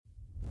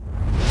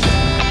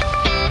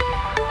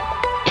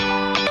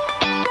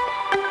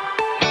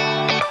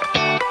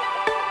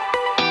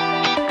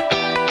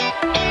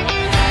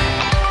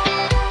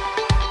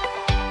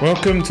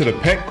Welcome to the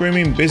Pet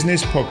Grooming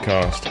Business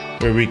Podcast,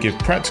 where we give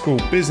practical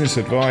business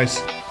advice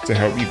to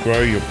help you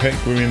grow your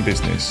pet grooming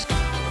business.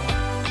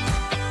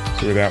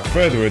 So without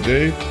further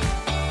ado,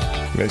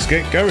 let's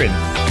get going.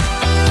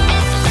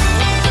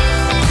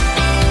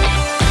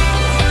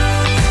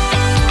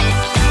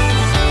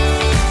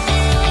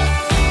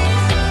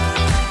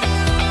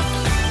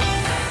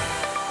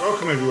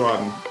 Welcome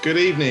everyone. Good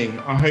evening.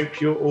 I hope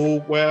you're all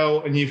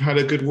well and you've had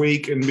a good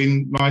week and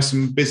been nice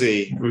and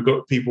busy. We've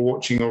got people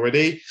watching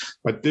already.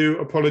 I do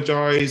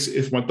apologise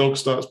if my dog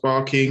starts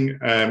barking.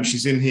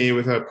 She's in here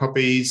with her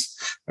puppies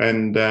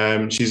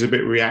and she's a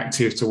bit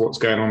reactive to what's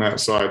going on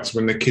outside. So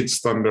when the kids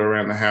thunder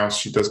around the house,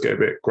 she does get a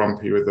bit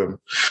grumpy with them.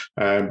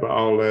 But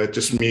I'll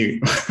just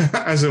mute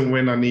as and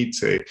when I need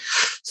to.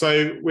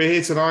 So we're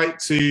here tonight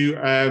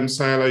to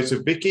say hello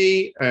to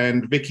Vicky,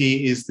 and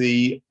Vicky is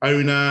the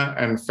owner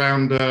and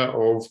founder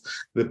of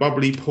The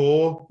Bubbly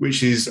Paw,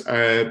 which is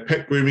a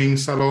pet grooming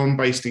salon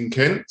based in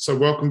Kent. So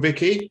welcome,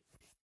 Vicky.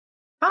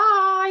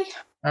 Hi.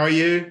 How are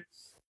you?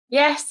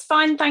 Yes,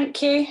 fine,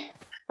 thank you.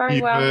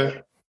 Very well.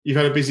 You've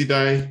had a busy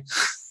day?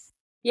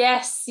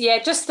 Yes,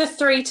 just the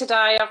 3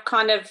 today. I've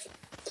kind of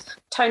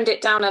toned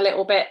it down a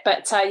little bit,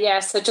 but so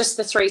just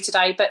the 3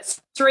 today, but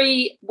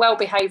 3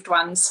 well-behaved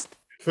ones.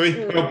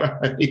 3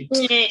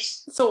 well-behaved?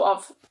 Sort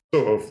of.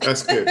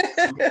 That's good.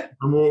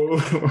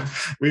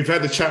 We've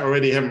had a chat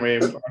already, haven't we? I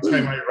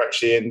came over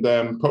actually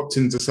and popped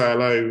in to say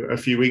hello a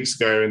few weeks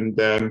ago, and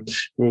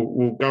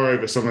we'll go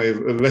over some of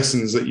the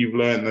lessons that you've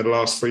learned in the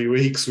last 3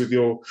 weeks with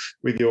your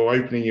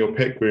opening your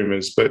pet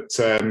groomers. But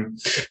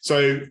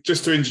so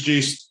just to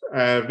introduce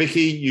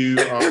Vicky, you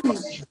are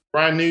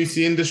brand new to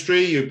the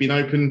industry. You've been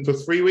open for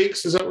 3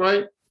 weeks, is that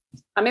right?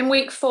 I'm in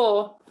week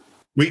 4.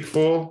 Week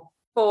 4?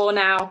 4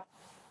 now.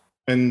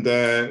 And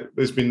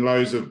there's been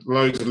loads of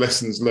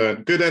lessons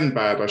learned, good and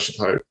bad, I should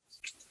hope.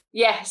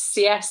 Yes,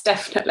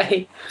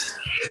 definitely.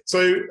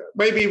 So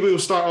maybe we'll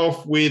start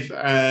off with,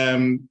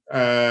 well,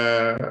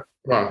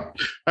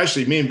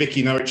 actually, me and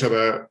Vicky know each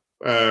other,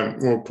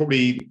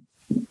 probably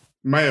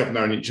may have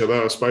known each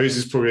other, I suppose,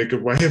 is probably a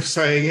good way of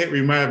saying it.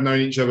 We may have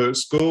known each other at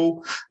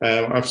school.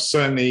 I've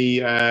certainly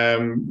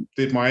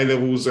did my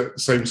A-levels at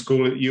the same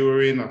school that you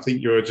were in. I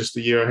think you were just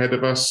a year ahead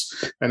of us.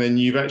 And then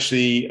you've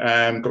actually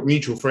got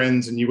mutual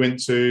friends, and you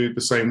went to the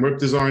same web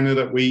designer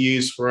that we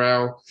use for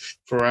our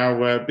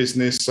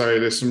business. So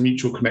there's some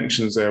mutual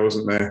connections there,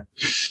 wasn't there?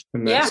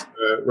 And that's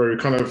where we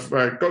kind of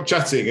got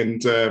chatting,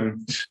 and I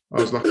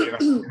was lucky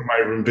enough to come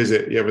over and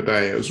visit the other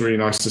day. It was really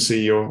nice to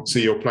see your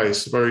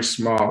place. Very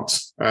smart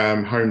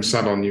home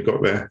salon you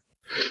got there.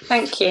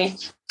 Thank you.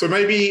 So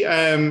maybe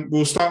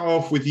we'll start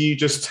off with you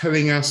just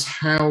telling us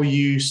how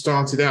you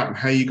started out and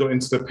how you got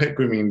into the pet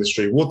grooming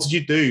industry. What did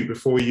you do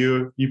before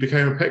you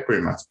became a pet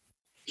groomer?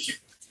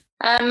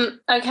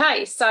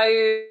 Okay,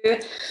 so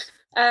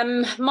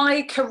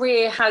my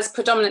career has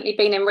predominantly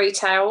been in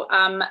retail.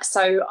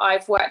 So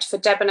I've worked for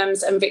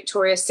Debenhams and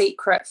Victoria's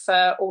Secret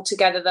for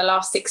altogether the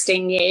last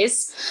 16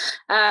 years.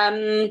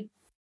 And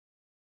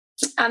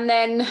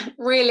then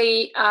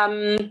really,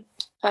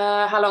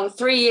 how long?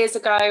 3 years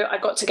ago, I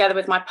got together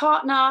with my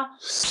partner.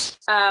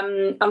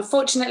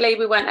 Unfortunately,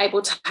 we weren't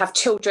able to have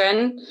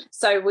children,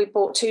 so we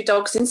bought 2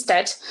 dogs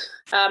instead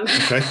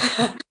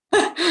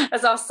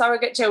as our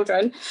surrogate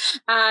children,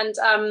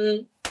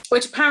 and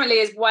which apparently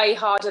is way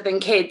harder than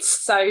kids.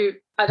 So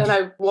I don't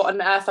know what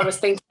on earth I was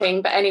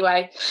thinking, but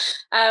anyway.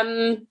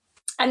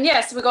 And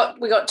yes, we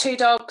got 2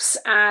 dogs,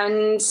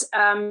 and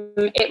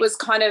it was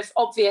kind of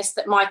obvious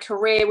that my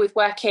career with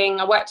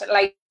I worked at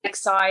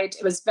Lakeside.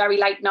 It was very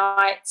late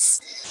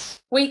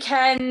nights,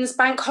 weekends,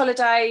 bank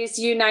holidays,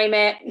 you name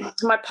it.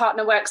 My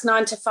partner works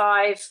 9 to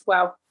 5.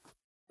 Well,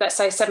 let's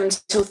say 7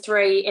 till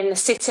 3 in the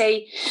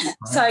city.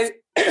 Nice. So,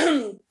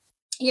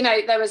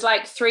 there was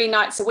like 3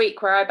 nights a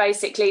week where I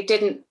basically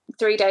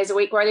 3 days a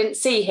week where I didn't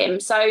see him.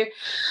 So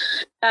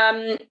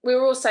we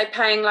were also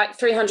paying like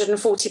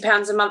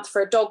 £340 a month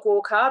for a dog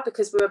walker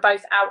because we were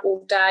both out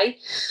all day.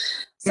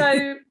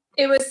 So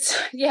it was,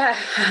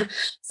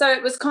 So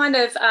it was kind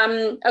of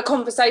a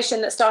conversation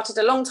that started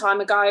a long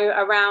time ago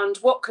around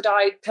what could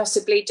I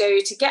possibly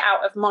do to get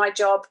out of my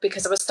job,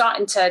 because I was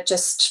starting to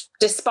just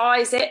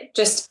despise it.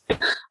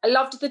 I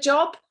loved the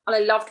job and I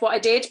loved what I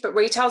did, but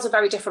retail's a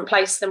very different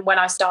place than when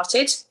I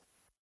started.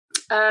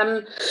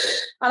 And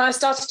I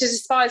started to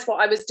despise what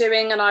I was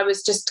doing, and I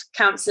was just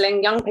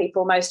counselling young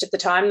people most of the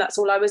time. That's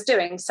all I was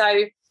doing.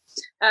 So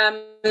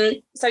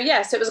it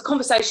was a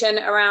conversation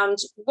around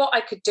what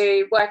I could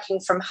do working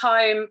from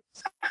home.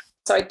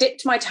 So I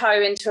dipped my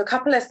toe into a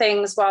couple of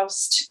things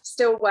whilst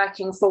still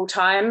working full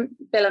time.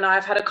 Bill and I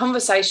have had a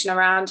conversation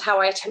around how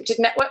I attempted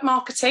network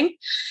marketing.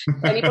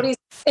 And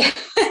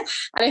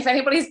if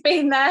anybody's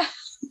been there,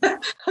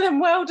 then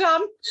well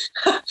done.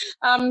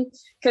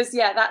 Because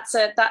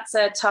that's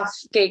a tough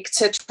gig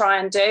to try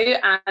and do,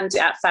 and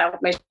it failed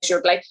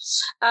miserably.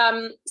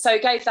 So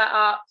gave that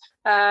up.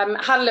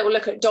 Had a little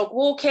look at dog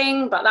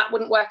walking, but that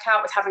wouldn't work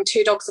out with having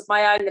 2 dogs of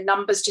my own. The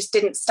numbers just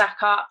didn't stack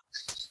up.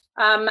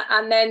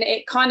 And then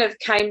it kind of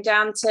came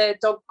down to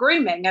dog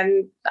grooming.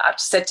 And I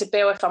said to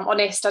Bill, if I'm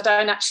honest, I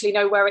don't actually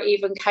know where it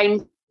even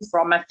came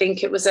from. I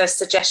think it was a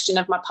suggestion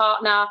of my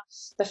partner,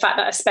 the fact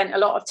that I spent a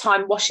lot of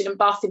time washing and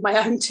bathing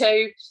my own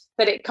too,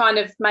 that it kind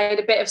of made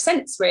a bit of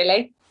sense,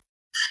 really.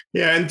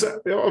 Yeah, and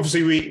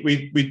obviously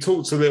we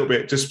talked a little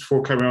bit just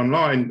before coming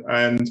online,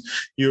 and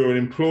you were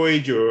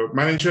employed, you're a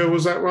manager,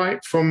 was that right?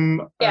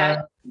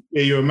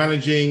 You were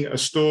managing a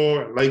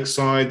store at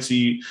Lakeside, so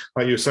you,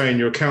 like you were saying,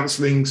 you're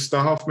counselling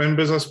staff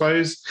members, I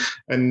suppose,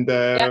 and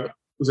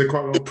was there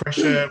quite a lot of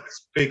pressure with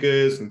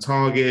figures and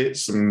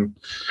targets and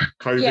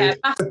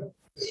COVID?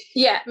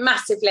 Yeah,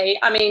 massively.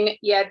 I mean,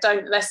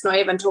 let's not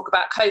even talk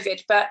about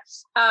COVID, but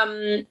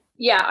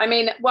I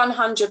mean,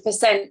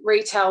 100%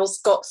 retail's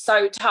got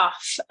so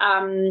tough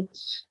in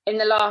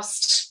the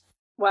last,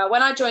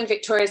 when I joined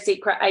Victoria's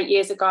Secret 8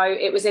 years ago,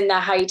 it was in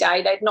their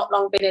heyday. They'd not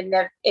long been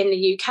in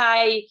the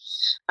UK.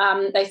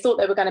 They thought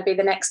they were going to be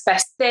the next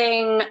best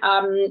thing.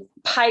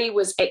 Pay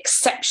was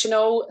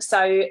exceptional.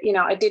 So, you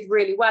know, I did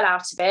really well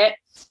out of it,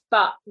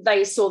 but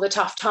they saw the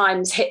tough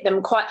times hit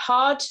them quite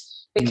hard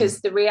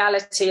because the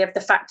reality of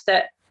the fact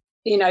that,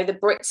 you know, the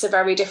Brits are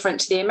very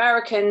different to the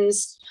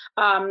Americans.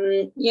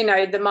 You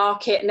know, the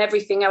market and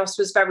everything else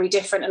was very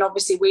different. And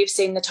obviously we've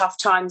seen the tough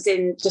times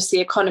in just the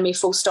economy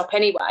full stop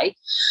anyway.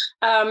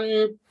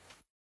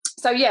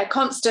 So yeah,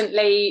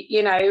 constantly,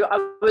 you know,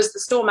 I was the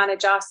store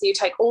manager. So you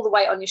take all the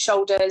weight on your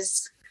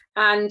shoulders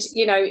and,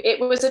 you know, it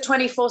was a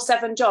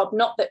 24/7 job,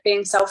 not that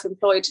being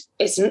self-employed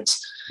isn't,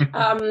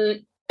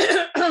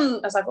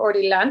 as I've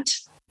already learnt.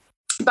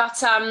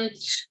 But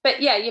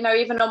yeah, you know,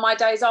 even on my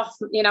days off,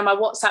 you know, my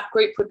WhatsApp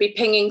group would be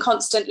pinging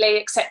constantly,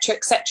 et cetera,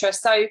 et cetera.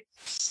 So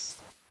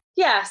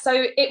yeah,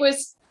 so it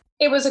was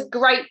a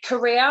great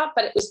career,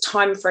 but it was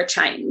time for a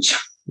change.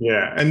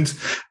 Yeah. And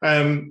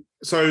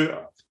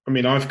so, I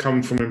mean, I've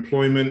come from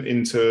employment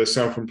into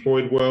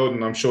self-employed world,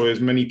 and I'm sure there's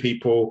many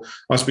people,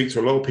 I speak to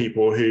a lot of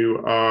people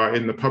who are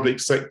in the public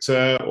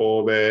sector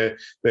or they're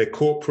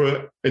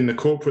corporate, in the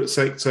corporate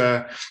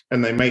sector,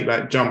 and they make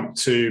that jump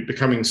to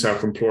becoming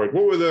self-employed.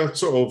 What were the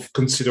sort of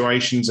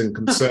considerations and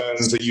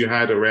concerns that you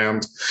had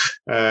around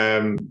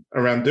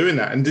doing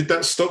that? And did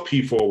that stop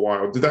you for a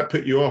while? Did that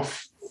put you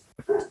off?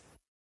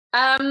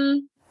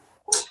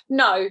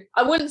 No,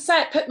 I wouldn't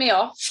say it put me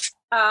off.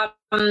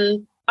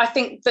 I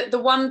think that the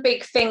one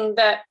big thing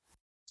that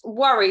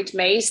worried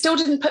me, still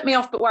didn't put me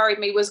off, but worried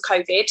me, was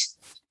COVID,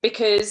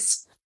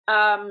 because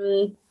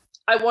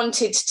I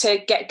wanted to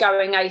get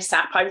going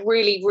ASAP. I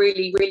really,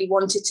 really, really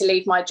wanted to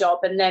leave my job.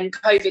 And then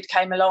COVID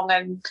came along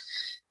and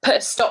put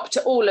a stop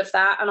to all of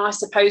that. And I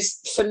suppose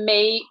for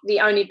me,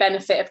 the only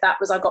benefit of that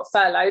was I got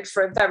furloughed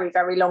for a very,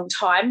 very long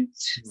time.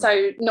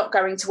 So not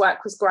going to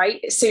work was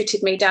great. It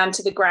suited me down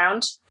to the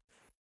ground.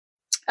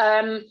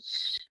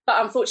 But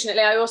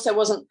unfortunately, I also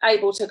wasn't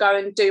able to go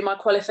and do my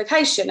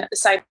qualification at the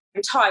same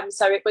time.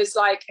 So it was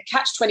like a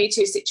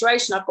catch-22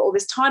 situation. I've got all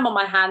this time on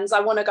my hands. I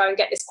want to go and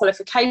get this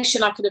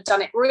qualification. I could have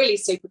done it really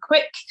super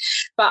quick,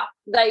 but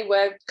they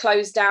were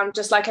closed down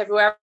just like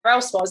everywhere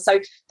else was. So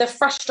the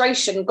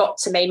frustration got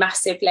to me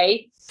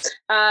massively.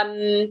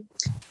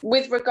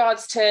 With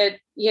regards to,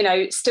 you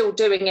know, still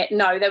doing it,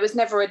 no, there was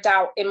never a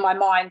doubt in my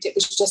mind. It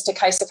was just a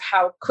case of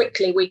how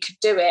quickly we could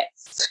do it.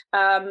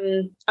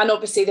 And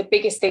obviously the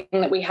biggest thing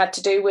that we had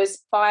to do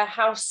was buy a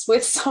house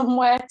with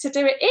somewhere to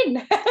do it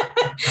in.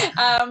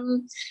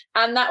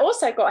 And that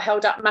also got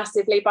held up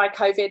massively by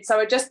COVID.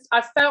 So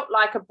I felt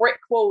like a brick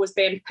wall was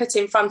being put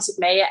in front of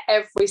me at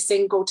every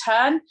single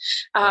turn.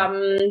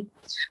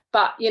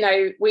 But, you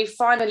know, we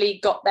finally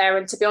got there.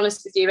 And to be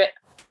honest with you,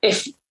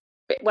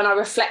 when I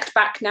reflect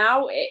back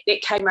now,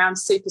 it came around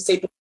super,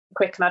 super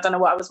quick, and I don't know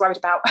what I was worried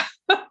about.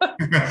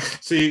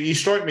 So you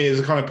strike me as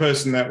the kind of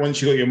person that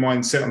once you got your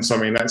mind set on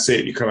something, that's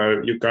it.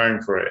 You're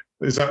going for it.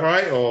 Is that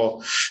right?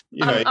 Or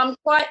you know, I'm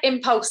quite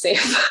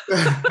impulsive.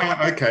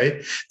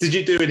 Okay. Did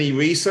you do any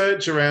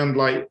research around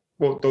like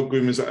what dog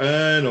groomers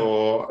earn,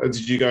 or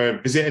did you go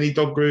and visit any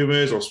dog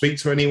groomers or speak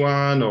to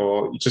anyone,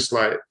 or just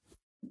like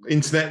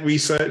internet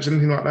research,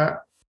 anything like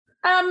that?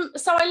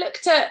 So I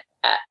looked at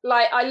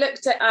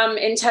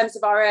in terms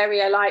of our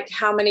area, like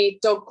how many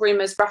dog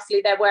groomers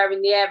roughly there were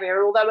in the area,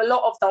 although a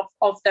lot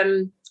of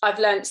them I've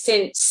learned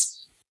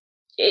since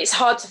it's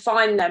hard to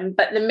find them.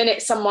 But the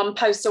minute someone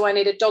posts, "Oh, I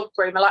need a dog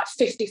groomer," like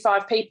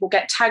 55 people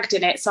get tagged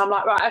in it. So I'm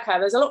like, right, okay,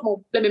 there's a lot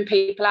more blooming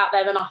people out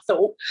there than I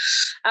thought.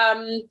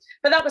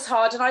 But that was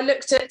hard. And I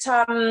looked at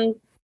some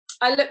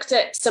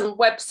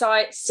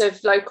websites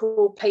of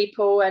local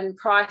people and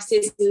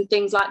prices and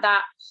things like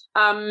that.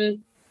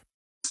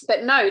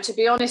 But no, to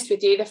be honest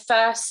with you, the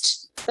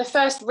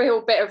first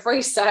real bit of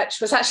research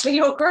was actually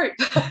your group.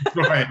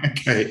 Right,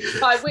 okay.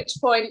 By which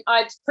point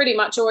I'd pretty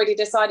much already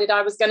decided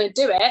I was going to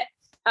do it.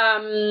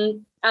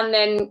 And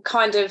then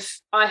kind of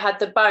I had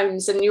the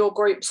bones, and your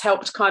groups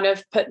helped kind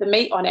of put the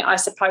meat on it, I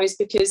suppose,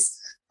 because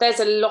there's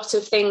a lot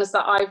of things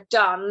that I've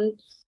done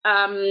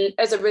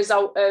as a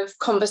result of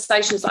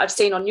conversations that I've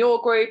seen on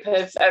your group,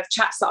 of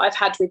chats that I've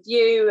had with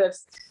you, of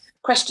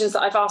questions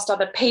that I've asked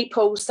other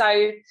people.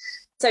 So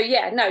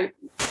yeah, no,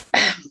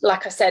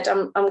 like I said,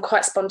 I'm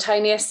quite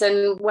spontaneous,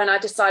 and when I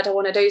decide I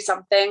want to do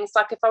something, it's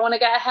like if I want to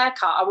get a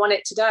haircut, I want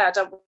it today. I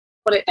don't want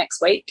it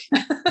next week.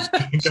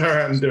 Go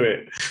out and do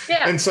it.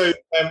 Yeah. And so,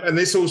 and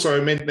this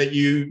also meant that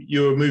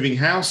you were moving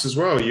house as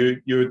well.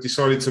 You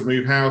decided to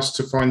move house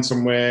to find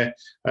somewhere.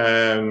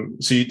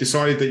 So you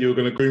decided that you were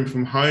going to groom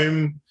from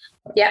home.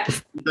 Yeah.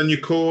 Before you done your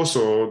course,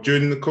 or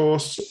during the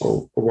course,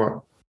 or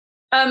what?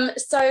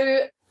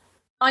 So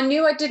I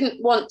knew I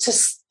didn't want to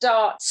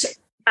start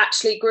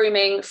actually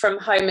grooming from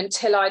home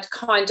until I'd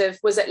kind of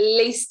was at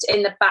least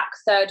in the back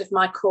third of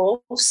my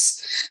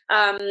course,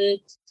 and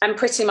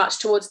pretty much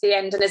towards the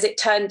end. And as it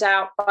turned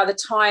out, by the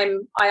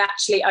time I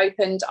actually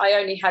opened, I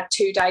only had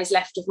 2 days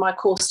left of my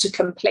course to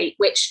complete,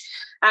 which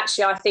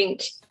actually I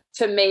think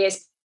for me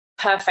is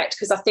perfect,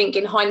 because I think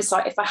in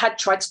hindsight, if I had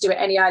tried to do it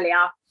any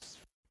earlier,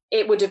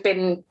 it would have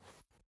been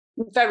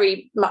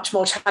very much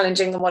more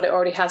challenging than what it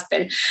already has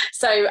been.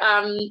 So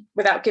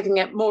without giving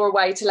it more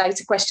away to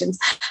later questions.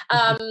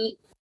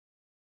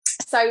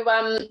 So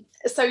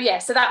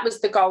that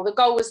was the goal. The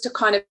goal was to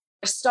kind of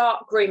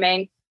start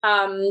grooming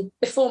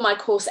before my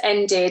course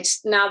ended.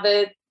 Now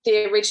the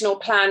original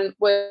plan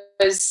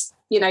was,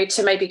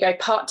 to maybe go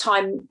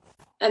part-time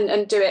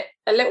and do it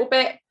a little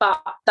bit,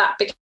 but that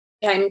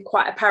became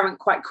quite apparent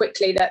quite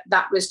quickly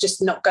that was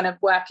just not going to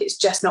work. It's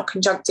just not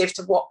conjunctive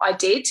to what I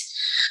did.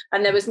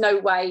 And there was no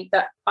way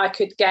that I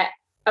could get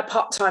a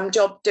part-time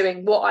job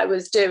doing what I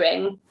was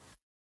doing.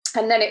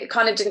 And then it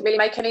kind of didn't really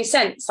make any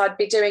sense. I'd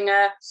be doing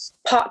a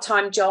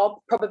part-time job,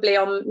 probably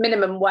on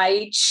minimum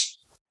wage,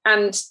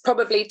 and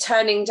probably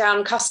turning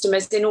down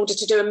customers in order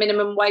to do a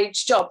minimum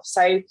wage job.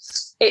 So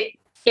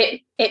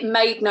it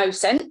made no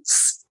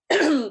sense.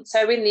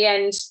 So in the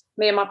end,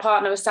 me and my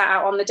partner were sat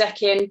out on the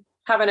decking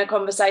having a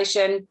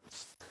conversation,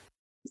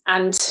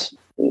 and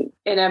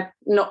in a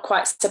not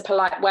quite so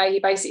polite way, he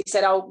basically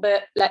said, "Oh,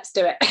 but let's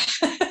do it."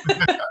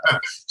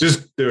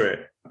 Just do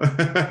it.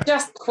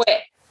 Just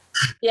quit.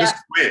 Yeah.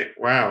 Just quit.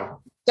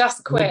 Wow.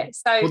 Just quit.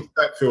 So what did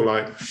that feel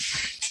like?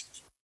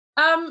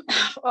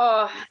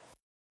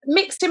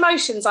 Mixed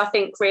emotions, I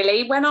think,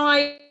 really. When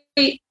I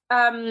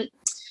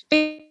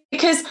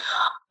because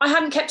I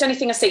hadn't kept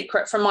anything a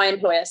secret from my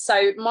employer.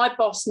 So my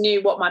boss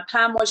knew what my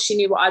plan was. She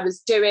knew what I was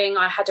doing.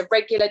 I had a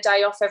regular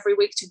day off every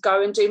week to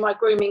go and do my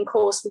grooming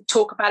course. We'd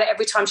talk about it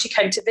every time she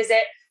came to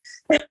visit.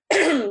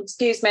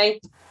 Excuse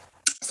me.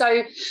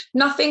 So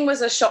nothing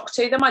was a shock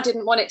to them. I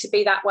didn't want it to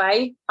be that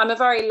way. I'm a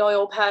very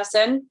loyal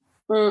person,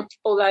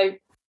 although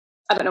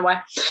I don't know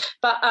why.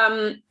 But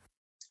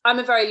I'm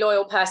a very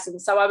loyal person,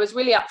 so I was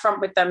really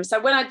upfront with them.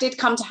 So when I did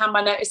come to hand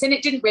my notice in,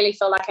 it didn't really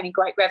feel like any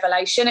great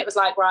revelation. It was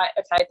like, right,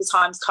 okay, the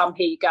time's come,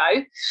 here you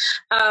go.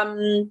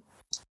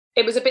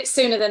 It was a bit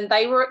sooner than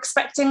they were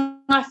expecting,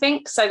 I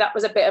think, so that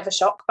was a bit of a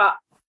shock. But,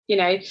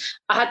 I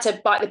had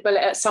to bite the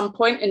bullet at some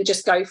point and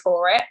just go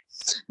for it.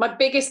 My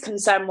biggest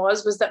concern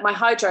was that my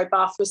hydro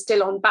bath was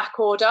still on back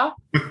order.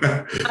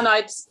 and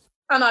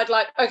I'd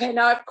like, okay,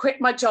 now I've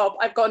quit my job,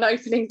 I've got an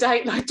opening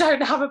date and I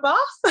don't have a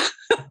bath.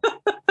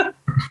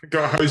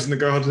 Got a hose in the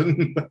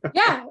garden.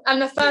 Yeah,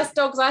 and the first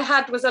dogs I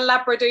had was a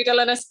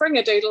Labradoodle and a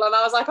Springadoodle, and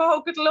I was like,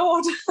 oh, good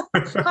Lord,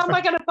 how am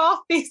I going to bath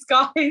these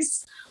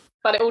guys?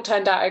 But it all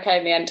turned out okay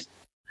in the end.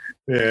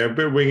 Yeah, a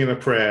bit of wing and a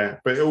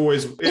prayer, but it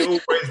always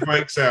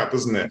works out,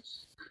 doesn't it?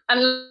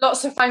 And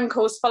lots of phone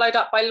calls followed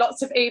up by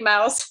lots of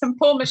emails. And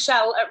poor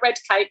Michelle at Red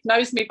Cape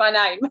knows me by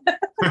name.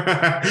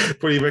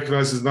 Probably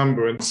recognises the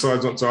number and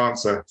decides not to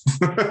answer.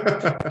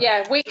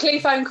 Yeah, weekly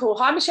phone call.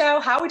 Hi,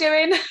 Michelle. How are we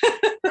doing?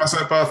 How's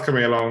that bath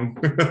coming along?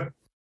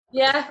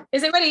 Yeah.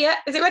 Is it ready yet?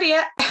 Is it ready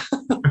yet?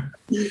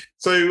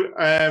 So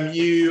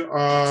you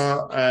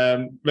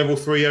are level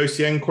 3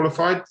 OCN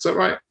qualified, is that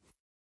right?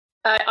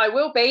 I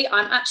will be.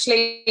 I'm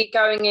actually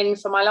going in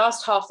for my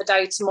last half a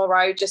day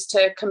tomorrow just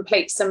to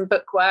complete some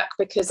bookwork,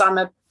 because I'm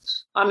a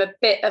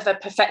bit of a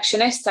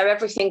perfectionist, so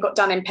everything got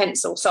done in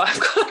pencil. So I've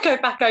got to go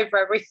back over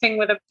everything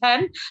with a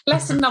pen.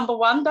 Lesson number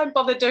 1, don't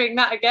bother doing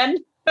that again.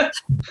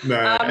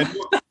 No.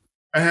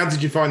 And how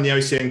did you find the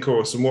OCN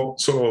course, and what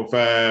sort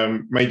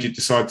of made you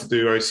decide to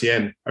do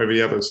OCN over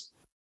the others?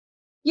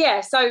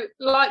 Yeah, so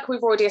like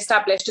we've already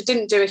established, I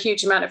didn't do a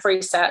huge amount of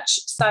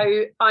research.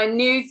 So I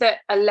knew that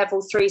a level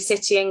 3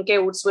 City and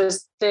Guilds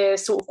was the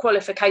sort of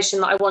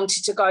qualification that I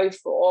wanted to go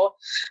for.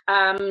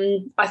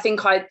 I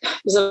think it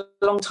was a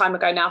long time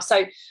ago now.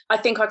 So I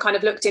think I kind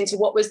of looked into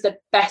what was the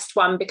best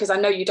one, because I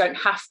know you don't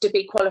have to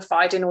be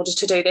qualified in order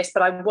to do this,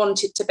 but I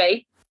wanted to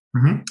be.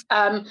 Mm-hmm.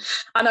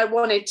 And I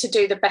wanted to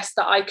do the best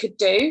that I could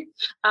do.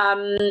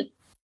 And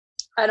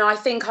I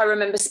think I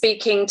remember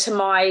speaking to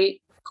my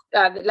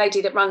the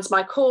lady that runs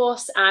my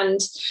course, and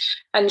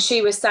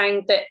she was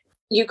saying that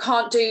you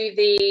can't do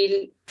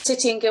the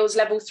City and Guilds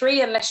level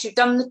 3 unless you've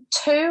done the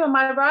 2. Am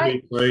I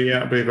right?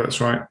 Yeah, I believe that's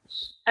right.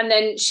 And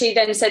then she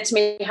then said to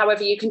me,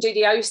 however, you can do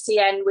the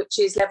OCN, which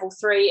is level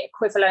 3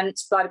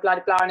 equivalent, blah, blah,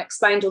 blah, blah, and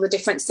explained all the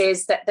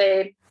differences, that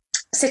the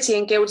City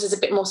and Guilds is a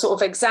bit more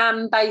sort of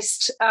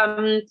exam-based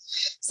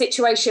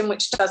situation,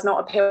 which does not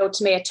appeal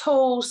to me at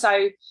all.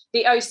 So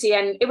the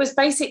OCN, it was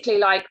basically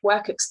like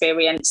work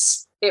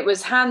experience. It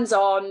was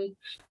hands-on.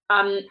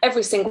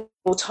 every single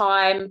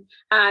time.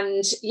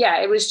 And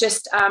yeah, it was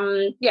just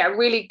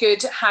really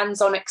good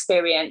hands-on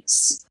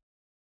experience.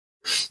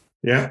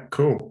 Yeah,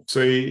 cool.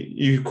 So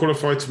you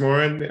qualify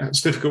tomorrow, and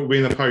certificate will be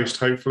in the post,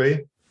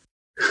 hopefully.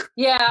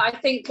 Yeah, I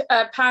think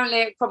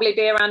apparently it'll probably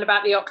be around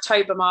about the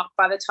October mark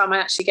by the time I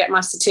actually get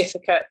my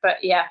certificate.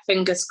 But yeah,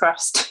 fingers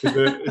crossed.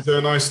 Is there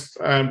a nice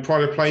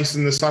private place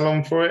in the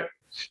salon for it?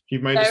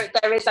 You've made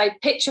there is a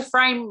picture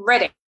frame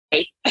ready.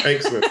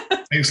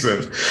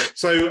 Excellent.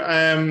 So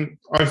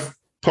I've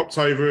popped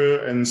over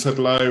and said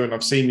hello, and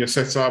I've seen your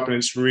setup, and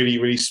it's really,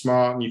 really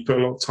smart, and you put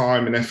a lot of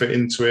time and effort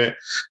into it.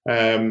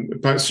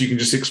 Perhaps you can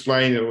just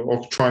explain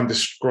or try and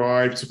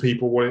describe to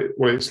people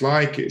what it's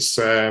like. It's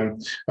at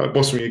the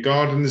bottom of your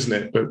garden, isn't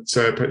it? But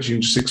perhaps you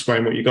can just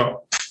explain what you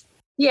got.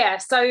 Yeah,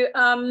 so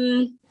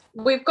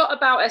we've got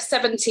about a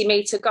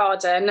 70-metre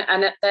garden,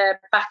 and at the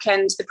back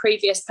end, the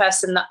previous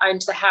person that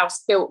owned the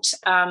house built,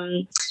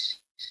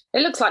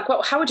 it looks like,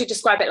 how would you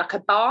describe it? Like a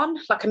barn,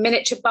 like a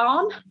miniature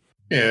barn?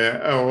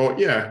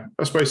 Yeah,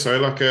 I suppose so,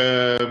 like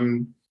a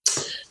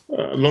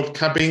log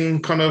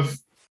cabin kind of.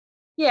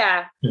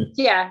 Yeah,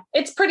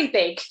 it's pretty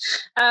big.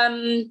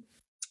 And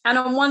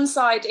on one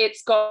side,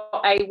 it's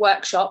got a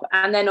workshop,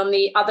 and then on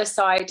the other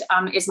side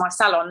is my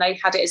salon. They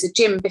had it as a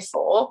gym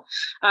before.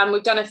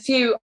 We've done a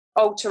few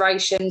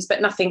alterations, but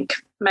nothing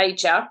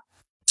major.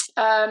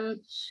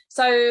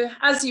 So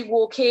as you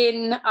walk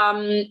in,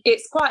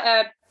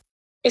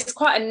 it's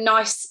quite a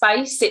nice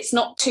space. It's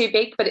not too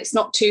big, but it's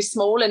not too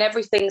small, and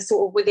everything's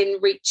sort of within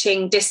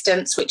reaching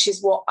distance, which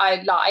is what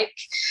I like.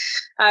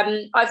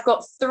 I've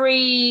got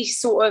 3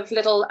 sort of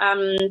little,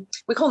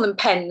 we call them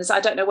pens.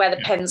 I don't know where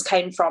the pens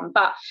came from,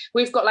 but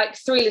we've got like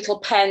 3 little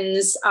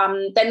pens.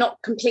 They're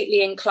not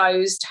completely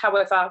enclosed.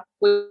 However,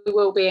 we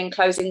will be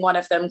enclosing one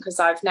of them because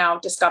I've now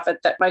discovered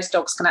that most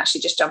dogs can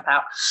actually just jump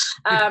out,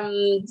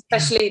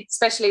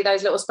 especially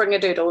those little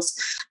Springer-Doodles.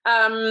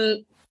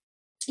 And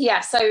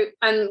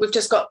we've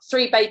just got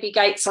 3 baby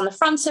gates on the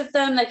front of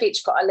them. They've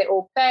each got a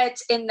little bed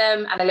in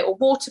them and a little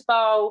water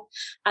bowl.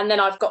 And then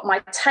I've got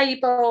my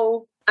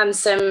table and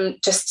some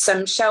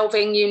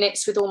shelving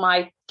units with all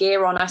my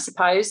gear on, I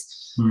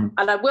suppose.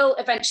 And I will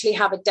eventually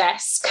have a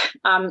desk.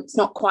 It's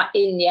not quite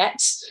in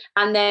yet.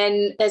 And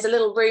then there's a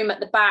little room at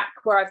the back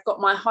where I've got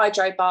my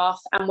hydro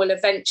bath, and will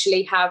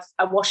eventually have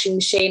a washing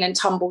machine and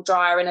tumble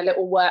dryer and a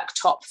little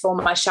worktop for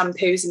my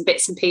shampoos and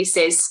bits and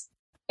pieces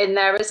in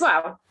there as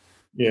well.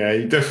 Yeah,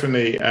 you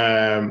definitely,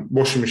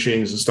 washing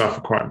machines and stuff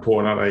are quite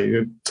important, aren't they?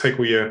 You take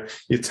all your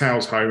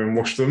towels home and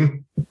wash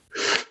them.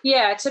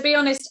 Yeah, to be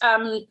honest,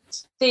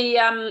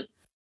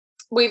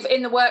 we've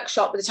in the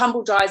workshop, the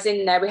tumble dryer's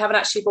in there. We haven't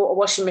actually bought a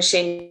washing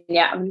machine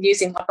yet. I'm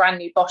using my brand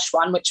new Bosch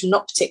one, which I'm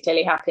not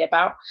particularly happy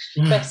about.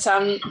 But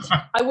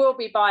I will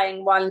be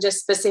buying one just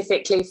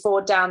specifically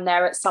for down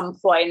there at some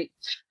point.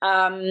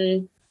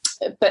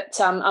 But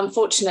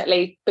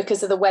unfortunately,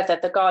 because of the weather,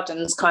 the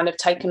garden's kind of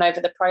taken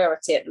over the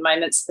priority at the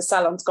moment. So the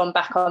salon's gone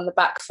back on the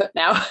back foot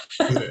now.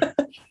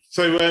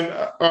 So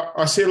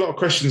I see a lot of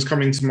questions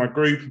coming to my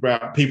group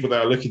about people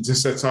that are looking to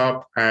set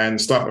up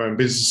and start their own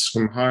business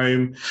from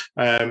home.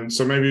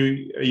 So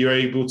maybe are you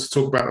able to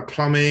talk about the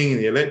plumbing and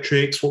the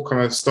electrics? What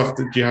kind of stuff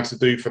did you have to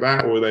do for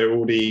that, or are they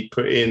already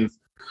put in?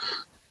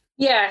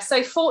 Yeah,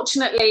 so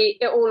fortunately,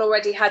 it all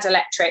already had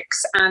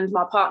electrics, and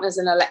my partner's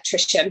an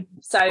electrician.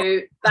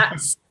 So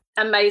that's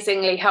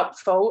amazingly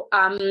helpful.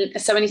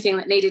 So anything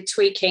that needed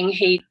tweaking,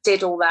 he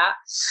did all that.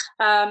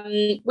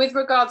 With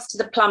regards to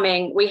the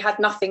plumbing, we had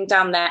nothing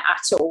down there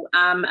at all.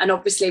 And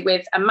obviously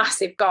with a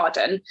massive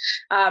garden,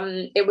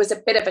 it was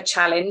a bit of a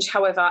challenge.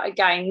 However,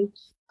 again,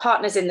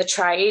 partners in the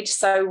trade.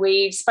 So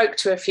we spoke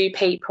to a few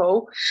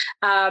people,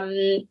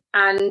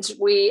 and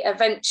we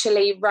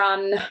eventually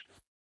ran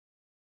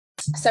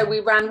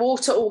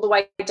water all the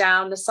way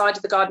down the side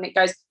of the garden. It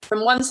goes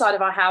from one side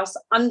of our house,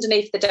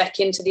 underneath the deck,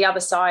 into the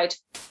other side,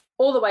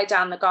 all the way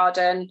down the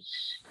garden,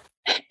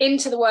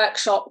 into the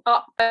workshop,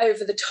 up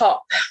over the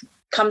top,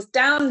 comes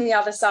down the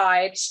other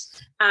side,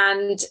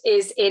 and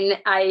is in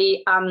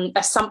a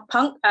sump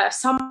pump.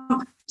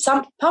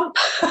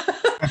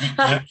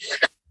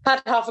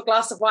 Had half a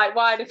glass of white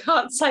wine. I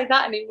can't say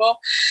that anymore.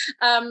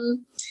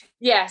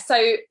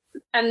 So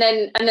and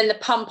then the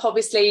pump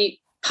obviously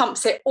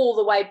pumps it all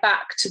the way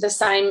back to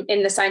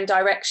in the same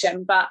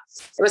direction. But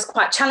it was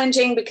quite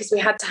challenging because we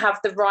had to have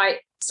the right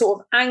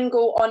sort of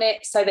angle on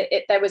it so that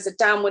there was a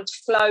downward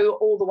flow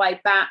all the way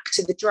back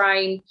to the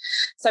drain.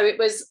 So it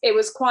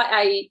was quite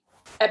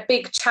a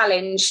big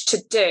challenge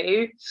to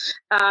do.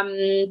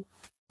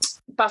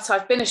 But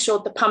I've been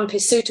assured the pump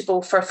is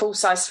suitable for a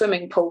full-size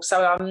swimming pool.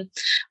 So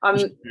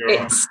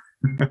it's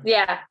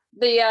yeah.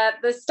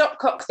 The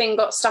stopcock thing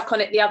got stuck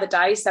on it the other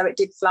day, so it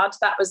did flood.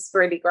 That was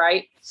really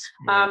great.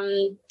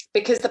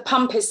 Because the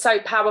pump is so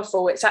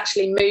powerful, it's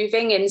actually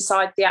moving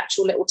inside the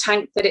actual little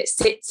tank that it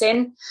sits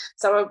in.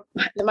 So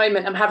at the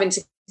moment, I'm having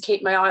to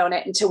keep my eye on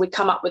it until we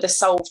come up with a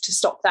solve to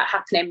stop that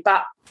happening.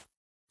 But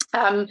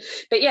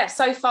But yeah,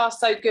 so far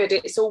so good.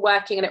 It's all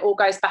working, and it all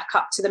goes back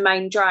up to the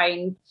main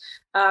drain.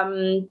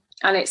 And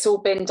it's all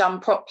been done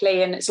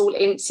properly, and it's all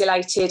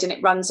insulated, and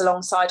it runs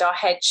alongside our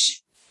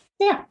hedge.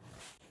 Yeah.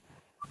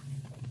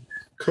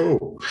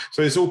 Cool.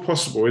 So it's all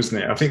possible, isn't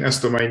it? I think that's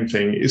the main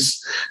thing.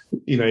 Is,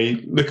 you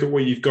look at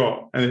what you've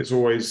got, and there's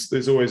always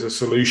a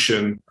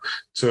solution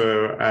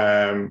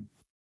to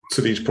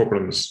these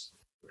problems.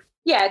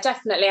 Yeah,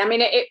 definitely. I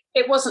mean,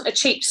 it wasn't a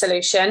cheap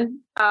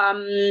solution.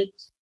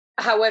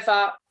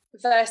 However,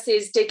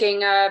 versus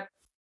digging a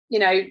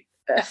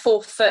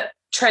 4-foot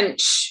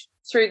trench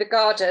through the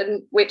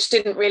garden, which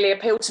didn't really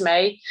appeal to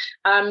me,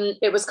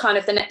 it was kind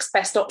of the next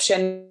best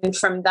option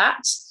from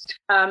that.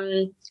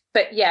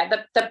 But yeah,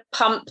 the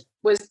pump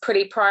was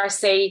pretty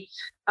pricey,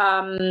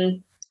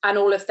 and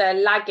all of the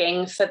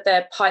lagging for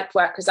the pipe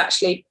work has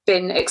actually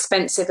been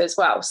expensive as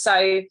well.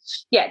 So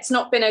yeah, it's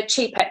not been a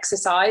cheap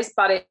exercise,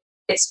 but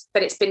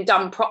it's been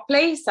done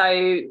properly.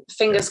 So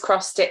fingers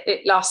crossed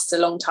it lasts a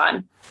long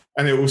time.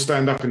 And it will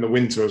stand up in the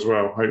winter as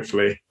well,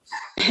 hopefully.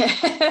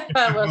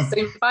 We'll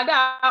soon find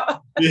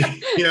out. Yeah,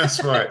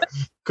 that's right.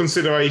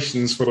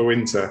 Considerations for the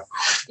winter.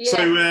 Yeah.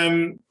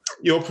 So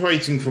you're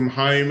operating from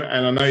home,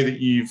 and I know that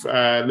you've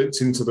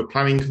looked into the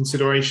planning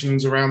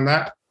considerations around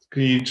that.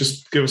 Can you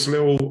just give us a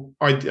little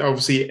idea?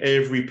 Obviously,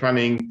 every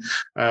planning,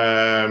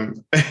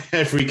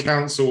 every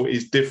council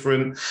is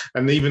different.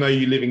 And even though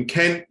you live in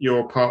Kent,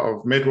 you're part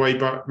of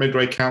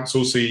Medway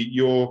Council, so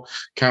your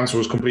council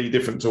is completely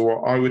different to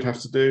what I would have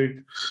to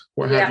do.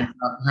 How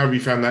have you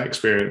found that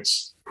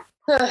experience?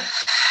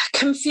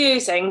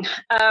 Confusing.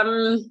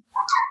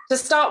 To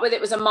start with,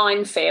 it was a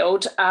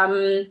minefield.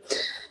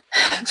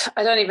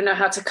 I don't even know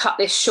how to cut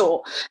this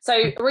short.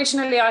 So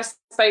originally I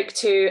spoke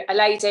to a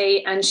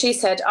lady, and she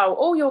said,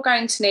 all you're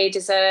going to need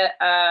is a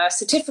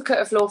certificate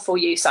of lawful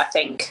use, I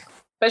think.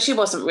 But she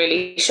wasn't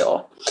really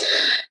sure.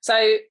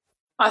 So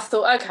I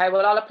thought, okay,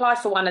 well, I'll apply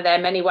for one of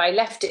them anyway.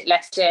 Left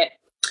it.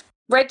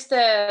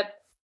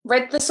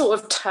 Read the sort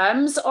of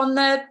terms on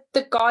the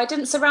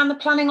guidance around the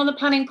planning on the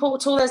planning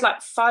portal. There's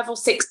like 5 or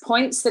 6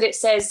 points that it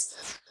says,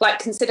 like,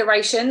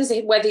 considerations,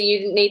 whether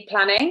you need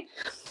planning.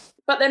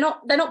 But they're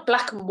not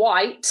black and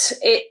white.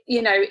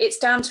 It's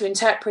down to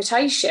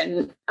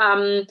interpretation.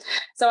 So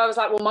I was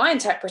like, well, my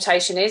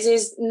interpretation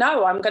is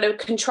no, I'm going to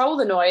control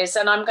the noise,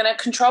 and I'm going to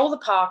control the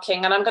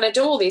parking, and I'm going to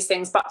do all these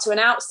things. But to an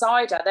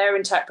outsider, their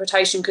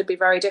interpretation could be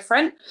very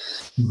different.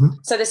 Mm-hmm.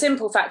 So the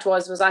simple fact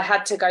was I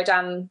had to go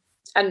down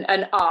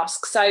and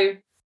ask. So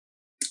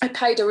I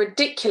paid a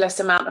ridiculous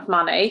amount of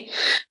money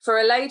for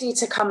a lady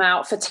to come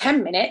out for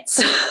 10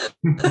 minutes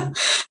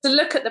to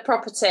look at the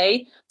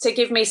property, to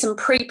give me some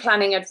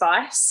pre-planning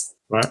advice.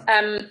 Right.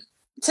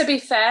 To be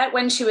fair,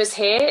 when she was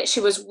here, she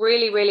was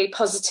really, really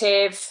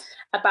positive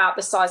about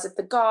the size of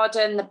the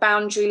garden, the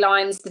boundary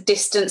lines, the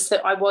distance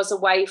that I was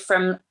away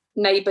from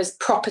neighbours'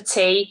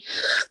 property,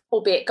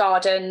 albeit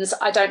gardens.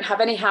 I don't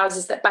have any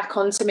houses that back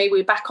onto me.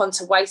 We back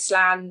onto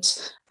wasteland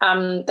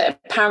that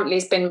apparently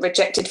has been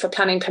rejected for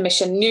planning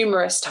permission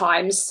numerous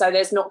times, so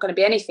there's not going to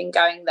be anything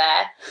going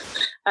there.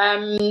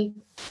 And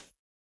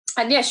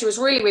yeah, she was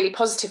really, really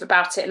positive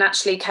about it, and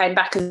actually came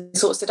back and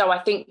sort of said, I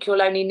think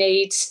you'll only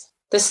need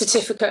the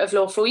certificate of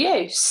lawful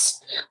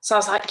use. So I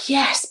was like,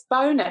 yes,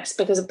 bonus,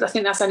 because I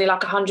think that's only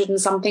like £100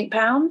 and something.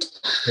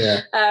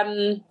 Yeah.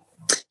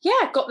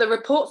 Got the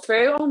report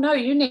through. Oh no,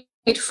 you need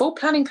full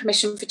planning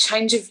permission for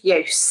change of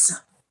use.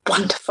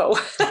 Wonderful.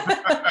 So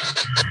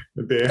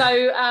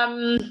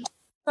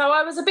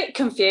I was a bit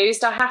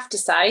confused, I have to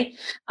say.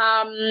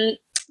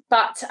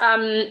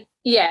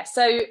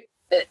 So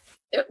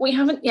we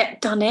haven't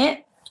yet done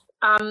it.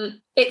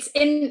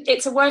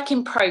 It's a work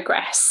in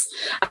progress.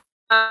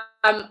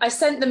 I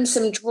sent them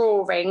some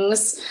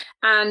drawings,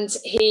 and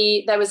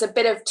there was a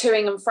bit of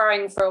toing and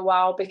froing for a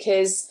while,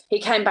 because he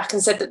came back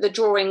and said that the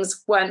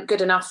drawings weren't good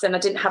enough, and I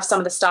didn't have some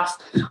of the stuff.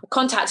 I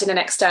contacted an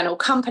external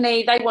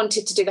company. They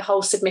wanted to do the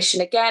whole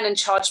submission again and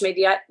charge me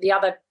the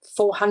other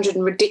 400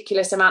 and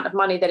ridiculous amount of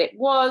money that it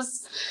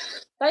was.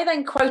 They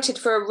then quoted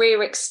for a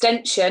rear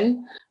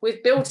extension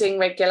with building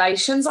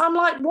regulations. I'm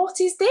like,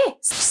 what is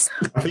this?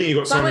 I think you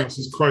got someone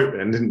else's quote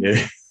then, didn't you?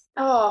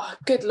 Oh,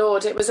 good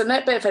Lord. It was a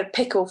bit of a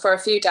pickle for a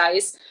few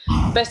days.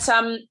 But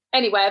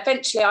anyway,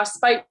 eventually I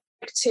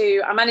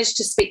managed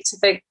to speak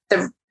to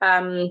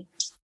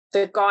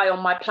the guy on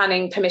my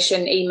planning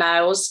permission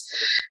emails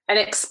and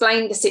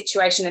explained the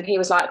situation. And he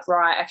was like,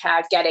 right, okay,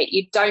 I get it.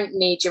 You don't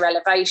need your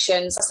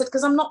elevations. I said,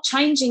 because I'm not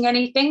changing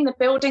anything. The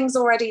building's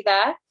already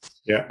there.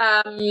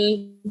 Yeah.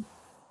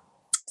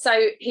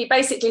 So he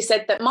basically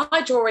said that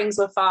my drawings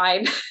were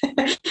fine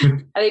and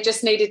it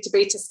just needed to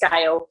be to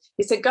scale.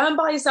 He said, go and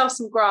buy yourself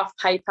some graph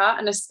paper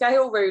and a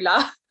scale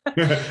ruler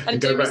and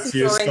go back to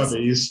your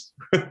studies.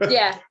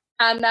 Yeah.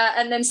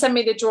 And then send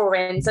me the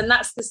drawings. And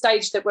that's the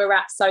stage that we're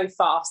at so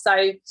far.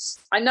 So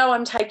I know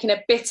I'm taking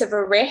a bit of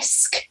a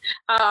risk,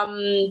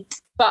 but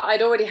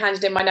I'd already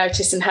handed in my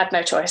notice and had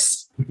no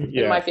choice,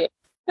 in my view.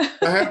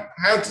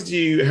 How do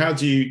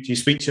you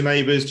speak to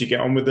neighbours? Do you get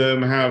on with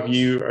them? How have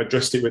you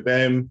addressed it with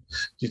them?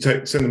 Do you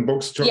send them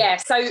box of chocolates? Yeah,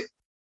 so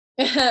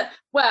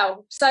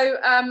Well, so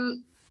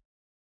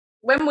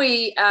when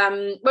we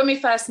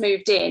first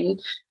moved in,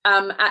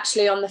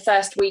 actually on the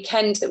first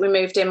weekend that we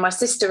moved in, my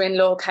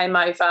sister-in-law came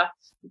over.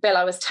 Bill,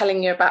 I was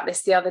telling you about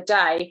this the other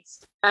day.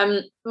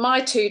 My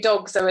two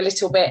dogs are a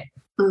little bit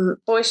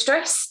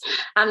boisterous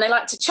and they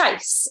like to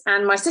chase.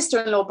 And my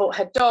sister-in-law brought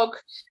her dog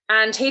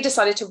and he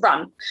decided to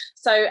run.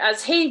 So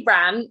as he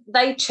ran,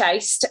 they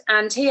chased,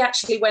 and he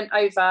actually went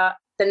over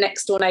the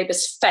next door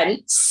neighbour's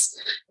fence,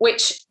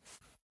 which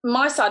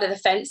my side of the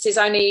fence is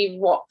only,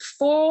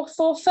 4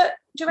 foot?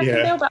 Do you reckon,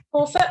 Bill? About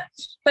 4 foot?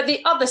 But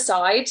the other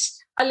side,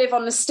 I live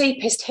on the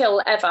steepest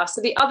hill ever.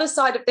 So the other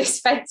side of this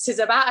fence is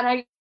about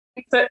an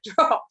 8-foot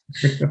drop.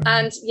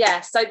 And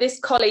so this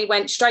collie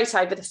went straight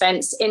over the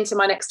fence into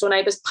my next door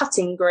neighbour's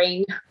putting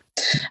green.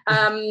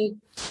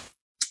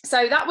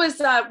 So that was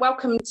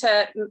welcome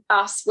to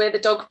us. We're the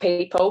dog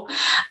people.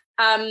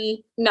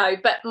 No,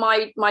 but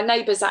my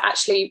neighbours are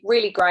actually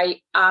really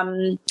great.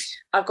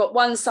 I've got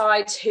one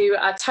side who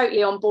are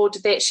totally on board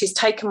with it. She's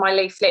taken my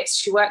leaflets.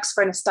 She works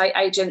for an estate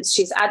agent.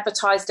 She's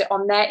advertised it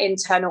on their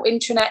internal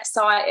intranet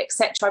site,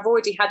 etc. I've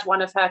already had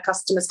one of her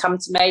customers come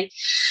to me.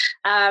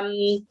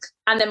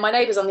 And then my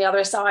neighbours on the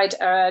other side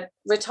are a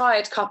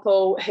retired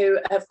couple who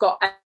have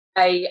got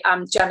a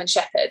German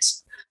Shepherd.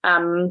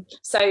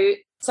 So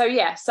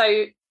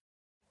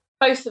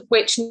both of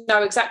which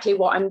know exactly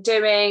what I'm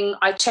doing.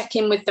 I check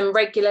in with them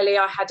regularly.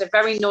 I had a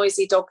very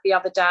noisy dog the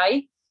other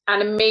day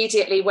and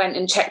immediately went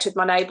and checked with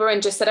my neighbour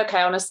and just said,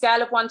 okay, on a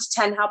scale of 1 to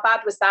 10, how bad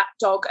was that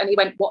dog? And he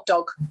went, what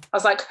dog? I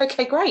was like,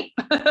 okay, great.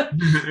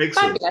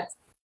 Fabulous.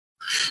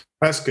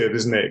 That's good,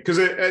 isn't it? Because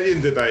at the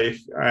end of the day,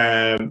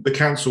 the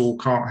council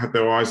can't have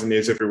their eyes and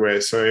ears everywhere.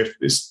 So if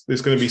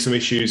there's going to be some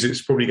issues,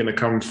 it's probably going to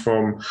come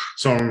from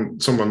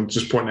someone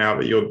just pointing out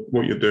that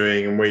what you're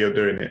doing and where you're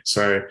doing it.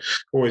 So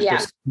always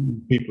best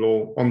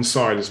people on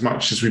side as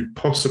much as we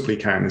possibly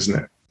can, isn't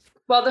it?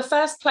 Well, the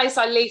first place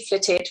I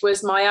leafleted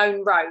was my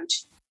own road.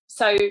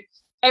 So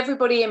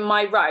everybody in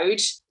my road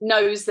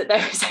knows that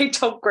there is a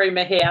dog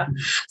groomer here.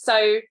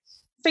 So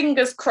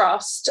fingers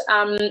crossed,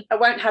 I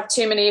won't have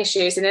too many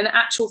issues. And in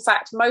actual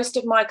fact, most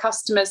of my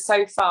customers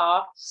so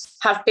far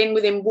have been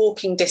within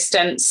walking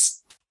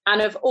distance and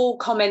have all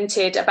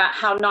commented about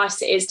how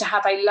nice it is to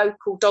have a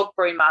local dog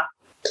groomer.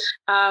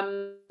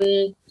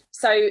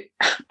 So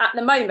at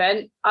the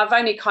moment, I've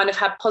only kind of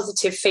had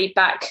positive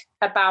feedback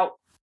about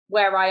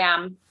where I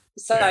am.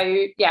 So,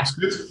 yeah.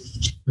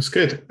 That's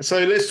good.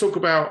 So let's talk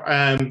about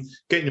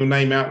getting your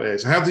name out there.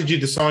 So how did you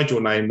decide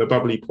your name, The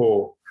Bubbly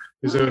Paw?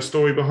 Is there a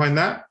story behind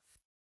that?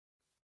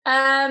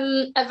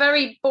 A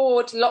very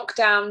bored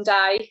lockdown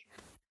day,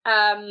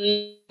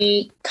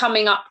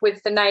 coming up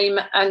with the name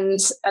and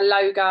a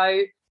logo,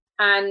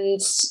 and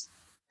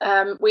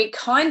we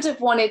kind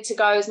of wanted to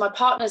go, as my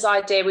partner's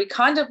idea, we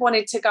kind of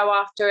wanted to go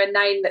after a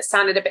name that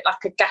sounded a bit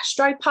like a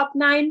gastropub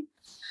name.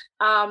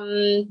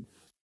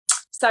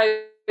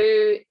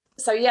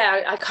 So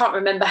yeah, I can't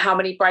remember how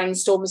many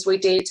brainstorms we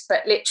did,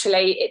 but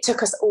literally it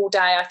took us all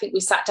day. I think we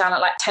sat down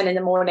at like 10 in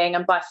the morning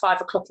and by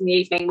 5 o'clock in the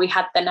evening, we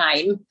had the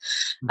name.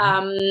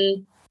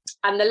 Mm-hmm.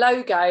 And the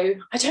logo,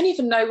 I don't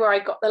even know where I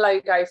got the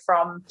logo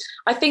from.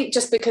 I think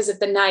just because of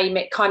the name,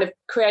 it kind of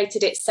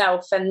created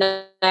itself. And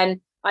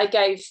then I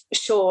gave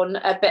Sean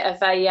a bit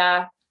of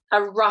a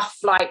rough,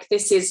 like,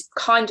 this is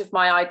kind of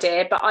my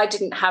idea, but I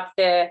didn't have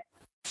the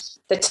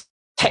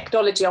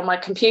technology on my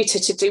computer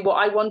to do what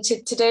I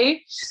wanted to do.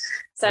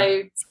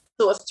 So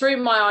sort of threw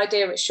my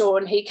idea at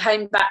Sean. He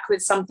came back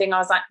with something. I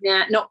was like,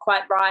 yeah, not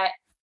quite right.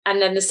 And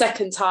then the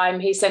second time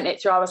he sent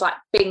it through, I was like,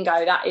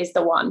 bingo, that is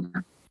the one.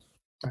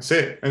 That's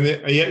it. And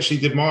he actually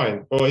did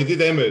mine. Well, he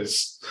did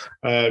Emma's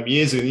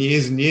years and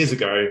years and years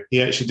ago.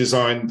 He actually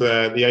designed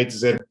the A to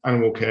Z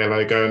animal care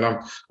logo, and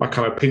I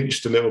kind of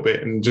pinched a little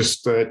bit and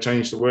just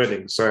changed the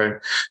wording. So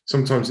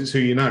sometimes it's who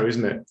you know,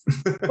 isn't it?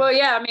 Well,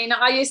 yeah. I mean,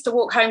 I used to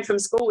walk home from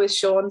school with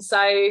Sean.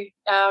 So,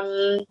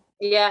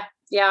 yeah,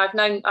 I've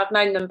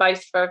known them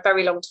both for a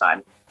very long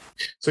time.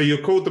 So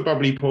you're called The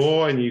Bubbly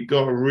Paw, and you've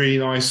got a really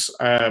nice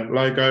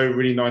logo,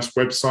 really nice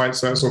website.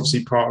 So that's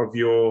obviously part of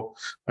your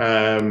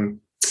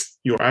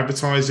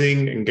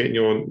advertising and getting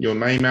your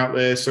name out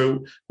there.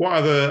 So what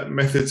other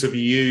methods have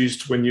you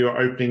used when you're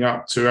opening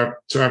up to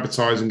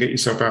advertise and get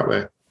yourself out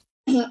there?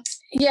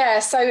 Yeah,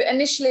 so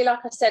initially,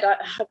 like I said,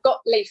 I've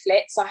got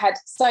leaflets. I had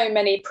so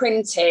many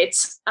printed.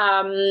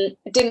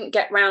 Didn't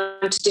get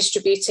round to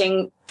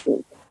distributing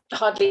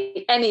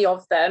hardly any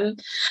of them.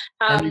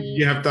 How many did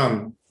you have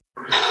done?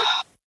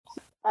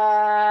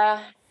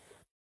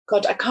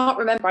 God, I can't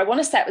remember. I want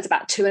to say it was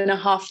about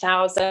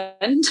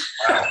 2,500.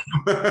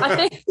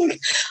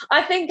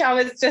 I think I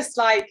was just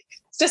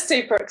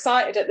super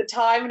excited at the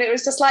time, and it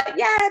was just like,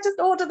 yeah, just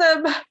order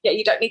them. Yeah,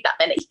 you don't need that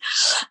many.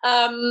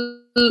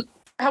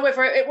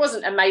 However, it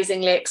wasn't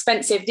amazingly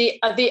expensive. The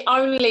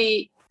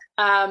only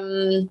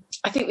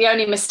I think the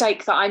only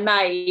mistake that I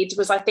made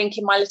was, I think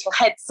in my little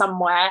head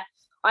somewhere,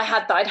 I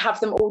had that I'd have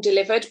them all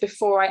delivered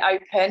before I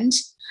opened.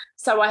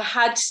 So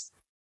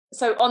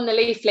on the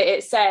leaflet,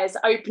 it says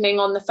opening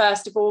on the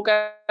 1st of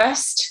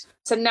August.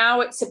 So now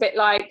it's a bit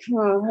like,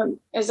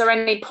 is there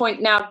any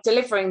point now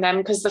delivering them?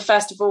 Because the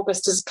 1st of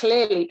August has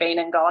clearly been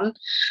and gone.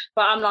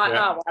 But I'm like,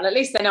 oh, well, at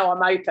least they know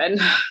I'm open.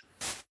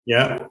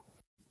 Yeah.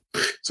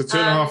 So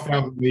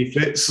 2,500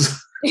 leaflets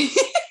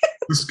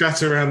to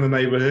scatter around the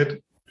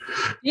neighbourhood.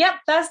 Yep,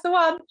 that's the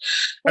one.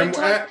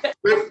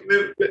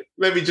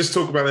 Let me just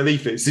talk about the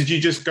leaflets. Did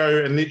you just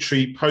go and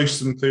literally post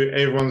them through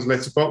everyone's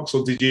letterbox,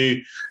 or did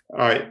you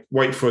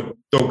wait for a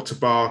dog to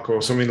bark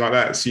or something like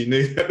that so you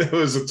knew that there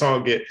was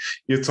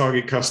your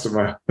target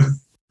customer?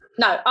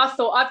 No, I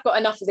thought I've got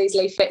enough of these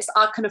leaflets.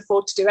 I can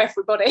afford to do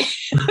everybody.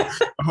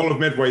 The whole of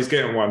Medway's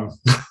getting one.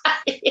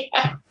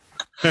 Yeah.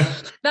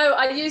 No,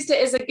 I used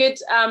it as a good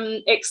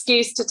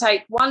excuse to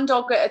take one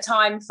dog at a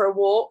time for a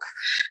walk.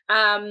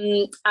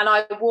 And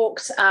I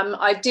walked,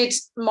 I did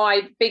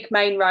my big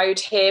main road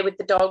here with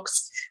the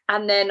dogs.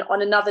 And then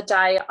on another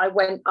day, I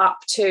went up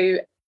to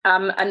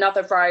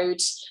another road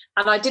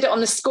and I did it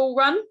on the school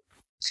run,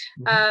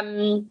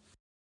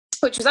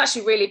 which was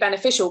actually really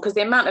beneficial because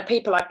the amount of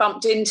people I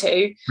bumped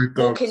into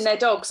walking their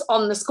dogs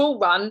on the school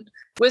run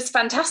was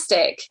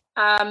fantastic.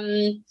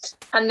 And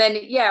then,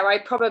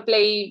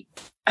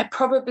 I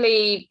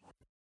probably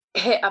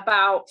hit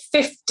about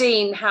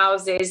 15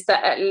 houses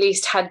that at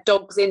least had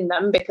dogs in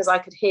them because I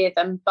could hear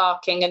them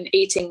barking and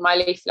eating my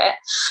leaflet.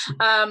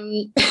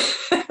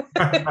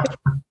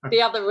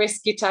 The other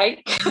risk you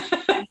take.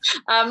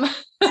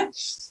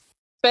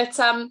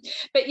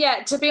 But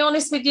yeah, to be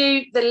honest with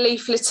you, the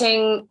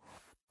leafleting,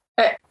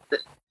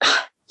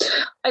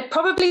 I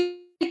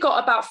probably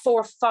got about 4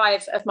 or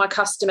 5 of my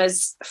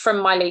customers from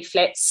my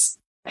leaflets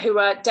who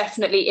are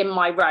definitely in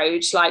my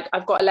road. Like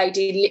I've got a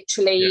lady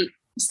literally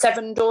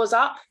 7 doors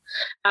up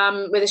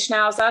with a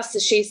schnauzer, so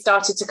she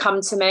started to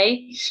come to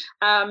me.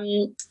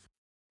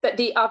 But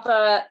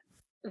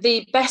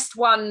the best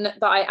one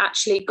that I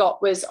actually got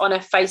was on a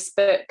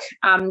Facebook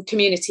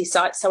community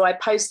site. So I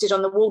posted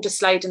on the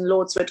Walderslade and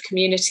Lordswood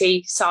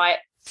community site.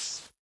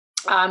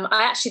 I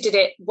actually did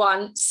it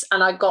once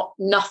and I got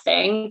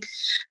nothing.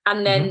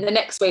 And then the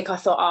next week I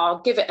thought, I'll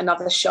give it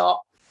another shot.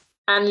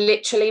 And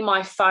literally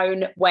my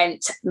phone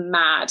went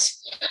mad.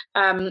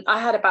 I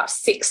had about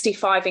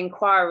 65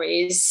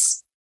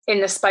 inquiries in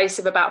the space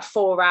of about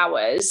 4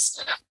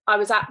 hours. I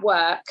was at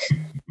work.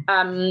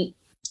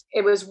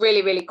 It was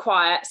really, really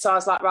quiet. So I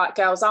was like, right,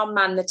 girls, I'll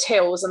man the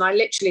tills. And I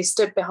literally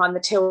stood behind the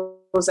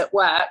tills at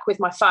work with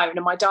my phone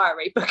and my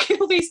diary, booking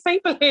all these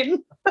people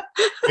in.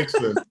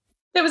 Excellent.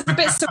 It was a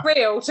bit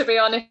surreal, to be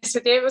honest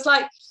with you. It was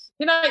like,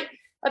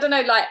 I don't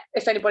know, like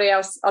if anybody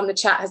else on the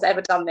chat has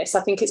ever done this.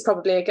 I think it's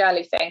probably a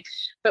girly thing.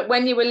 But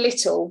when you were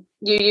little,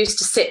 you used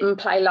to sit and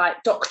play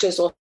like doctors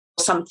or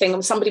something,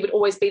 and somebody would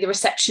always be the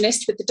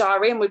receptionist with the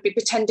diary and would be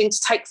pretending to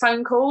take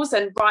phone calls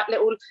and write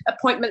little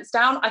appointments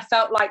down. I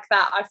felt like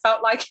that. I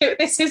felt like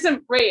this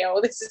isn't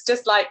real. This is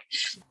just like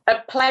a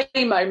play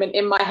moment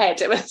in my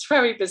head. It was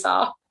very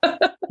bizarre.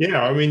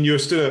 Yeah, I mean, you were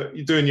still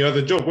doing your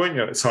other job, weren't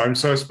you, at the time?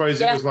 So I suppose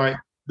it was like,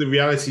 the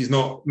reality's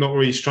not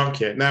really struck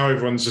yet. Now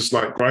everyone's just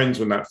like groans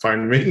when that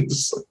phone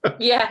rings.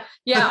 Yeah,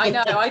 I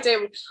know. I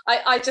do.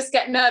 I just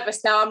get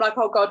nervous now. I'm like,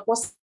 oh God,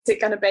 what's it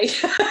going to be?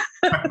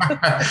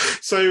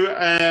 So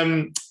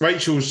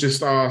Rachel's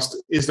just asked,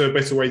 is there a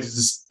better way to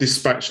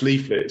dispatch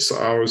leaflets?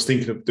 I was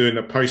thinking of doing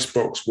a post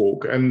box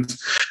walk, and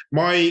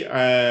my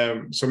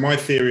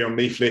theory on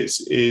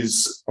leaflets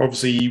is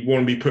obviously you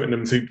want to be putting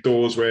them through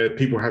doors where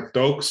people have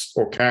dogs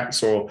or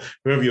cats or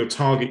whoever your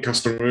target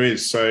customer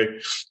is. So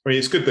I mean,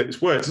 it's good that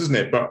it's worked, isn't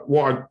it? But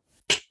what I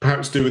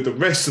perhaps do with the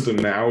rest of them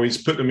now is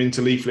put them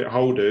into leaflet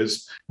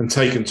holders and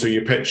take them to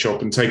your pet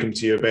shop and take them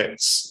to your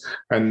vets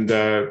and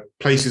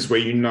places where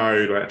you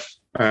know that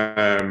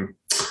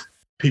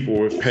people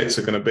with pets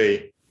are going to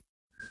be.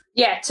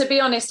 Yeah, to be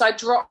honest, I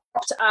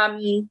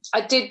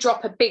did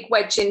drop a big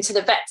wedge into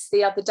the vets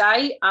the other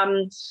day.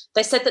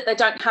 They said that they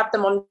don't have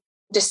them on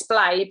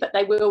display, but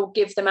they will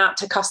give them out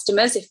to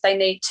customers if they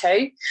need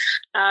to,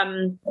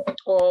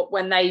 or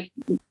when they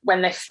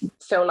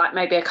feel like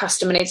maybe a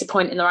customer needs a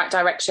point in the right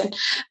direction.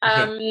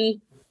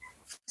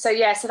 So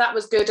that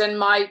was good. And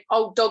my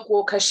old dog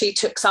walker, she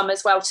took some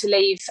as well to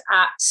leave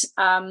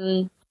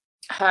at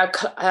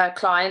her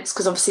clients,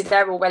 because obviously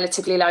they're all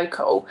relatively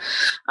local.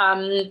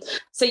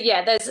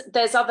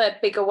 There's other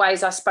bigger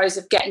ways, I suppose,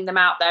 of getting them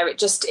out there. It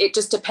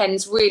just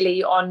depends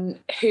really on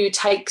who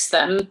takes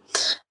them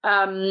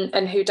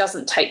and who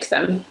doesn't take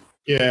them.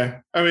 Yeah,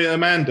 I mean,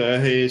 Amanda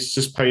has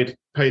just paid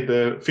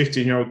the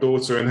 15-year-old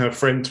daughter and her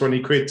friend 20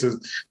 quid to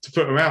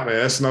put them out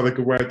there. That's another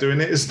good way of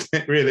doing it, isn't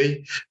it?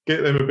 Really,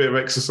 get them a bit of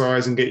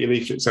exercise and get your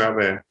leaflets out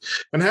there.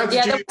 And how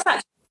did you?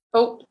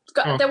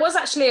 There was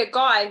actually a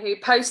guy who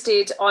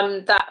posted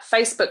on that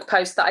Facebook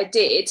post that I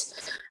did,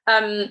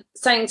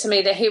 saying to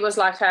me that he was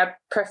like a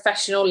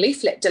professional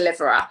leaflet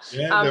deliverer.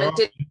 And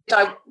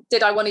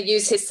did I want to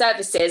use his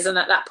services? And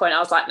at that point, I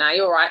was like, no,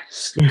 you're all right.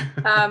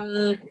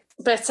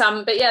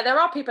 But yeah, there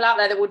are people out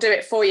there that will do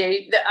it for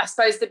you. I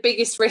suppose the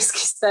biggest risk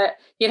is that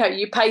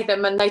you pay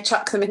them and they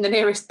chuck them in the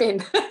nearest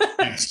bin.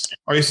 Yes,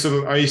 I used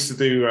to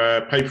do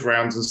paper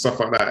rounds and stuff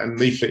like that, and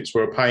leaflets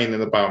were a pain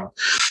in the bum.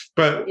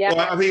 But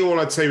I think all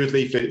I'd say with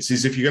leaflets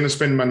is if you're going to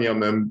spend money on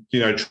them,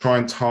 try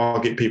and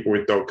target people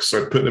with dogs.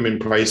 So put them in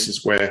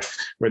places where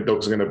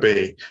dogs are going to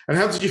be. And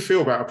how did you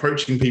feel about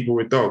approaching people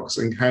with dogs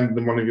and handing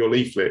them one of your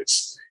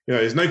leaflets?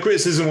 There's no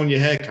criticism on your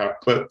haircut,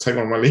 but take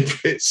one of my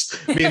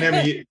leaflets. Me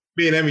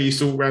and Emma used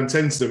to walk around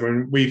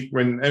Tenterden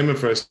when Emma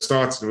first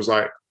started. It was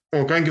like,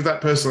 oh, go and give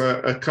that person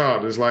a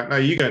card. It was like, no,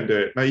 you go and do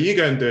it. No, you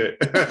go and do it.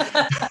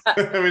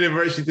 And we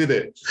never actually did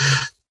it.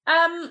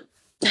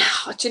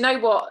 Do you know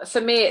what? For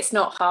me, it's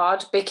not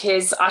hard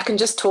because I can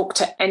just talk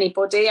to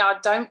anybody. I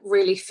don't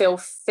really feel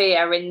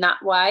fear in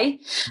that way.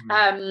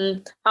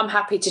 I'm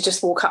happy to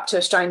just walk up to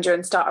a stranger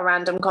and start a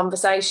random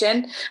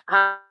conversation.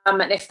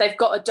 And if they've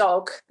got a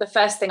dog, the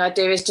first thing I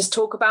do is just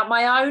talk about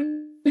my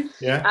own.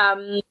 Yeah.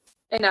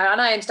 And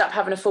I ended up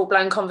having a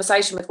full-blown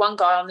conversation with one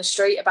guy on the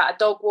street about a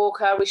dog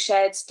walker. We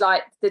shared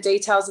like the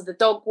details of the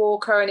dog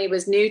walker, and he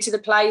was new to the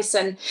place.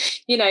 And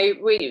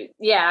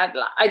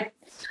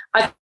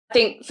I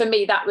think for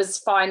me that was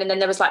fine. And then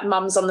there was like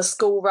mums on the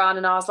school run,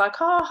 and I was like,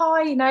 oh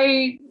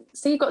hi,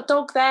 so you've got a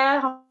dog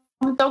there.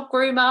 I'm a dog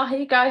groomer. Here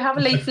you go, have a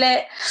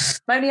leaflet.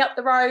 I'm only up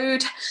the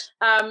road.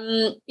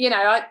 I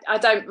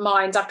don't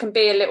mind. I can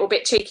be a little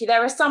bit cheeky.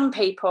 There are some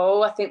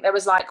people. I think there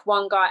was like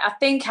one guy. I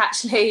think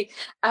actually.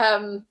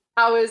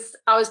 I was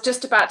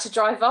just about to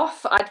drive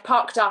off. I'd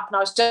parked up and I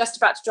was just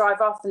about to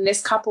drive off, and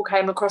this couple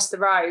came across the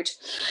road,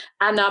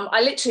 and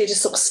I literally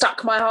just sort of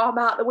stuck my arm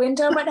out the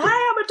window and went, hey,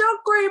 I'm a dog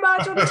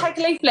groomer, do you want to take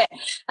a leaflet?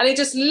 And he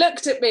just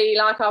looked at me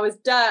like I was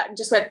dirt and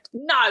just went,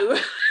 no.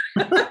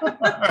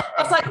 I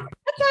was like,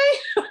 okay,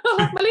 I'll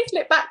have my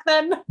leaflet back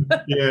then.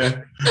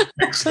 Yeah,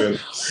 excellent.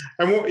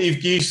 And what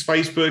you've used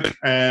Facebook,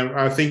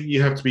 I think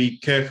you have to be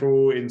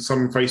careful in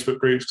some Facebook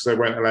groups because they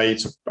won't allow you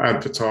to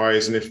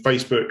advertise, and if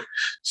Facebook,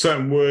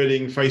 certain wording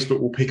Facebook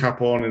will pick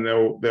up on, and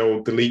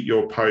they'll delete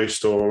your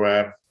post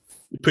or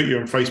put you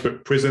in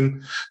Facebook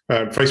prison,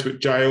 Facebook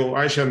jail.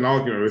 I actually had an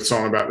argument with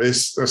someone about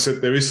this. I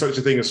said there is such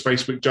a thing as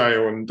Facebook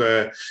jail, and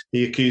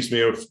he accused me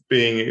of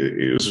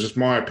it was just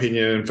my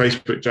opinion, and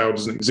Facebook jail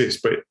doesn't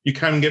exist, but you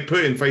can get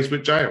put in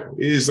Facebook jail.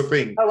 It is the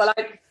thing. Oh, well,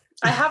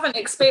 I haven't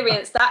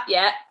experienced that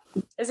yet.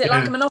 Is it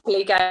like a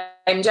Monopoly game?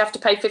 Do you have to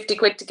pay 50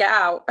 quid to get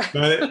out?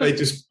 No, they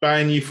just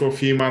ban you for a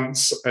few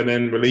months and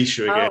then release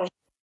you again. Oh.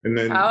 And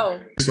then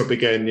it's up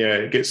again,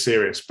 it gets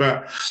serious.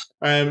 But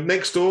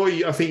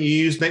Nextdoor, I think you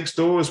used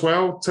Nextdoor as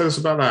well. Tell us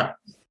about that.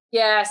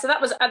 Yeah, so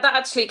that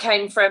actually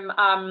came from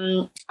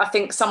I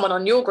think someone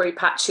on your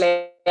group.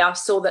 Actually, I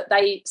saw that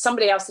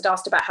somebody else had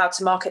asked about how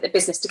to market the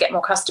business to get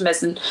more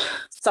customers, and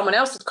someone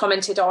else had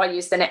commented, "Oh, I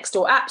use the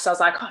Nextdoor app." So I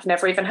was like, "I've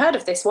never even heard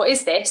of this. What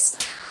is this?"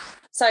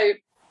 So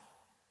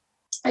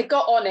I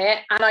got on it,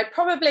 and I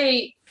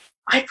probably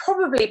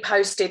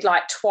posted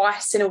like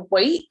twice in a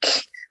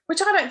week,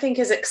 which I don't think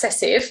is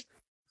excessive.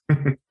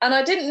 And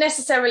I didn't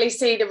necessarily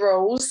see the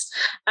rules.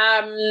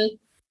 And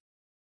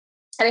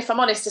if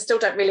I'm honest, I still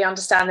don't really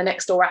understand the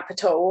Nextdoor app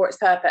at all or its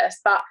purpose.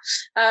 But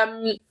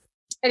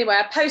anyway,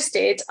 I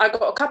posted. I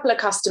got a couple of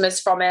customers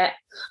from it.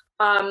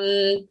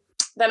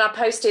 Then I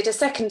posted a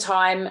second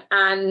time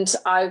and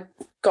I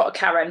got a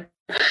Karen.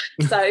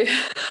 So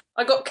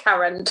I got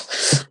Karened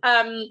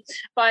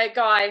by a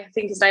guy, I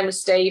think his name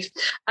was Steve.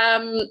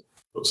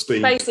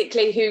 Steve.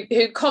 Basically,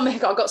 who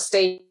commented, I got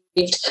Steve.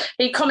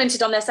 He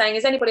commented on there saying,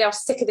 is anybody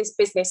else sick of this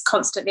business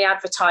constantly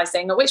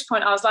advertising? At which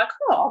point I was like,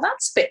 oh,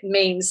 that's a bit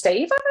mean,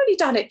 Steve. I've only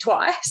done it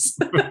twice.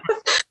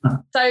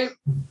 So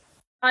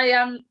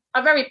I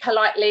very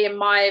politely, in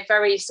my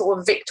very sort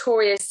of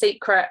Victoria's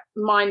Secret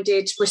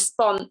minded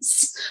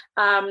response,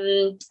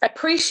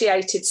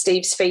 appreciated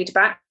Steve's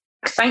feedback.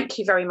 Thank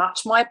you very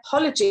much. My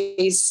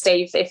apologies,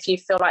 Steve, if you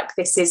feel like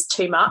this is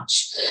too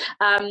much.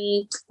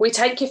 We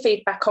take your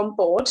feedback on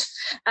board.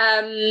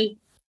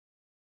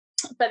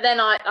 But then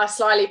I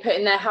slyly put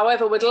in there,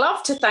 however, would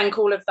love to thank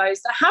all of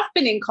those that have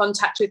been in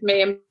contact with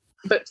me and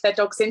booked their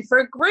dogs in for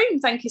a groom.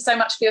 Thank you so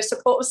much for your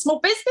support of small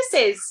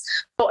businesses.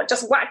 Thought I'd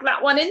just whack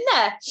that one in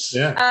there.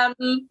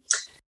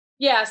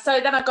 Yeah.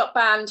 So then I got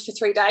banned for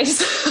 3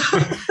 days.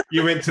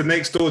 You went to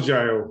Nextdoor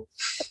jail.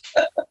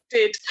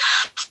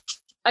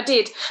 I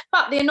did.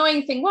 But the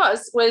annoying thing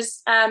was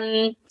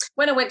when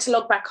I went to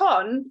log back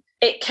on,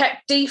 it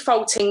kept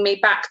defaulting me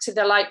back to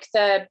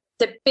the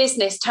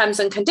business terms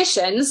and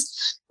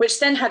conditions, which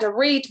then had a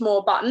read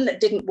more button that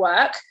didn't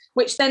work,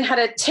 which then had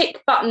a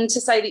tick button to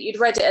say that you'd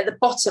read it at the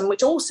bottom,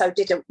 which also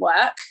didn't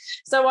work.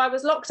 So I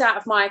was locked out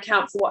of my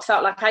account for what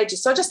felt like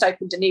ages. So I just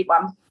opened a new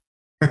one.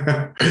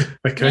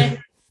 Okay. Yeah.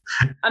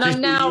 And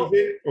I'm now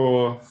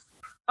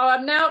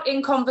I'm now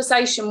in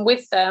conversation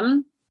with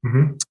them.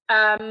 Mm-hmm.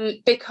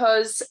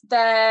 Because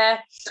are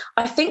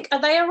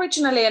they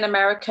originally an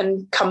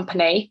American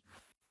company?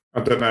 I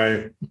don't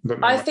know.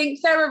 I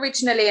think they're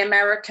originally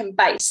American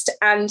based,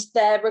 and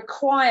their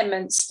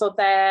requirements for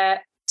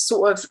their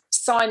sort of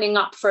signing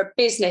up for a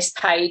business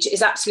page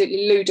is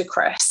absolutely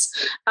ludicrous.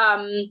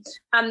 And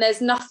there's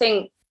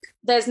nothing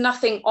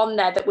on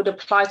there that would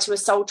apply to a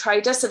sole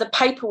trader. So the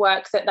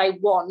paperwork that they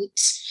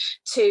want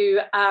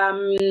to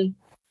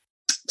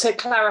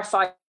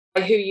clarify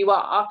who you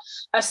are,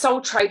 a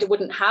sole trader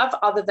wouldn't have,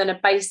 other than a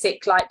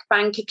basic like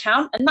bank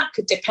account. And that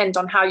could depend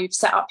on how you've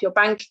set up your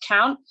bank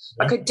account.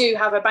 I could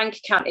have a bank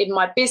account in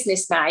my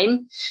business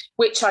name,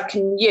 which I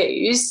can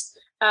use.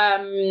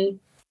 So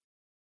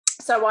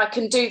I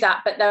can do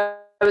that. But there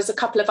was a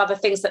couple of other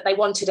things that they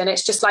wanted. And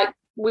it's just like,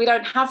 we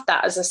don't have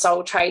that as a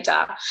sole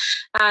trader.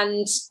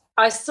 And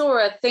I saw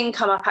a thing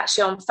come up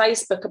actually on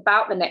Facebook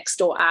about the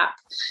Nextdoor app.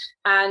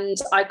 And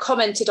I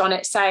commented on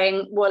it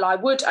saying, well, I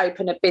would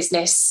open a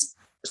business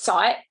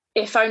site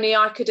if only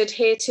I could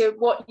adhere to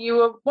what you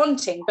were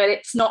wanting, but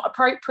it's not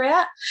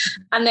appropriate.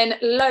 And then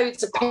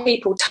loads of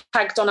people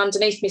tagged on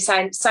underneath me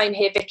saying, same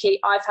here, Vicky,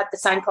 I've had the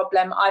same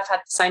problem, I've had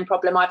the same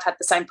problem, I've had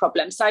the same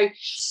problem. So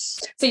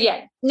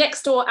yeah,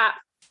 Nextdoor app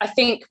I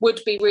think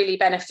would be really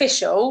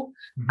beneficial.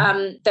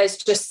 There's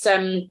just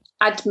some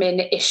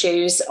admin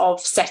issues of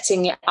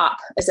setting it up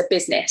as a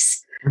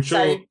business. I'm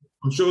sure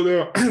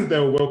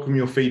they'll welcome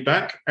your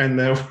feedback, and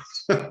they'll.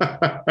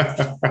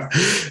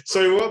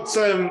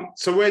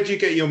 So where do you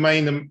get your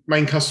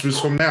main customers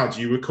from now?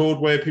 Do you record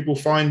where people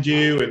find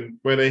you and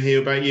where they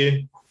hear about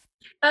you?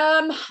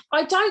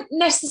 I don't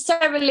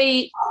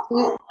necessarily.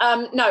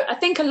 No, I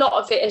think a lot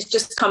of it has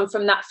just come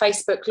from that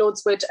Facebook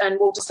Lordswood and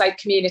Walderslade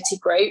community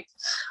group.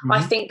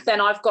 I think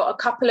then I've got a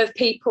couple of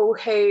people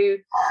who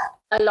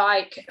are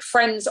like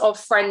friends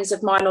of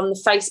mine on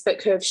the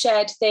Facebook who have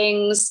shared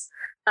things.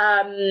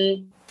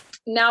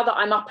 Now that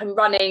I'm up and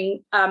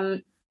running,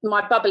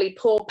 my Bubbly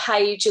Paw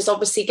page is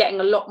obviously getting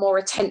a lot more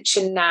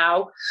attention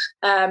now.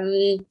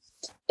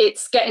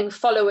 It's getting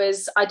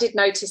followers. I did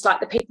notice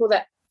like the people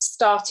that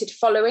started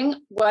following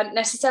weren't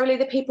necessarily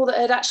the people that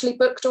had actually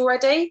booked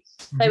already.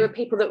 They were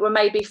people that were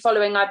maybe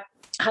following. I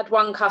had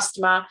one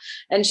customer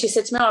and she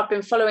said to me, I've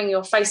been following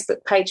your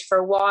Facebook page for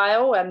a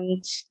while.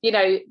 And, you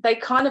know, they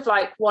kind of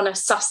like want to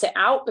suss it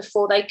out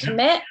before they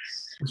commit.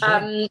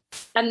 Right.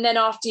 And then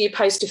after you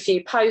post a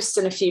few posts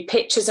and a few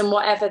pictures and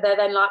whatever, they're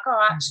then like,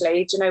 oh,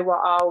 actually, do you know what?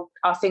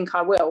 I think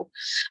I will.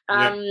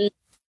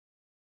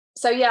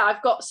 So, yeah,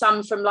 I've got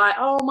some from like,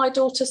 oh, my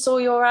daughter saw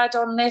your ad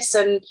on this,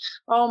 and,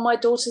 oh, my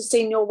daughter's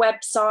seen your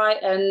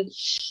website, and,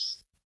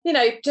 you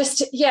know,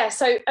 just, yeah,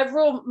 so a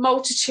real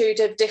multitude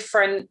of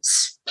different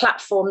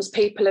platforms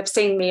people have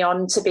seen me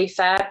on, to be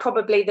fair.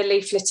 Probably the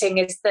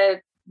leafleting is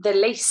the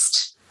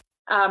least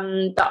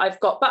that I've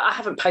got, but I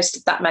haven't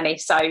posted that many,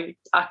 so I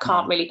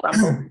can't really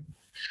grumble.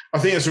 I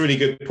think that's a really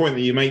good point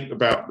that you make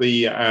about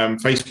the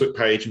Facebook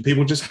page and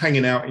people just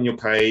hanging out in your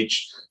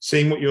page,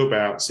 seeing what you're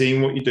about,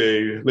 seeing what you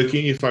do,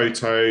 looking at your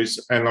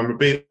photos. And I'm a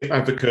big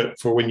advocate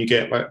for when you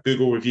get like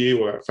Google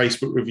review or a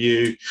Facebook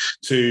review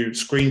to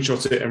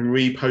screenshot it and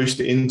repost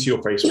it into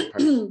your Facebook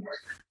page.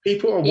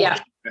 People are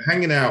watching,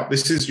 hanging out.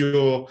 This is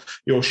your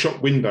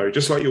shop window,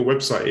 just like your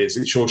website is.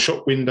 It's your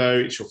shop window.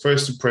 It's your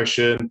first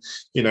impression.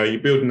 You know,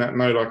 you're building that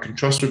know, like, and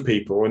trust with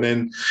people. And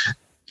then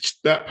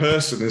that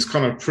person has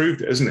kind of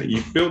proved it, isn't it?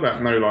 You've built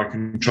that know, like,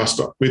 and trust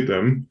up with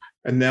them,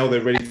 and now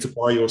they're ready to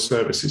buy your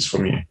services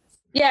from you.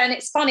 Yeah, and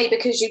it's funny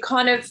because you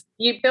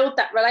build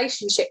that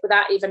relationship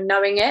without even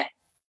knowing it.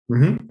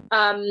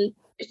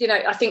 You know,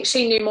 I think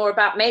she knew more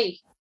about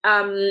me,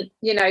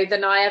 you know,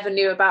 than I ever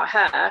knew about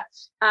her.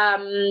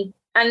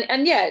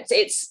 And yeah,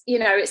 it's you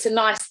know, it's a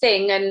nice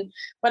thing. And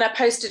when I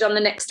posted on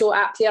the Nextdoor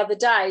app the other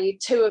day,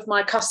 2 of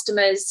my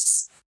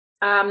customers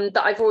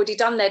that I've already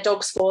done their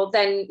dogs for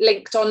then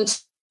linked on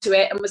to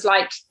it and was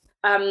like,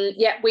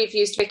 yeah, we've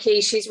used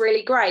Vicky, she's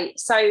really great.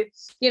 So,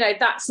 you know,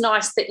 that's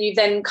nice that you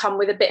then come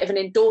with a bit of an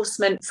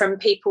endorsement from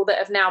people that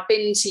have now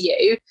been to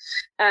you.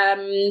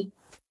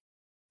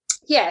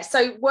 Yeah,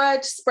 so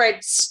word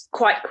spreads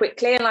quite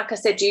quickly. And like I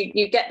said,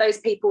 you get those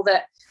people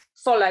that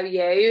follow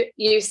you,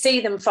 you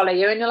see them follow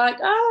you, and you're like,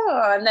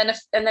 oh,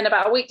 and then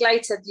about a week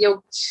later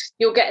you'll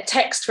get a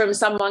text from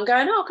someone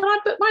going, oh, can I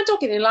book my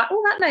dog in? And you're like,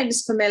 oh, that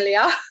name's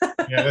familiar.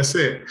 Yeah, that's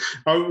it.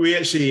 We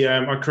actually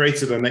I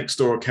created a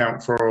Nextdoor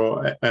account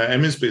for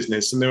Emma's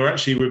business, and there were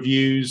actually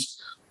reviews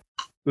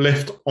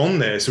left on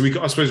there. So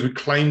I suppose we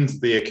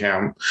claimed the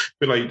account, a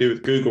bit like you do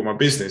with Google My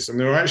Business, and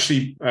there were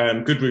actually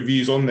good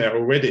reviews on there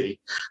already,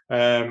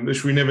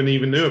 which we never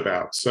even knew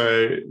about.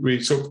 So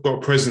we sort of got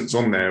a presence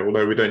on there,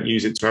 although we don't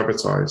use it to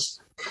advertise.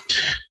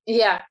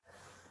 Yeah.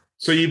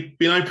 So you've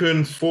been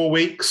open 4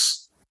 weeks.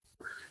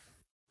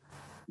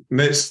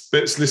 Let's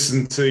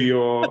listen to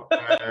your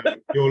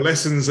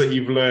lessons that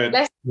you've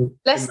learned.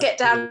 Let's get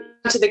down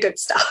to the good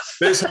stuff.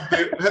 let's have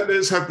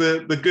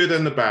the good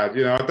and the bad.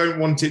 You know, I don't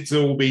want it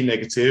to all be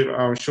negative.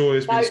 I'm sure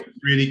there's been some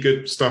really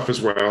good stuff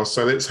as well.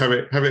 So let's have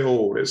it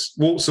all. It's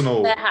warts and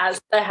all. There has.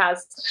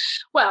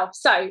 Well,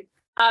 so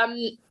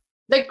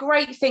the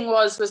great thing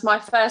was my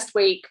first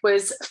week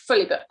was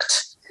fully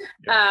booked.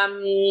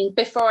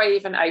 Before I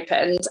even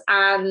opened,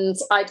 and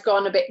I'd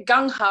gone a bit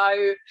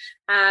gung-ho,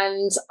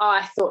 and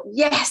I thought,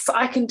 yes,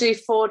 I can do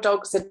 4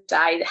 dogs a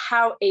day.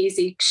 How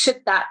easy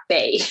should that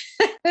be?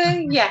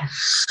 Yeah.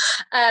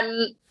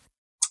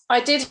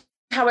 I did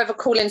however,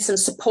 call in some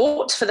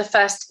support for the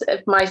first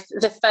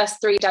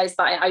 3 days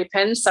that it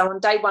opened. So on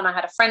day one, I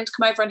had a friend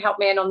come over and help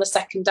me, and on the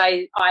second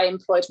day, I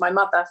employed my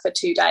mother for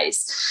 2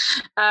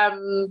 days.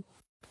 And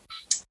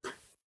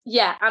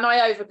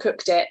I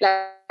overcooked it.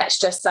 Let's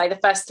just say the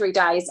first 3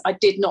 days, I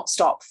did not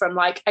stop from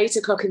like 8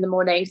 o'clock in the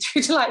morning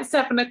through to like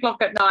 7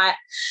 o'clock at night,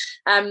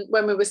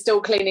 when we were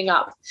still cleaning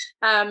up.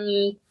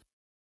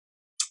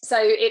 So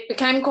it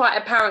became quite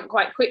apparent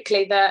quite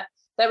quickly that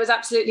there was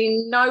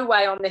absolutely no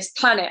way on this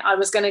planet I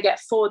was going to get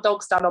 4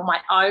 dogs done on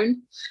my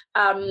own,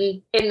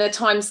 in the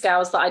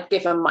timescales that I'd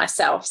given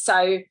myself.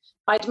 So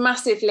I'd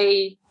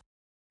massively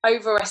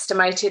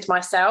overestimated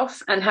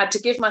myself and had to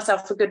give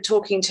myself a good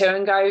talking to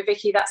and go,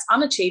 Vicky, that's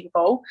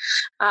unachievable.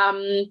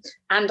 And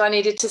I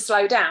needed to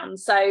slow down.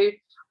 So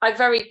I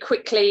very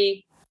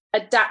quickly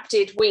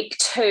adapted week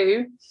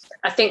 2.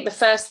 I think the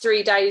first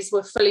 3 days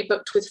were fully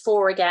booked with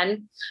 4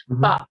 again.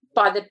 Mm-hmm. But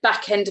by the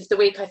back end of the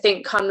week, I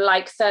think come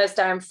like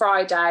Thursday and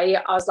Friday,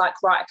 I was like,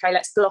 right, okay,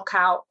 let's block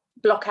out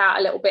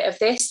a little bit of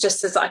this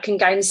just as I can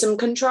gain some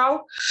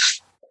control.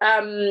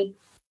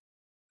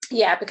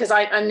 Because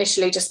I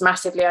initially just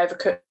massively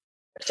overcooked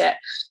it.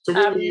 So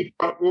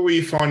what were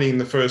you finding in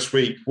the first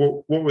week?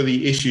 What were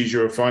the issues you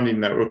were finding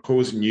that were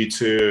causing you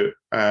to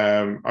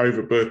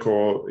overbook,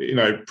 or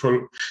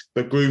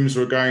the grooms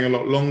were going a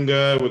lot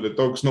longer? Were the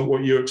dogs not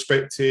what you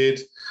expected?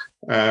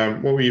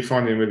 What were you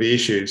finding with the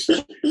issues?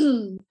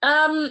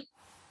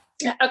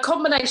 A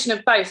combination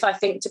of both, I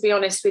think, to be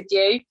honest with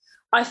you.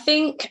 I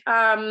think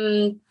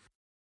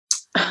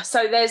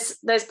so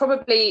there's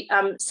probably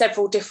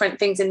several different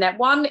things in there.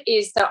 One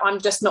is that I'm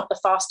just not the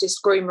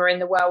fastest groomer in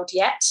the world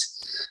yet.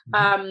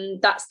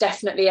 That's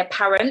definitely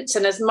apparent.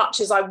 And as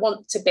much as I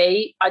want to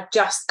be, I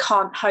just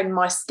can't hone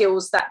my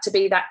skills to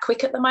be that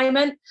quick at the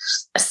moment,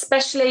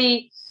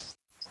 especially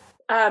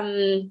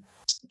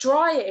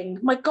drying.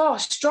 My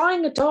gosh,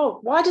 drying a dog.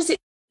 Why does it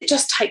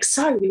just take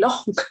so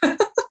long?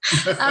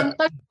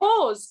 Those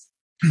paws,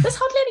 there's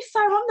hardly any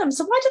fur on them.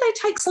 So why do they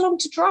take so long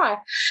to dry?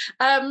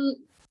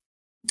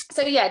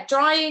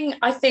 Drying,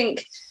 I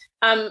think,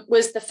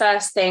 was the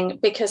first thing,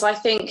 because I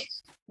think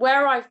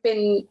where I've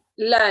been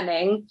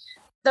learning,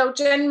 there'll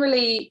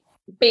generally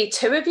be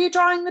 2 of you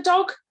drying the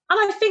dog. And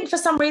I think for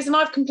some reason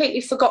I've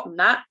completely forgotten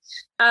that.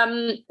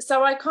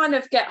 So I kind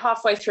of get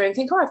halfway through and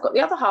think, I've got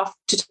the other half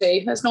to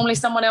do. There's normally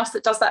someone else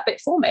that does that bit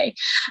for me.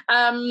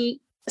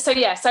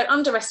 So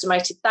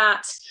underestimated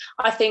that.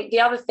 I think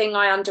the other thing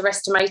I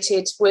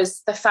underestimated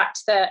was the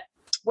fact that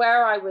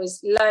where I was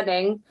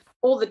learning,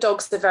 all the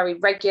dogs are very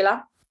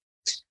regular.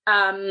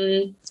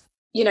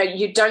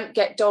 You don't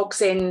get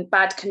dogs in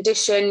bad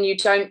condition. You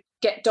don't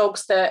get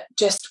dogs that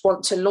just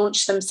want to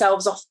launch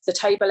themselves off the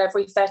table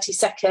every 30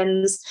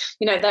 seconds.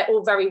 They're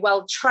all very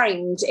well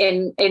trained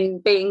in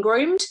being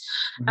groomed.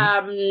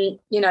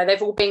 Mm-hmm.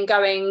 They've all been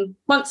going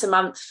once a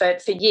month for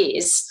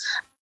years.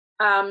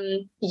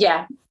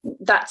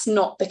 That's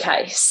not the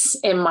case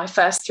in my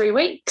first 3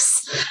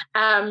 weeks.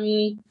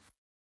 So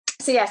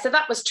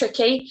that was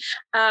tricky.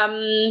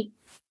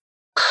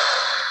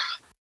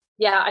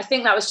 I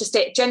think that was just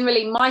it.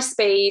 Generally, my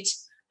speed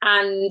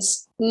and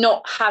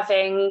not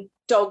having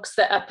dogs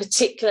that are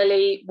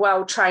particularly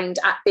well trained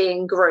at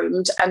being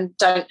groomed and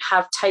don't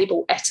have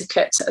table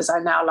etiquette, as I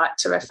now like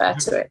to refer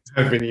to it.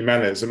 Have any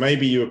manners, and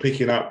maybe you were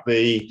picking up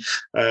the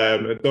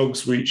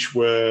dogs which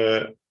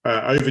were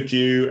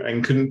overdue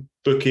and couldn't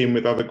book in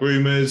with other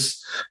groomers.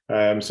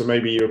 So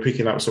maybe you were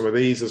picking up some of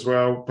these as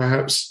well,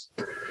 perhaps.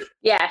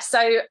 Yes,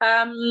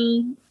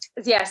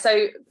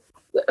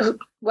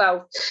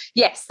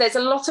 there's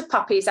a lot of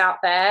puppies out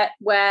there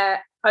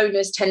where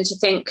owners tend to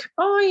think,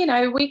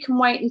 we can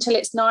wait until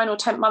it's 9 or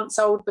 10 months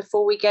old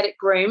before we get it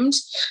groomed.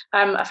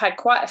 I've had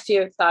quite a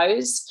few of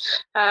those,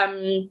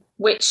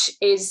 which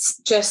is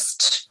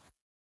just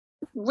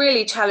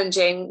really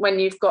challenging when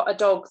you've got a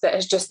dog that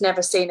has just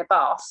never seen a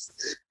bath.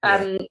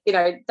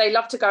 They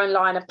love to go and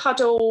lie in a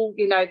puddle,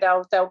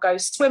 they'll go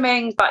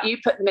swimming, but you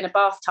put them in a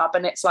bathtub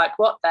and it's like,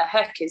 what the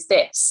heck is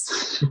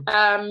this?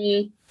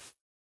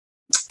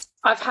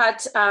 I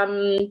had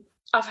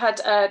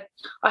a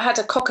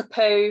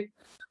cockapoo.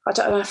 I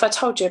don't know if I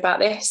told you about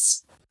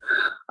this.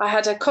 I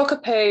had a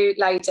cockapoo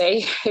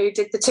lady who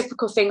did the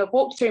typical thing of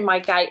walked through my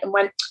gate and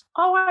went,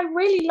 I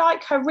really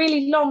like her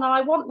really long and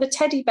I want the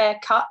teddy bear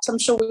cut. I'm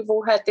sure we've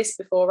all heard this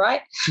before,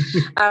 right?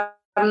 How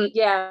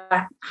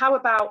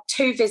about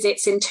 2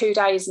 visits in 2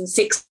 days and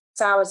 6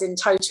 hours in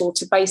total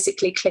to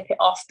basically clip it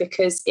off,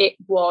 because it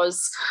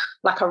was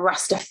like a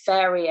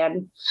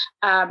Rastafarian.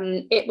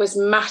 It was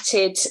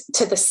matted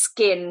to the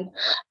skin,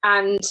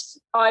 and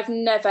I've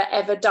never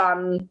ever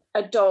done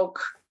a dog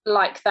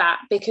like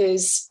that,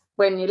 because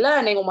when you're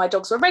learning, all my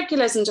dogs were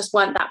regulars and just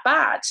weren't that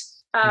bad.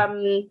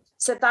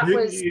 So that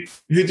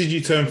who did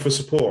you turn for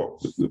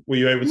support? Were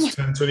you able to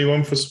turn to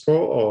anyone for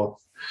support, or?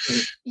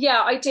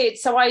 Yeah, I did.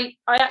 So I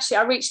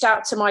reached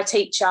out to my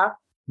teacher.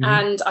 Mm-hmm.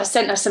 And I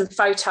sent her some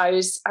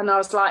photos, and I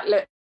was like,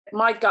 look,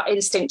 my gut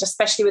instinct,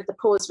 especially with the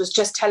paws, was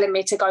just telling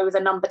me to go with a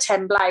number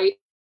 10 blade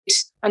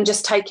and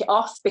just take it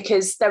off,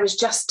 because there was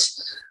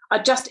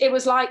it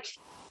was like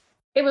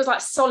it was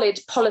like solid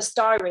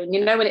polystyrene,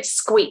 you know, when it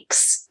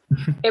squeaks.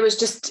 It was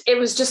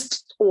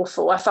just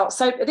awful. I felt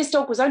so. This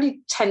dog was only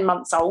 10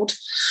 months old.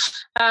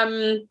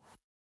 So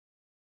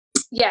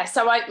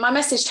I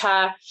messaged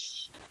her.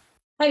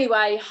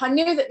 Anyway, I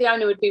knew that the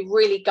owner would be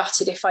really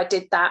gutted if I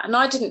did that, and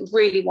I didn't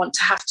really want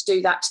to have to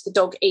do that to the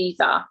dog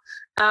either.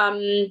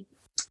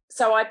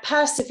 So I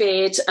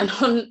persevered, and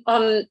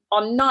on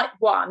night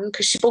one,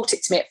 because she brought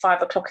it to me at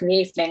 5:00 in the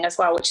evening as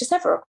well, which is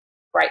never a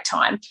great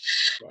time.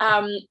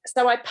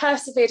 So I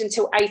persevered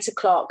until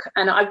 8:00,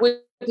 and I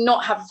would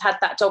not have had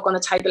that dog on the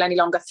table any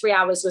longer. 3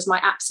 hours was my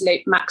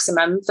absolute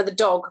maximum for the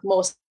dog,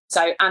 more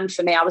so, and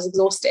for me. I was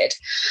exhausted.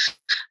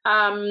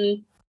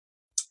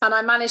 And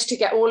I managed to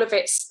get all of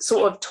its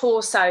sort of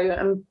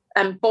torso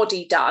and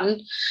body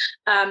done.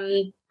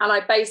 And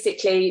I'd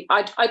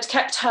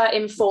kept her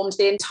informed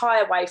the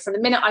entire way from the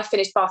minute I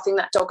finished bathing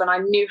that dog, and I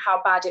knew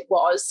how bad it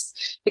was,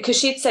 because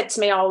she'd said to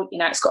me, oh, you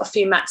know, it's got a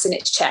few mats in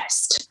its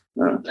chest.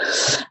 Whether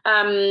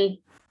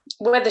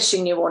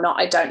she knew or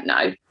not, I don't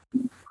know.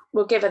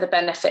 We'll give her the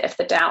benefit of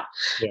the doubt.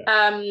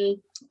 Yeah.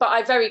 But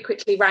I very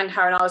quickly rang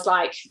her and I was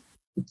like,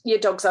 your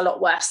dog's a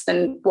lot worse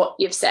than what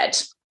you've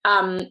said.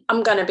 I'm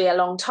going to be a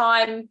long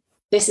time.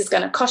 This is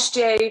going to cost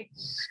you.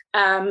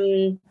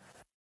 And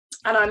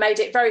I made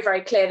it very,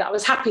 very clear that I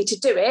was happy to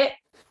do it,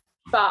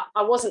 but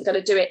I wasn't going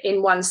to do it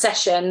in one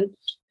session,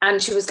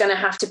 and she was going to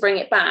have to bring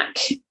it back.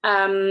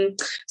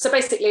 So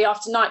basically,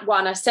 after night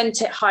one, I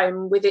sent it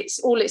home with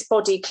all its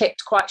body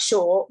clipped quite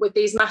short, with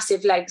these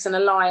massive legs and a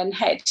lion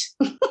head.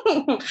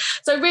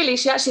 So really,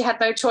 she actually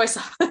had no choice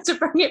to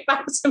bring it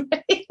back to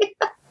me.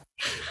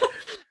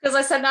 Because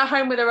I sent her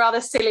home with a rather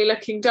silly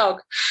looking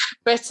dog.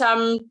 But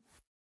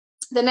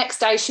the next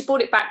day she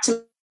brought it back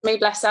to me,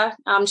 bless her.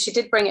 She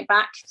did bring it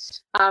back,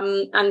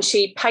 and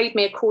she paid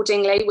me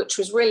accordingly, which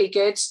was really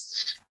good.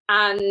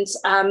 And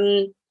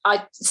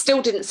I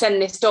still didn't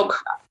send this dog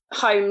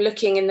home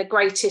looking in the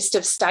greatest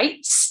of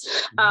states,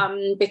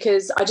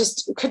 because I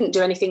just couldn't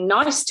do anything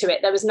nice to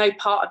it. There was no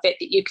part of it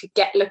that you could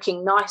get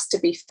looking nice, to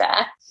be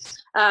fair.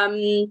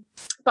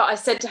 But I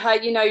said to her,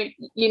 you know,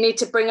 you need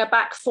to bring her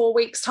back 4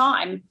 weeks'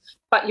 time,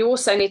 but you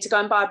also need to go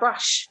and buy a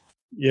brush.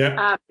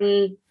 Yeah.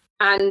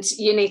 And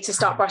you need to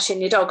start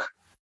brushing your dog,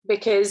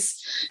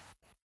 because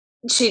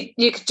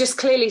you could just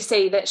clearly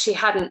see that she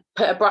hadn't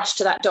put a brush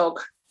to that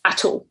dog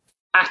at all.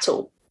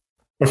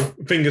 Well,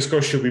 fingers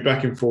crossed she'll be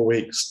back in 4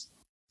 weeks.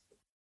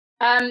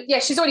 Yeah,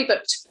 she's already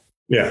booked.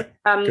 Yeah.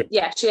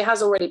 Yeah, she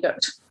has already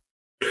booked.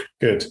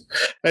 Good.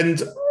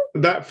 And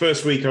that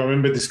first week, I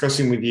remember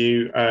discussing with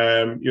you,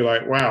 you're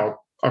like, wow,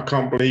 I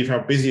can't believe how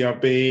busy I've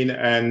been.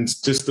 And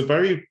just the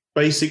very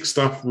basic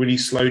stuff really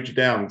slowed you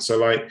down. So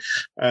like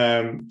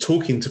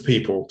talking to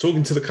people,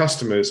 talking to the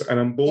customers,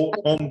 and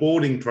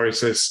onboarding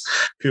process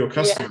for your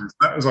customers,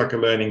 that was like a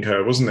learning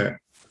curve, wasn't it?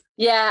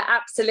 Yeah,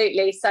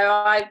 absolutely. So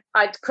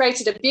I'd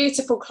created a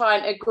beautiful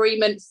client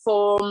agreement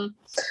form,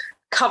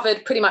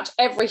 covered pretty much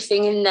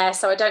everything in there.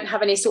 So I don't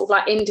have any sort of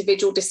like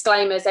individual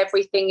disclaimers.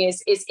 Everything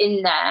is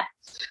in there.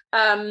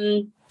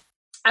 And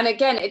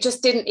again, it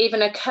just didn't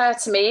even occur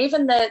to me,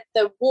 even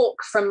the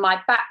walk from my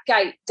back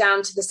gate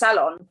down to the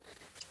salon,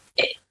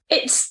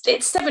 it's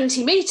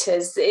 70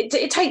 meters. It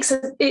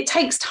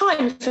takes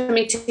time for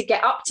me to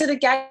get up to the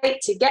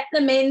gate, to get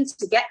them in,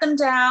 to get them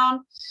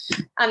down,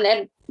 and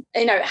then,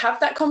 you know, have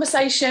that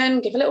conversation,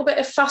 give a little bit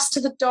of fuss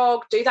to the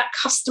dog, do that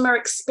customer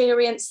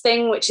experience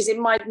thing, which is in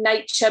my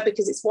nature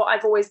because it's what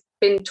I've always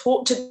been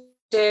taught to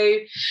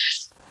do.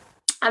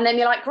 And then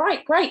you're like,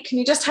 right, great. Can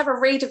you just have a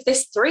read of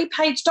this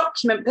 3-page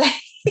document,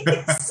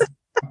 please?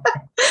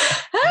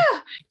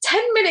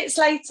 10 minutes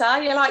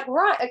later, you're like,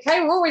 right,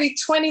 okay, we're already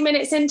 20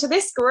 minutes into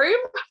this groom.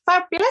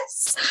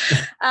 Fabulous.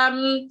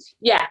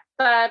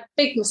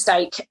 Big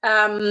mistake.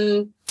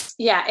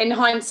 In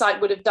hindsight,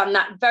 would have done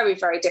that very,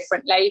 very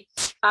differently.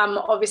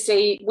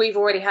 Obviously, we've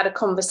already had a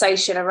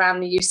conversation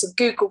around the use of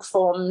Google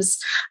Forms.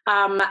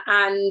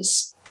 And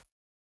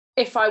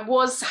if I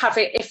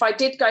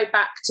did go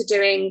back to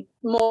doing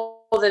more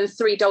than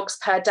 3 dogs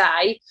per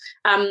day,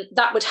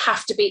 that would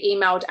have to be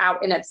emailed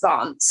out in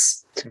advance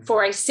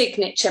for a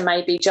signature,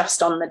 maybe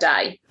just on the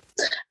day,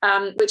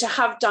 which I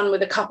have done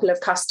with a couple of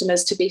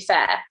customers, to be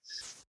fair.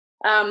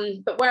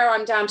 But where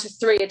I'm down to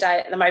 3 a day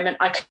at the moment,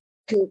 I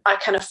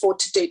can afford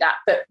to do that.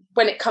 But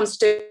when it comes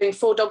to doing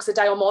 4 dogs a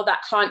day or more,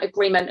 that client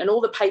agreement and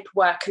all the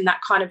paperwork and that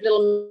kind of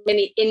little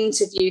mini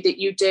interview that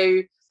you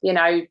do, you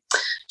know, is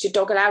your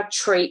dog allowed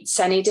treats,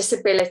 any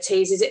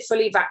disabilities, is it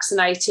fully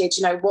vaccinated,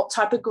 you know, what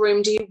type of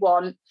groom do you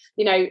want,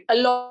 you know, a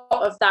lot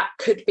of that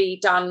could be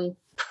done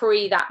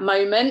pre that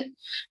moment.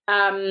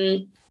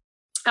 And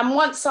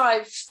once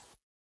I've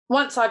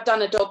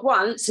done a dog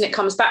once and it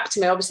comes back to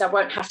me, obviously I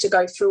won't have to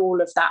go through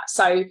all of that.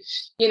 So,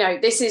 you know,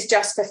 this is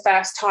just for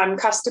first time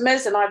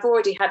customers, and I've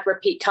already had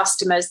repeat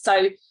customers.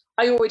 So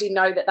I already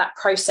know that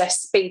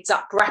process speeds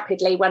up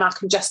rapidly when I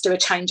can just do a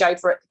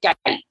changeover at the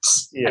gate,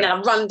 and then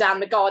I run down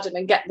the garden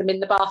and get them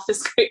in the bath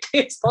as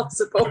quickly as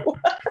possible.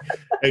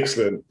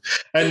 Excellent.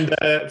 And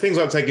things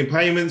like taking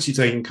payments, you're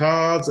taking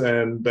cards,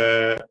 and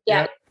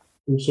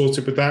all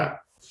sorted with that?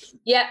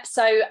 Yeah,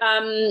 so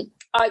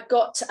I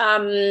got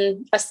a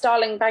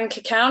Starling bank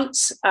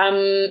account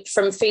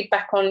from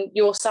feedback on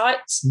your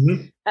site.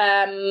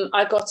 Mm-hmm.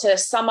 I got a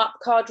SumUp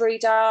card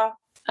reader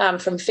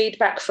from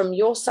feedback from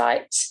your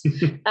site.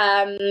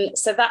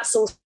 So that's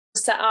all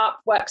set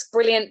up, works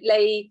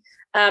brilliantly.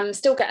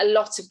 Still get a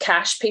lot of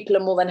cash. People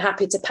are more than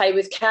happy to pay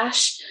with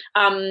cash.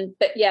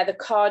 But yeah, the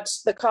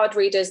card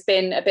reader's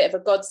been a bit of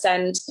a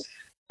godsend.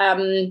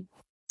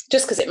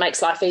 Just because it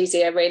makes life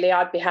easier, really.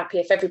 I'd be happy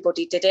if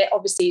everybody did it.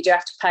 Obviously, you do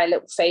have to pay a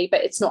little fee,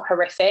 but it's not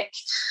horrific.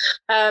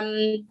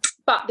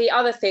 But the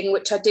other thing,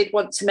 which I did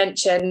want to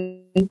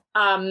mention,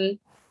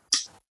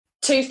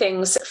 two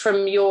things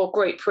from your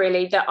group,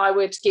 really, that I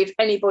would give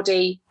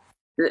anybody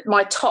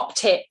my top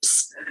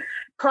tips.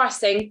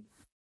 Pricing.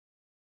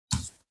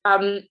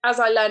 As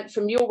I learned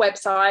from your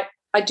website,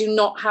 I do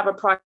not have a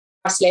price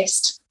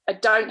list. I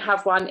don't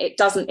have one. It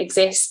doesn't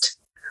exist.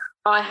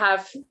 I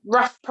have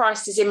rough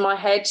prices in my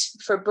head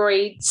for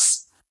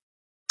breeds.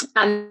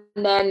 And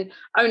then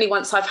only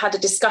once I've had a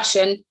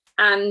discussion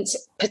and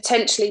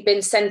potentially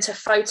been sent a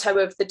photo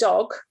of the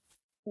dog,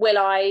 will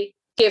I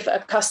give a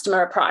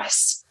customer a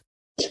price.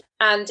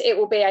 And it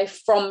will be a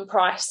from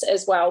price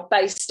as well,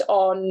 based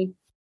on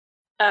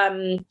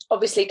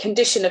obviously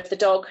condition of the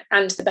dog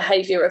and the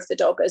behaviour of the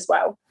dog as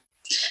well.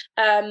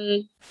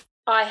 I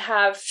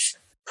have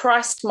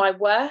priced my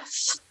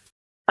worth,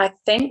 I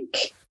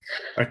think.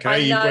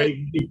 Okay, you brave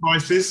with your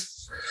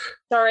prices?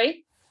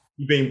 Sorry?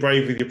 You've been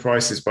brave with your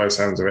prices by the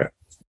sounds of it.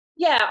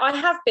 Yeah, I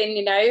have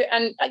been,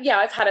 and yeah,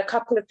 I've had a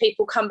couple of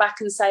people come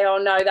back and say, oh,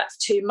 no, that's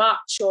too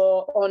much,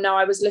 or no,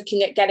 I was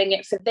looking at getting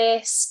it for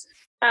this.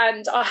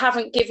 And I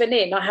haven't given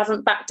in. I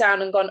haven't backed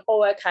down and gone,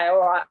 oh, okay, all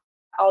right,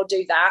 I'll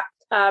do that.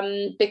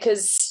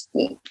 Because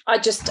I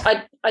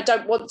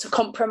don't want to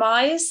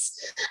compromise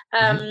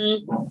at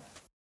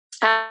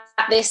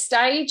this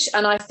stage.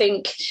 And I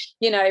think,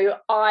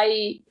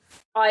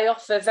 I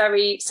offer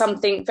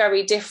something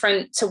very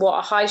different to what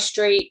a high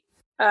street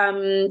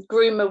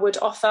groomer would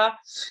offer.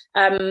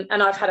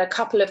 And I've had a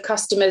couple of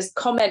customers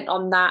comment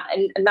on that.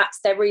 And that's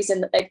their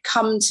reason that they've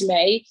come to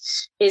me,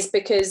 is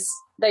because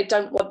they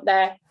don't want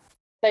their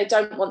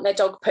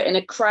dog put in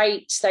a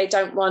crate. They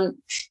don't want,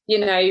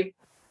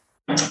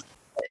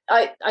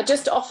 I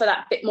just offer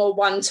that bit more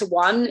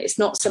one-to-one. It's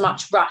not so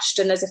much rushed.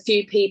 And there's a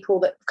few people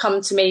that come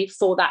to me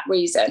for that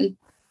reason.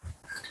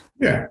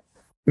 Yeah.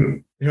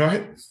 You all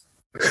right?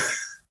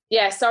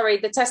 Yeah, sorry,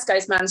 the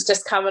Tesco's man's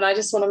just come and I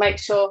just want to make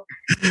sure.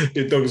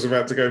 Your dog's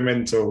about to go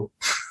mental.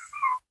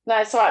 No,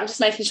 it's all right. I'm just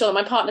making sure that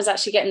my partner's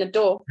actually getting the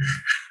door.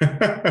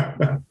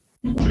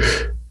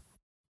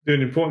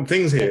 Doing important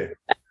things here.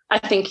 I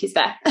think he's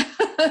there.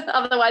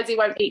 Otherwise, he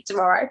won't eat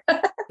tomorrow.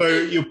 So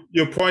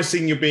you're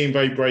pricing, you're being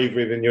very brave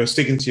with, and you're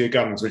sticking to your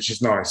guns, which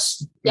is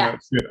nice. Yeah.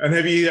 And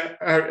have you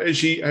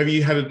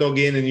had a dog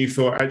in and you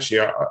thought,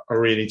 actually, I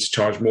really need to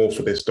charge more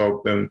for this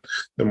dog than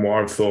what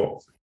I've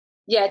thought?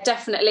 Yeah,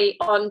 definitely.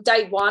 On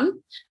day one,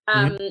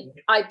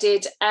 I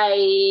did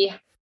it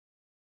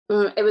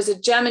was a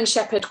German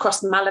Shepherd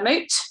cross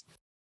Malamute.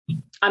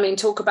 I mean,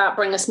 talk about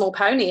bring a small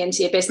pony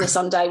into your business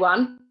on day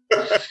one.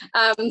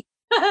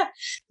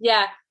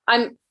 Yeah,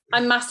 I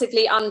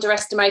massively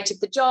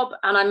underestimated the job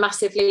and I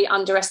massively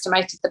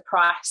underestimated the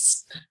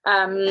price.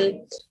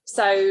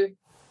 So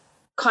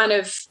kind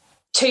of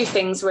two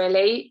things,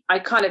 really. I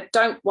kind of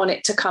don't want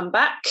it to come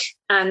back.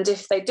 And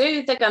if they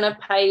do, they're going to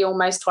pay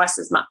almost twice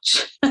as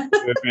much.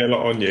 There'll be a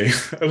lot on you,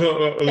 a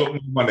lot more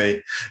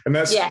money. And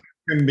that's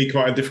can be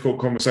quite a difficult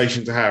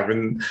conversation to have.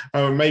 And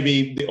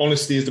maybe the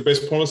honesty is the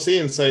best policy,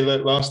 and say,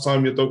 look, last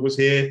time your dog was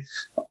here,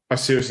 I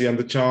seriously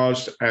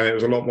undercharged and it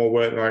was a lot more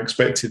work than I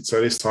expected.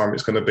 So this time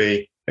it's going to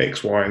be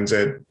X, Y, and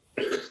Z.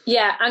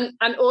 Yeah.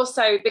 And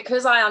also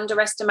because I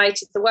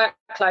underestimated the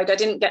workload, I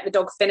didn't get the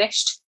dog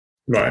finished.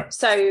 Right.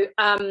 So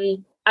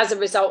as a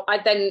result, I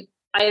then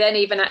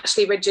even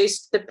actually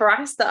reduced the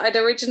price that I'd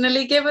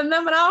originally given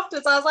them. And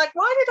afterwards I was like,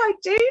 why did I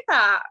do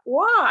that?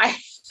 Why?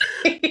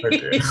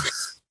 Okay.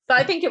 So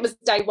I think it was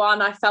day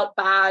one. I felt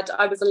bad.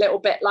 I was a little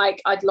bit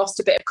like I'd lost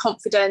a bit of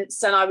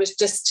confidence, and I was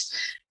just,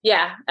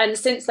 yeah. And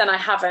since then I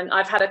haven't.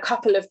 I've had a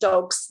couple of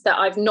dogs that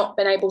I've not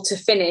been able to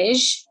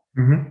finish,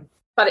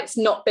 but it's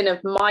not been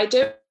of my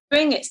doing.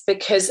 It's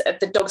because of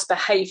the dog's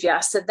behaviour.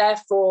 So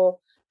therefore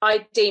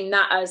I deem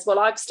that as, well,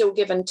 I've still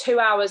given 2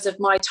 hours of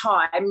my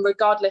time,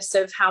 regardless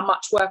of how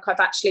much work I've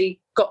actually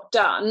got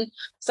done.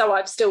 So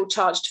I've still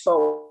charged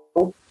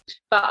full.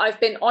 But I've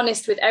been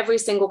honest with every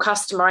single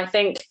customer. I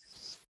think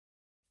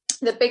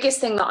the biggest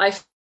thing that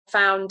I've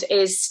found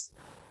is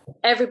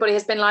everybody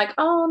has been like,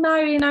 oh,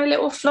 no,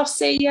 little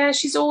Flossie, yeah,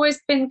 she's always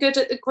been good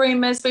at the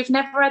groomers. We've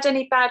never had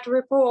any bad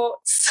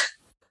reports.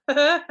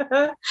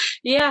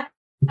 Yeah.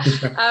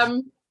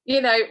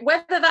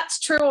 Whether that's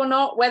true or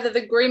not, whether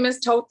the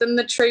groomers told them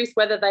the truth,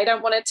 whether they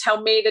don't want to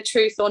tell me the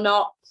truth or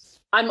not,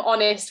 I'm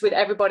honest with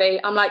everybody.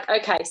 I'm like,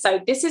 okay,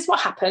 so this is what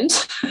happened.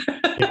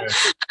 Yeah.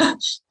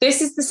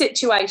 This is the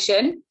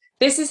situation.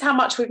 This is how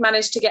much we've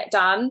managed to get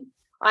done.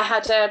 I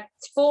had a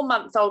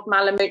 4-month-old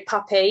Malamute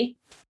puppy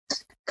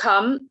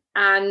come,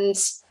 and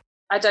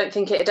I don't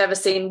think it had ever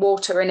seen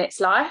water in its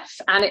life,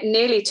 and it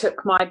nearly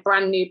took my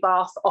brand new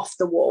bath off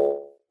the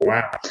wall.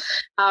 Wow.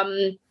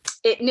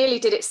 It nearly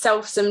did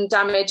itself some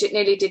damage. It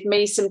nearly did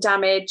me some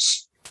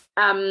damage.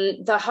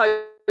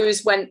 The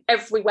hose went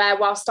everywhere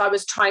whilst I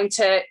was trying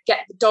to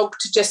get the dog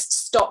to just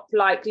stop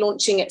like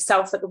launching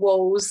itself at the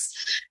walls.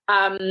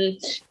 And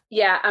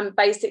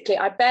basically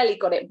I barely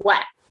got it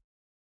wet.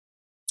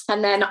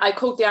 And then I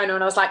called the owner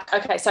and I was like,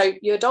 okay, so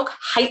your dog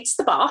hates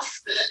the bath.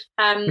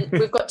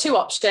 We've got two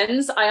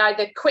options. I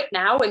either quit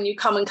now and you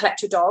come and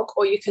collect your dog,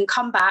 or you can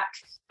come back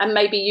and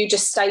maybe you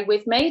just stay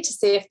with me to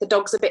see if the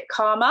dog's a bit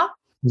calmer.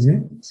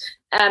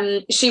 Mm-hmm.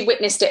 She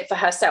witnessed it for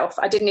herself.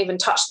 I didn't even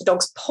touch the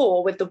dog's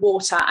paw with the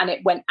water and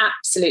it went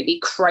absolutely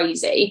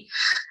crazy.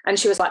 And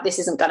she was like, this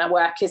isn't going to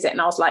work, is it? And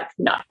I was like,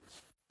 no.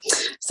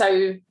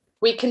 So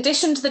we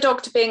conditioned the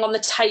dog to being on the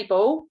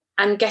table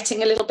and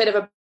getting a little bit of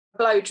a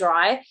blow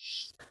dry.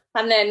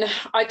 And then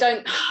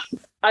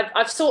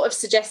I've sort of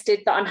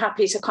suggested that I'm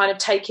happy to kind of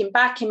take him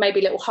back in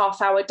maybe little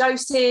half-hour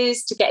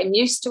doses to get him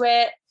used to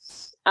it.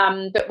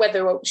 But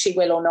whether she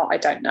will or not, I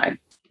don't know.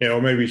 Yeah,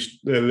 or maybe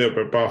a little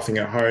bit of bathing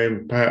at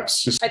home,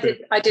 perhaps.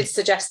 I did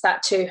suggest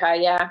that to her,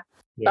 yeah.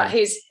 But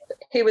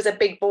he was a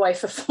big boy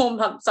for 4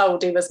 months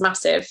old. He was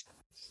massive.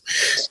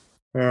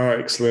 Oh,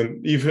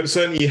 excellent. You've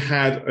certainly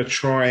had a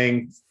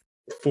trying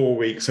 4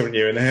 weeks, haven't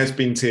you? And there has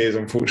been tears,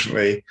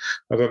 unfortunately.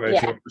 I don't know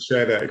if you want to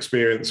share that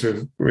experience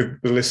with the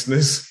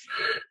listeners.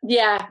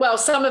 Yeah, well,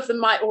 some of them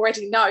might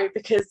already know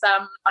because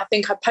I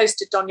think I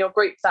posted on your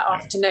group that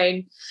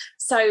afternoon.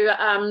 So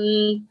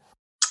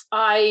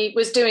I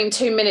was doing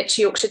 2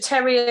 miniature Yorkshire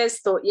Terriers,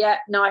 thought,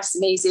 nice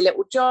and easy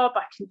little job,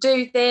 I can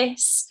do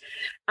this.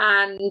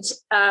 And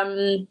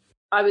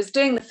I was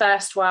doing the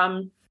first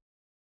one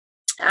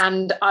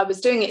and I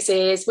was doing its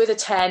ears with a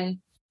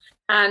 10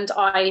 and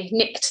I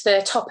nicked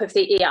the top of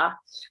the ear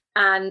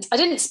and I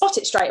didn't spot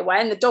it straight away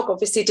and the dog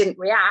obviously didn't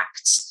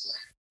react.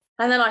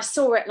 And then I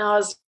saw it and I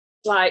was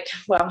like,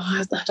 well,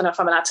 I don't know if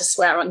I'm allowed to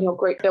swear on your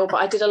group, Bill,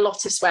 but I did a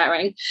lot of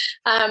swearing.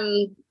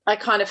 I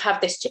kind of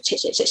have this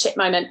shit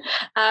moment.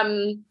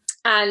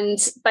 And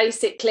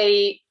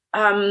basically,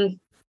 I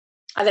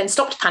then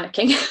stopped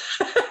panicking.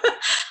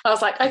 I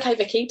was like, okay,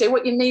 Vicky, do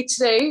what you need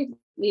to do.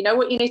 You know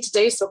what you need to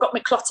do. So I got my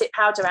Clot-It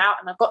powder out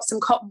and I've got some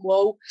cotton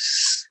wool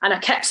and I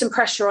kept some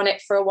pressure on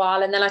it for a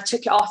while. And then I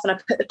took it off and I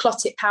put the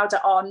Clot-It powder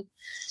on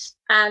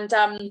and,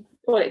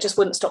 it just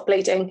wouldn't stop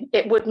bleeding.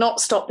 It would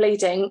not stop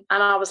bleeding.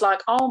 And I was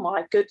like, oh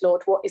my good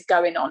Lord, what is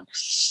going on?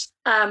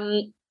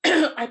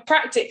 I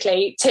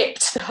practically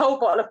tipped the whole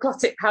bottle of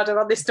Clot-It powder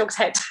on this dog's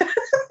head.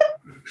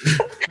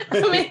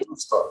 I mean,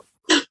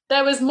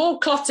 there was more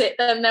Clot-It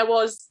than there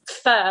was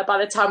fur by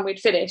the time we'd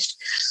finished.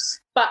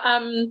 But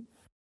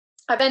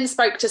I then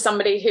spoke to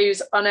somebody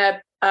who's on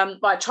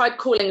I tried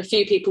calling a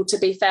few people to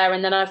be fair,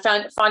 and then I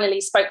finally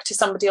spoke to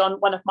somebody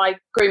on one of my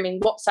grooming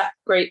WhatsApp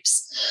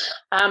groups.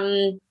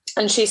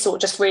 And she sort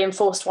of just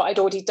reinforced what I'd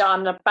already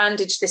done. I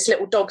bandaged this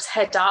little dog's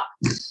head up.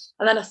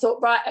 And then I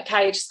thought, right,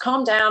 okay, just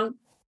calm down.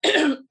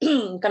 I'm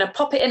going to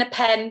pop it in a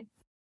pen.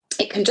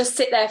 It can just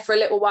sit there for a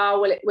little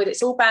while with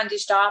it's all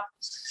bandaged up.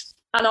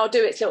 And I'll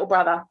do its little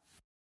brother.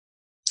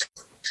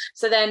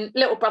 So then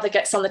little brother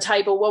gets on the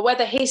table. Well,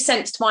 whether he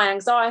sensed my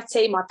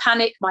anxiety, my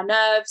panic, my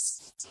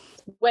nerves,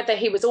 whether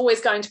he was always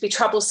going to be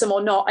troublesome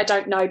or not, I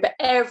don't know. But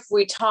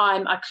every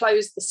time I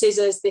closed the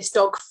scissors, this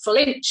dog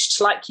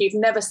flinched like you've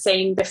never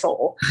seen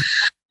before.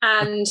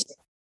 And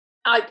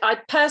I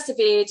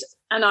persevered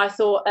and I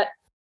thought at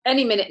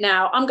any minute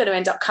now, I'm going to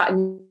end up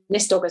cutting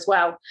this dog as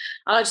well.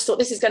 And I just thought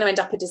this is going to end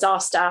up a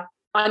disaster.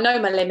 I know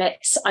my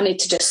limits. I need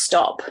to just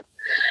stop.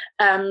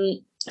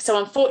 So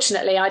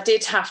unfortunately, I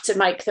did have to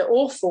make the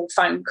awful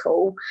phone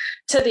call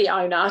to the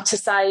owner to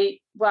say,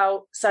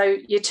 well, so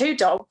your two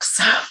dogs...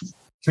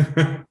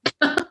 and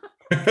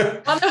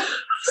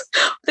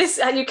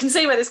you can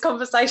see where this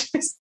conversation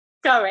is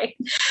going.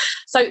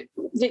 So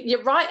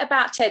you're right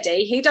about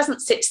Teddy. He doesn't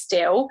sit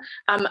still,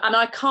 and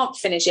I can't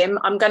finish him.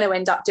 I'm going to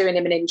end up doing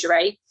him an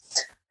injury.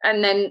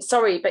 And then,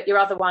 sorry, but your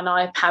other one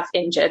I have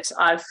injured.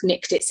 I've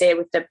nicked its ear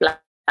with the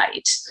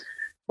blade.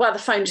 Well, the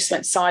phone just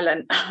went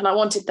silent and I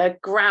wanted the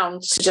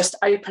ground to just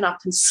open up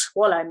and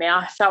swallow me.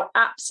 I felt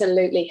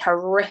absolutely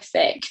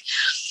horrific.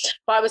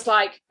 But I was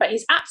like, but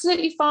he's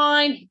absolutely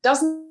fine. He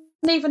doesn't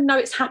even know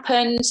it's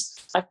happened.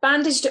 I've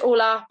bandaged it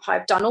all up.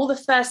 I've done all the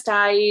first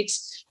aid.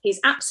 He's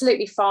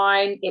absolutely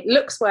fine. It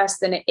looks worse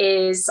than it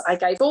is. I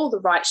gave all the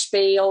right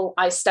spiel.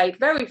 I stayed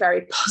very,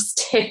 very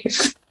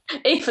positive,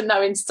 even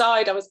though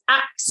inside I was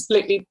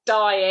absolutely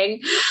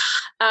dying.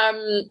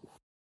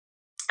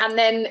 And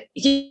then,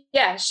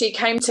 she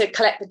came to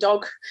collect the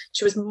dog.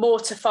 She was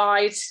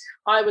mortified.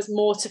 I was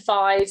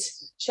mortified.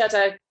 She had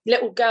a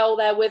little girl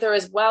there with her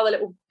as well. The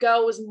little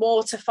girl was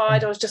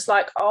mortified. I was just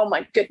like, oh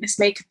my goodness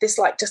me, could this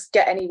just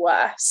get any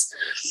worse?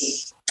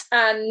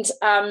 And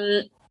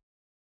I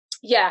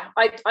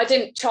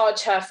didn't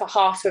charge her for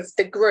half of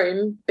the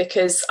groom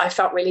because I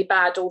felt really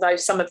bad, although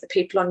some of the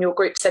people on your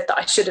group said that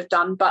I should have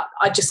done, but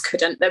I just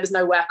couldn't. There was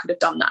no way I could have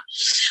done that.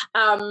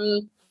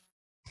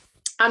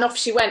 And off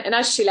she went. And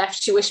as she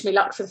left, she wished me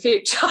luck for the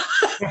future.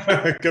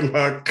 Good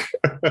luck.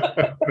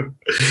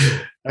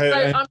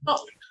 So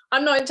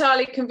I'm not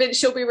entirely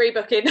convinced she'll be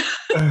rebooking.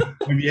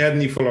 Have you had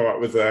any follow-up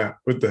with her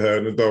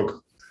and the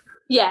dog?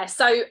 Yeah,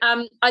 so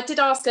I did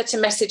ask her to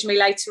message me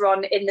later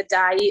on in the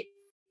day,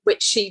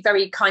 which she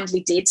very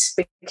kindly did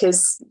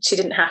because she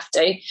didn't have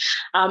to.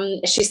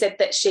 She said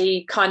that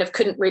she kind of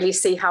couldn't really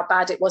see how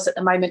bad it was at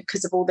the moment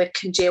because of all the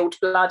congealed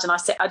blood. And I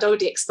said, I'd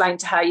already explained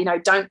to her,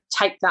 don't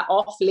take that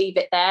off, leave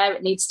it there.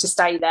 It needs to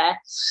stay there.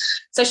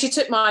 So she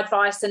took my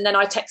advice, and then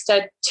I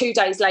texted her 2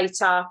 days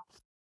later,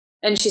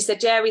 and she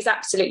said, yeah, he's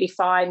absolutely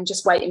fine,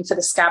 just waiting for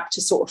the scab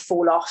to sort of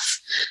fall off.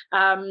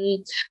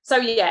 So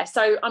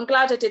I'm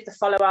glad I did the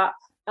follow-up.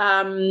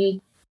 I'm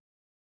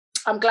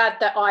glad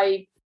that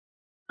I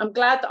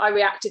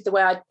reacted the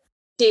way I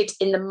did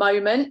in the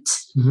moment.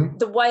 Mm-hmm.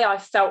 The way I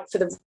felt for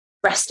the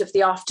rest of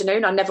the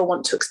afternoon, I never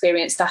want to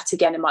experience that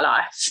again in my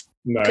life.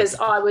 No. Because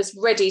I was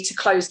ready to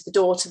close the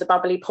door to the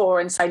bubbly paw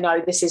and say,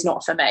 no, this is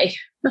not for me.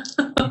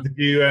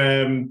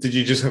 Did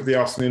you just have the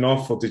afternoon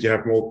off, or did you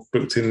have more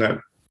booked in that?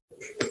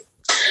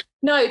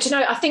 No, do you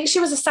know, I think she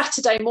was a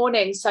Saturday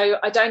morning. So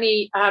I'd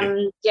only,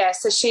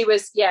 so she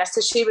was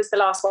the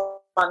last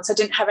one. So I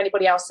didn't have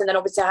anybody else. And then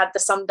obviously I had the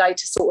Sunday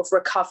to sort of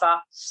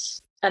recover.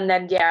 And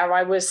then,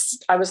 I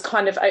was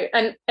kind of,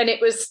 and it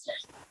was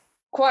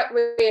quite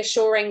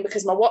reassuring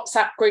because my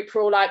WhatsApp group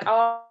were all like,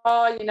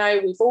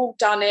 we've all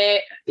done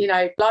it,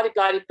 blah, blah,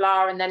 blah,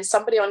 blah. And then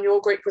somebody on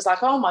your group was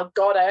like, oh my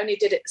God, I only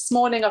did it this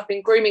morning. I've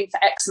been grooming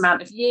for X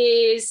amount of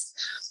years.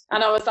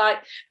 And I was like,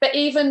 but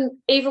even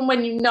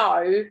when you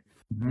know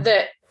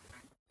that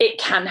it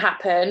can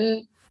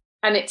happen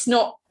and it's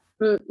not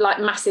like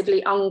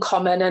massively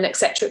uncommon and et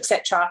cetera,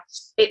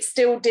 it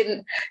still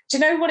didn't. Do you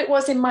know what it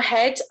was in my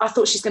head? I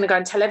thought she's going to go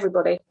and tell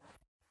everybody.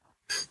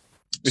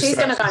 She's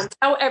going to go and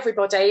tell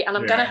everybody, and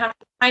I'm going to have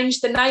to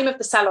change the name of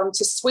the salon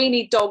to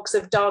Sweeney Dogs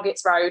of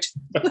Dargets Road.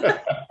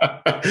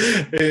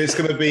 It's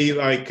going to be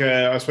like,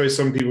 I suppose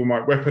some people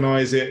might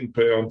weaponize it and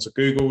put it onto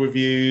Google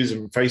reviews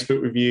and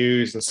Facebook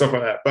reviews and stuff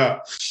like that.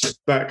 But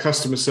that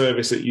customer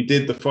service that you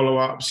did, the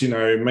follow-ups,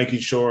 making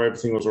sure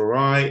everything was all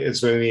right. Is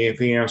there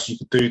anything else you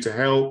could do to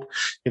help?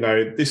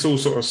 This all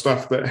sort of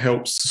stuff that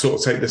helps to sort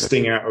of take the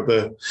sting out of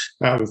the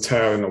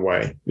tail in a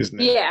way,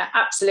 isn't it? Yeah,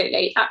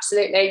 absolutely.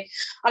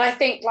 And I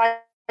think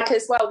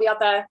as well,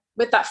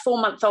 with that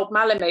 4-month-old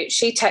Malamute,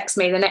 she texts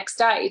me the next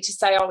day to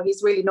say, oh,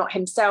 he's really not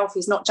himself.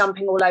 He's not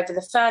jumping all over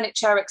the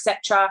furniture,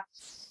 etc.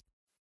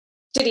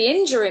 Did he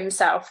injure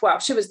himself? Well,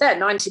 she was there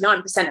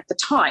 99% of the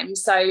time,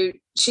 so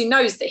she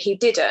knows that he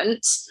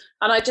didn't.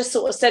 And I just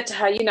sort of said to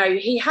her,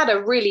 he had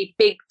a really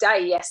big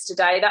day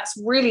yesterday. That's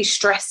really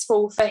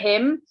stressful for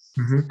him.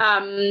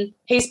 Mm-hmm.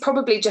 He's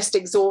probably just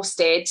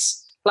exhausted.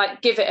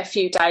 Like, give it a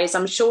few days.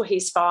 I'm sure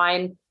he's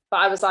fine. But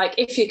I was like,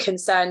 if you're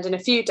concerned in a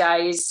few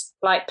days,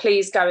 like,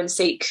 please go and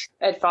seek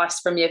advice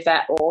from your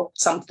vet or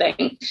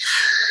something.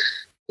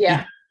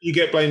 Yeah. You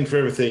get blamed for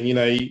everything.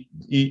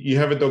 You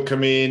have a dog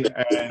come in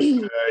and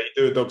you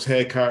do a dog's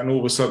haircut, and all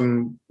of a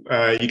sudden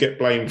you get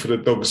blamed for the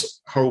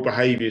dog's whole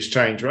behaviour's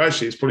change. Well,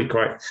 actually, it's probably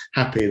quite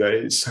happy that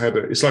it's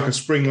like a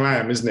spring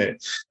lamb, isn't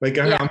it? They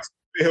go out into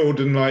the field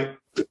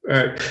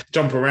and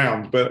jump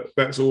around, but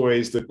that's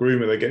always the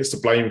groomer that gets the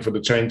blame for the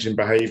change in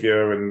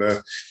behaviour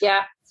and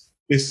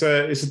It's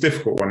a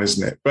difficult one,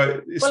 isn't it?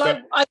 But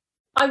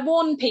I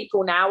warn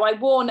people now. I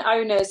warn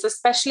owners,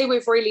 especially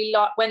with really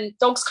when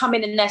dogs come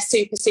in and they're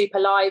super, super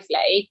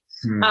lively,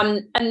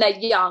 and they're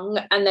young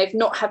and they've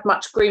not had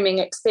much grooming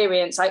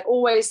experience. I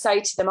always say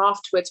to them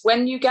afterwards,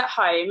 when you get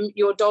home,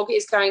 your dog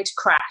is going to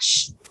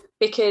crash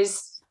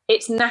because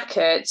it's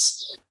knackered.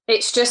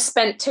 It's just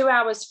spent 2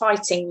 hours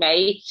fighting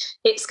me.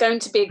 It's going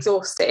to be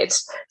exhausted.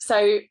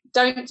 So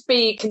don't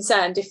be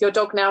concerned if your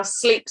dog now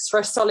sleeps for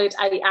a solid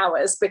 8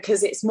 hours,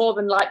 because it's more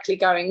than likely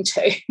going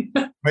to.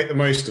 Make the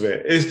most of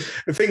it.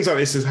 Things like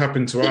this has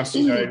happened to us.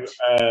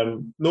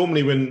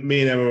 Normally when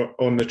me and Emma are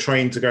on the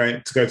train to go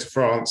to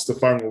France, the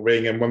phone will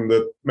ring, and one of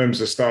the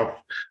members of staff,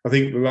 I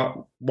think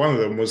one of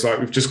them was like,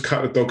 we've just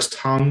cut the dog's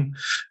tongue,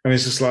 and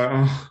it's just like,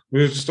 oh,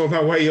 we were just on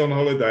our way on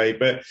holiday.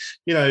 But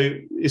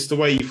it's the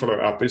way you follow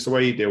it up, it's the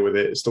way you deal with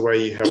it, it's the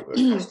way you help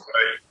them.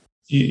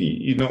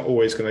 You're not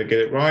always going to get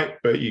it right,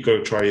 but you've got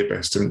to try your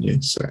best, haven't you?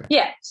 So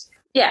yeah,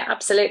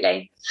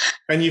 absolutely.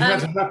 And you've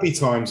had happy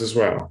times as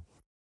well.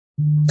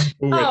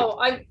 Already.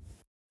 Oh,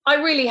 I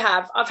really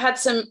have. I've had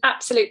some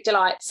absolute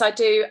delights. I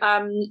do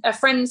a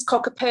friend's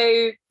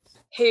cockapoo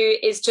who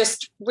is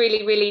just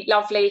really, really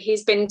lovely.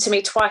 He's been to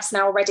me twice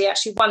now already,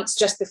 actually once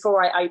just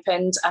before I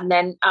opened, and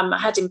then I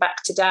had him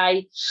back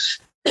today.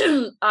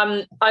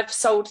 I've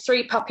sold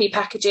 3 puppy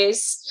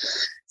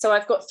packages. So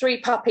I've got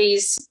 3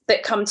 puppies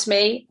that come to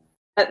me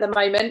at the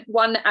moment.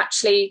 One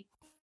actually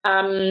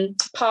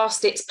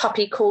passed its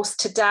puppy course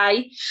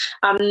today.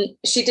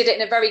 She did it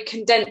in a very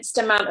condensed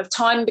amount of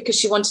time because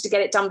she wanted to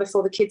get it done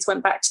before the kids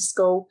went back to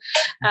school.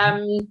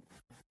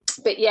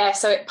 But yeah,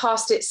 so it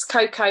passed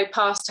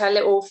passed her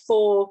little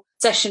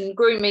 4-session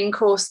grooming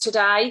course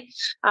today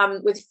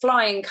with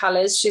flying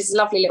colours. She's a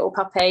lovely little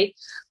puppy.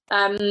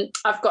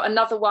 I've got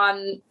another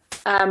one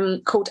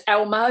called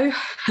Elmo.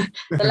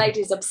 The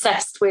lady's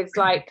obsessed with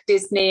like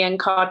Disney and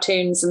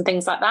cartoons and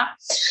things like that.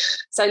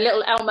 So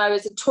little Elmo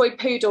is a toy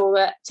poodle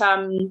that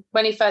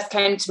when he first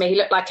came to me, he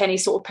looked like any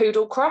sort of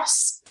poodle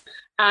cross.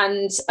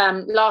 And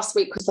last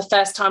week was the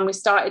first time we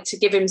started to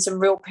give him some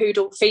real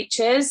poodle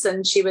features,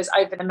 and she was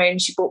over the moon.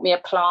 She bought me a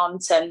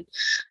plant, and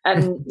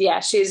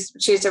yeah,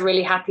 she's a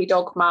really happy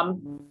dog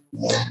mum.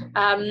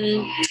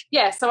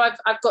 So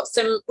I've got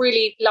some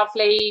really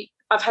lovely.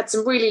 I've had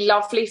some really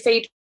lovely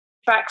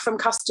feedback from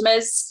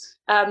customers.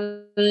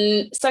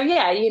 So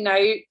yeah, you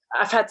know,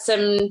 I've had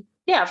some.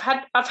 Yeah,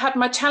 I've had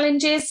my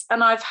challenges,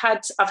 and I've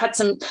had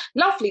some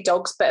lovely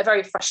dogs, but are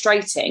very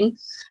frustrating.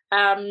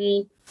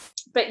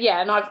 But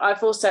yeah, and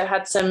I've also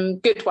had some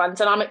good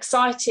ones, and I'm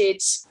excited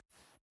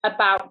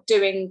about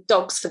doing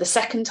dogs for the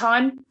second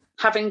time,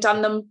 having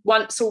done them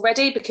once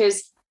already,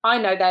 because I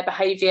know their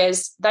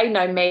behaviours, they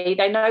know me,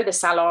 they know the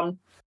salon.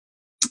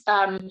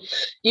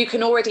 You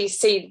can already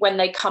see when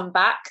they come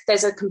back,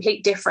 there's a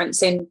complete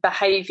difference in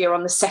behaviour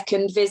on the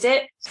second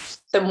visit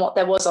than what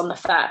there was on the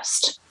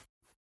first.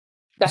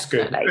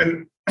 Definitely. That's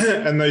good.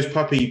 And those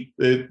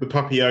the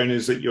puppy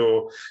owners that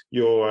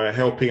you're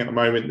helping at the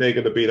moment, they're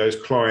going to be those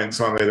clients,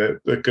 aren't they?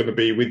 They're going to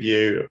be with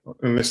you,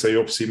 unless they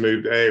obviously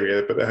moved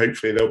area, but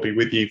hopefully they'll be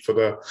with you for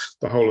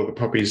the whole of the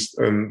puppy's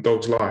and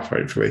dog's life,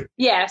 hopefully.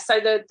 Yeah, so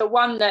the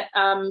one that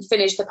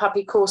finished the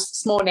puppy course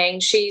this morning,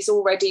 she's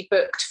already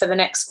booked for the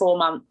next 4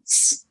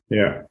 months.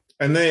 Yeah.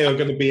 And they are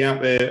going to be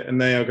out there,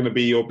 and they are going to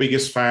be your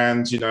biggest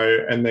fans, you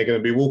know, and they're going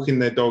to be walking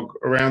their dog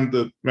around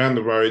the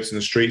roads and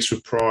the streets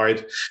with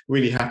pride,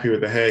 really happy with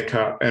the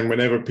haircut. And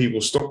whenever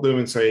people stop them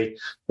and say,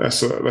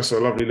 that's a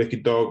lovely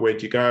looking dog,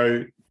 where'd you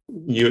go?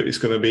 It's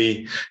going to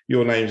be,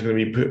 your name's going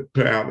to be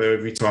put out there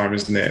every time,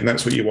 isn't it? And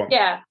that's what you want.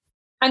 Yeah.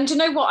 And you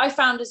know what I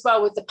found as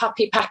well with the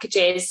puppy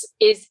packages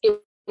is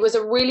it was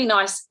a really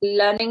nice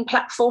learning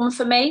platform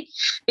for me,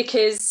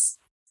 because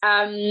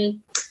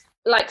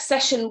like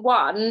session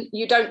 1,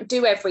 you don't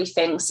do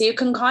everything. So you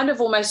can kind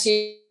of almost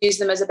use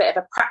them as a bit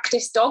of a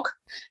practice dog.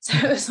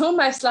 So it was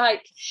almost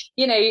like,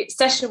 you know,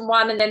 session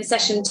 1 and then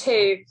session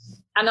 2.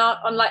 And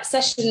on like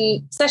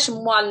session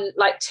 1,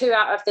 like 2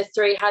 out of the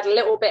 3 had a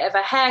little bit of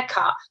a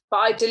haircut, but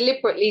I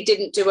deliberately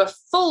didn't do a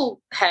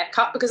full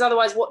haircut, because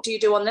otherwise what do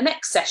you do on the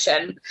next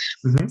session?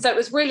 Mm-hmm. So it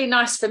was really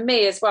nice for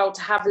me as well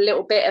to have a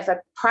little bit of a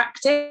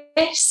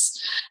practice.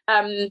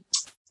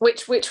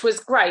 Which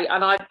was great,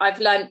 and I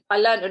learned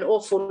an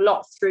awful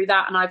lot through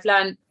that, and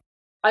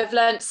I've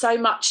learned so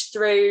much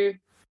through.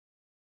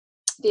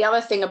 The other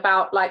thing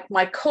about like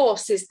my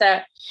course is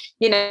that,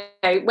 you know,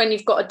 when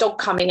you've got a dog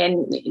coming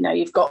in, you know,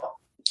 you've got,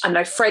 I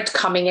know, Fred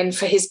coming in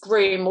for his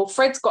groom, or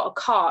Fred's got a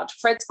card,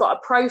 Fred's got a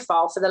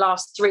profile for the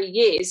last 3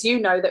 years. You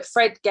know that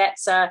Fred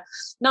gets a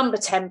number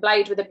 10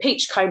 blade with a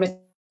peach comb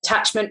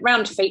attachment,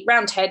 round feet,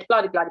 round head,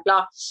 blah, blah, blah,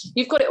 blah.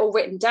 You've got it all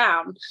written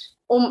down.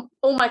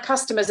 All my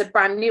customers are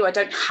brand new. I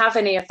don't have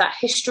any of that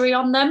history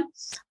on them.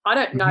 I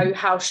don't know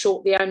how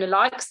short the owner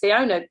likes. The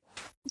owner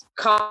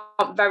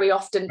can't very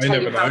often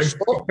tell you how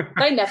short.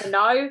 They never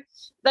know.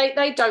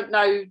 They don't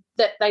know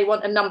that they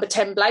want a number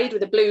 10 blade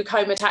with a blue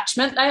comb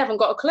attachment. They haven't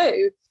got a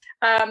clue.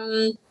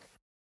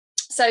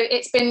 So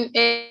it's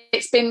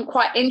been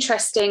quite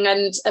interesting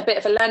and a bit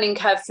of a learning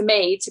curve for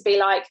me to be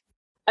like,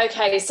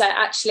 okay, so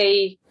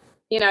actually,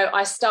 you know,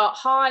 I start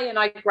high and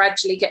I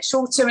gradually get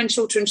shorter and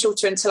shorter and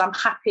shorter until I'm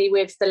happy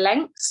with the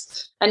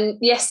length. And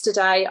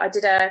yesterday I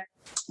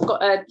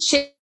got a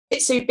Shih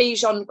Tzu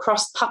Bichon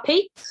cross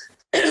puppy.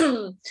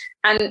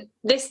 And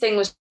this thing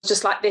was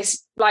just like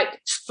this,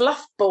 like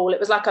fluff ball. It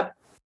was like a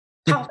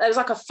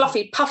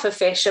fluffy puffer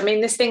fish. I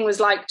mean, this thing was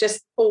like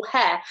just all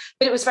hair,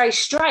 but it was very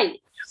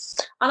straight.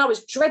 And I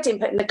was dreading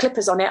putting the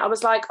clippers on it. I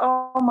was like,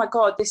 oh my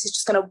God, this is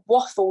just going to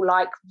waffle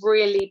like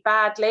really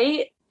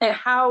badly. And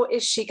how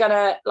is she going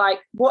to, like,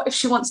 what if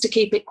she wants to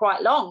keep it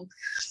quite long?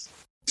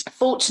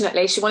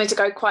 Fortunately, she wanted to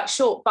go quite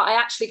short, but I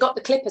actually got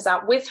the clippers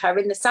out with her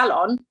in the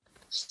salon.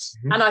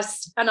 Mm-hmm.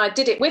 And I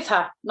did it with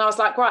her. And I was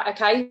like, right,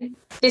 okay,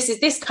 this is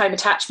this comb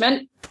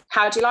attachment.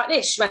 How do you like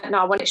this? She went, no,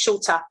 I want it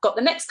shorter. Got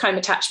the next comb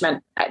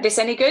attachment. This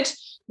any good?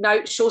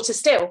 No, shorter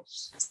still.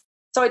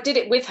 So I did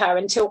it with her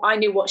until I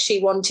knew what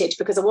she wanted,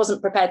 because I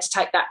wasn't prepared to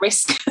take that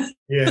risk.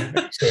 Yeah,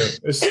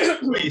 it's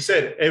what you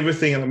said.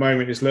 Everything at the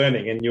moment is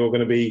learning, and you're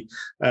going to be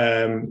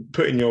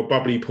putting your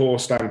bubbly paw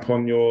stamp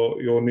on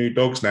your new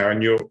dogs now.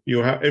 And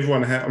you'll have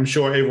everyone. I'm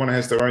sure everyone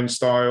has their own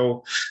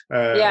style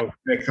of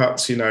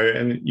haircuts, you know,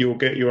 and you'll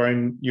get your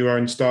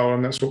own style,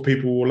 and that's what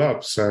people will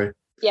love. So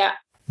yeah.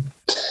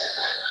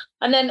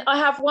 And then I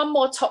have one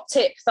more top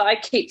tip that I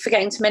keep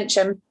forgetting to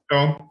mention. Go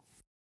on.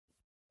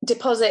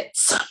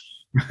 Deposits.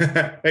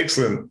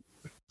 Excellent.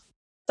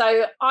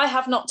 So I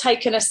have not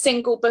taken a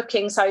single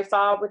booking so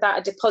far without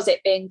a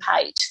deposit being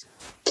paid.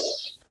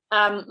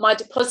 My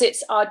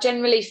deposits are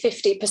generally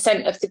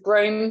 50% of the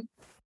groom,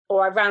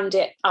 or I round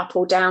it up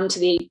or down to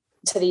the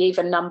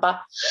even number.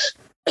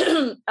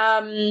 And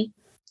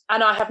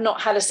I have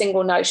not had a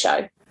single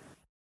no-show.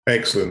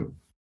 Excellent.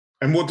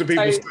 And what do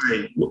people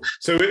say?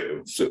 So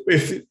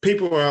if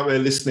people are out there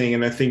listening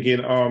and they're thinking,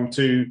 oh, I'm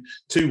too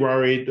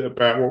worried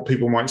about what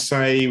people might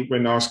say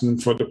when asking them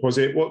for a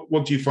deposit,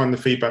 what do you find the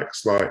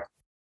feedback's like?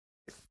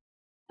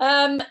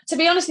 To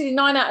be honest with you,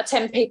 9 out of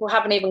 10 people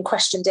haven't even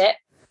questioned it.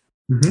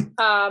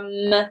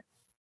 Mm-hmm.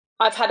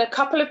 I've had a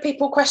couple of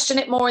people question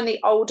it more in the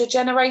older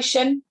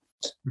generation,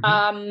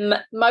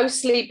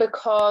 mostly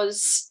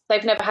because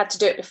they've never had to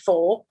do it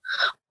before,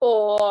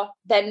 or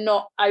they're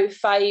not au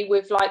fait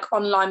with like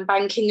online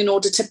banking in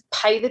order to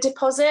pay the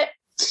deposit.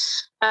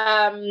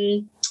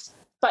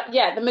 But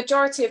yeah, the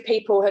majority of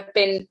people have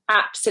been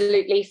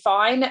absolutely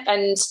fine.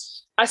 And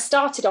I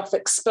started off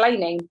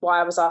explaining why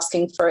I was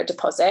asking for a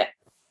deposit.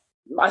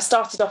 I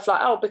started off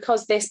like, oh,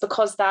 because this,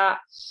 because that.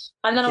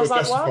 And then I was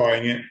like, well,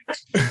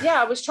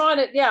 I was trying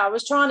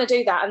to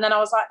do that. And then I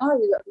was like,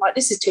 oh, like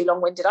this is too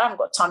long-winded. I haven't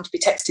got time to be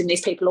texting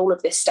these people all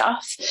of this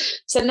stuff.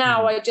 So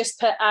now I just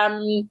put,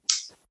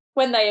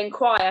 when they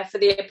inquire for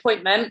the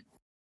appointment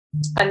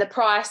and the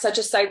price, I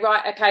just say,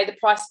 right, okay, the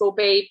price will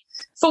be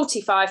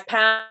 £45.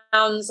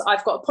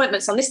 I've got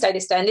appointments on this day,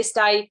 and this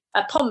day.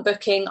 Upon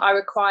booking, I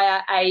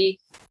require a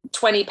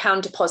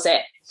 £20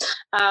 deposit.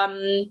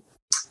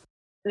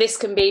 This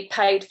can be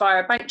paid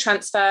via a bank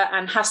transfer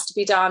and has to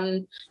be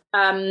done.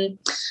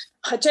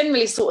 I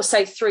generally sort of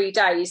say 3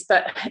 days,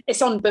 but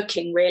it's on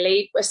booking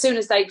really. As soon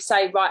as they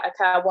say, right,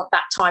 okay, I want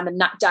that time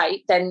and that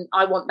date, then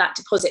I want that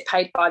deposit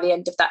paid by the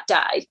end of that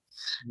day.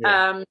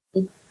 Yeah.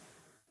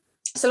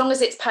 So long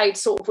as it's paid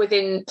sort of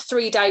within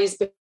 3 days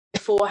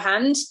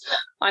beforehand,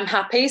 I'm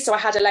happy. So I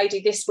had a lady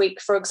this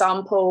week, for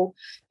example,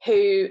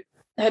 who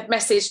had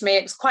messaged me.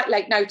 It was quite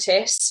late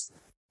notice.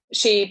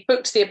 She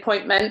booked the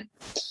appointment.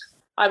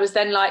 I was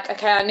then like,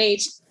 okay, I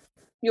need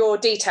your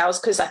details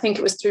because I think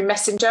it was through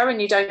Messenger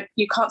and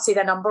you can't see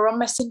their number on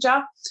Messenger.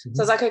 Mm-hmm.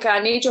 So I was like, okay, I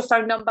need your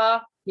phone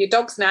number, your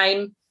dog's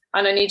name,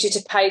 and I need you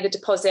to pay the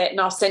deposit and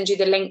I'll send you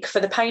the link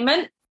for the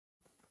payment.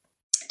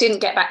 Didn't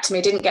get back to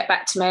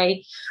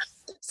me.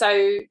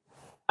 So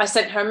I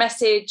sent her a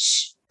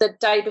message the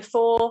day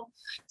before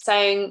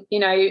saying, you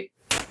know,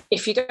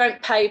 if you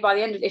don't pay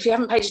if you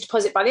haven't paid your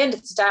deposit by the end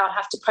of today, I'll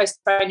have to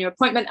postpone your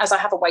appointment as I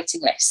have a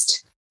waiting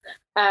list.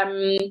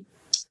 I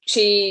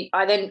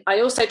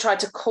also tried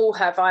to call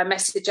her via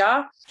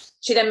Messenger.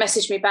 She then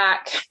messaged me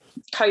back,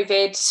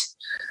 COVID,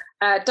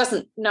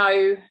 doesn't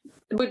know,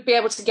 would be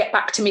able to get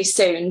back to me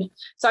soon.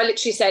 So I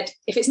literally said,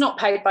 if it's not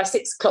paid by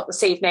 6 o'clock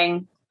this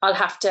evening, I'll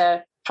have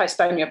to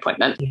postpone your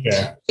appointment.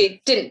 Yeah.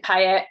 She didn't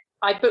pay it.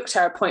 I booked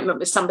her appointment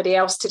with somebody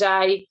else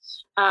today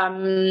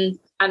and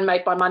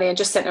made my money and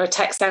just sent her a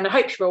text saying, I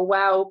hope you're all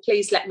well.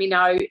 Please let me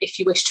know if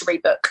you wish to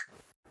rebook.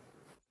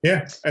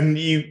 Yeah, and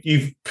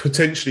you've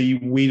potentially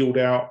wheedled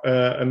out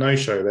a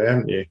no-show there,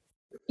 haven't you?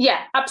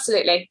 Yeah,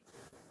 absolutely.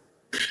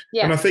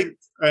 Yeah, and I think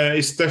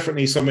it's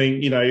definitely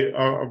something, you know,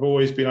 I've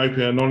always been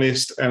open and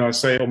honest, and I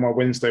say on my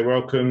Wednesday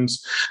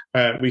welcomes,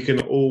 we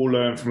can all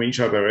learn from each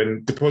other,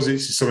 and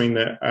deposits is something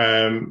that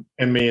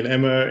me and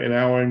Emma in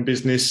our own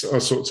business are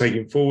sort of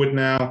taking forward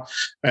now,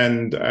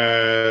 and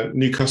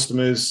new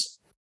customers,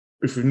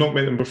 if we've not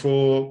met them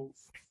before,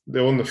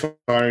 they're on the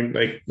phone,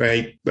 they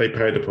pay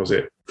a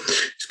deposit.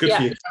 It's good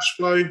for your cash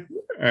flow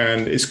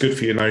and it's good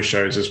for your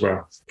no-shows as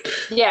well.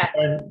 Yeah.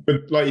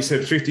 But like you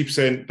said,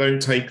 50%,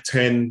 don't take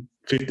 10,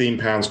 £15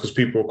 because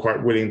people are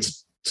quite willing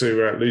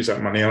to lose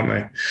that money, aren't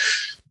they?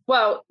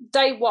 Well,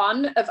 day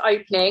one of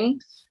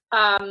opening,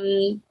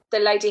 the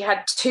lady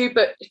had two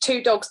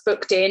dogs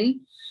booked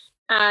in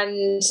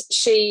and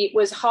she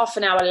was half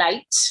an hour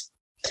late.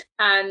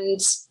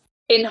 And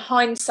in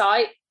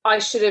hindsight, I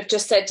should have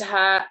just said to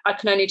her, I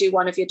can only do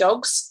one of your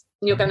dogs.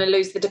 You're going to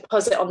lose the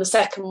deposit on the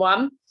second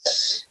one.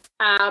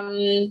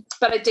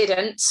 But I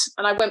didn't,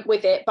 and I went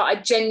with it. But I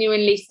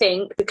genuinely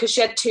think because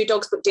she had 2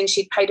 dogs booked in,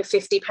 she'd paid a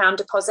 £50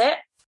 deposit.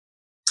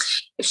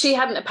 If she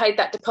hadn't have paid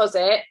that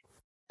deposit,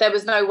 there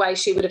was no way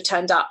she would have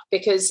turned up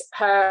because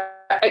her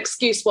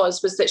excuse was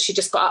that she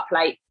just got up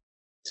late.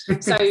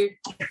 So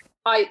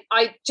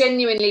I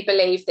genuinely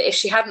believe that if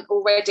she hadn't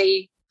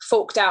already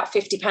forked out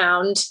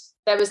 £50,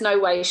 there was no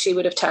way she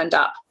would have turned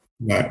up.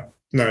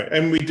 No,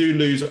 and we do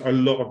lose a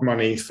lot of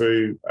money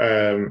through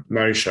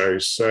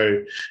no-shows.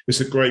 So it's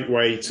a great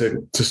way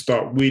to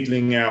start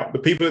wheedling out the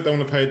people that don't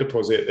want to pay a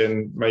deposit,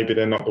 and maybe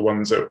they're not the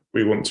ones that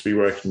we want to be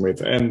working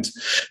with. And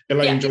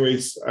Elaine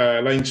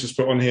Elaine just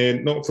put on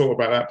here, not thought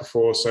about that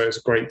before, so it's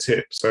a great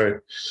tip. So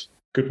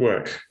good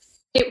work.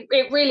 It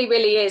really,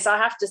 really is. I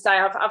have to say,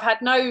 I've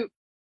had no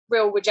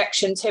real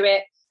rejection to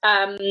it.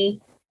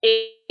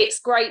 It's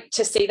great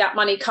to see that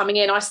money coming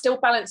in. I still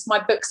balance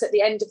my books at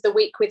the end of the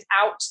week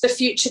without the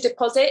future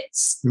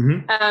deposits.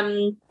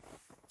 Mm-hmm.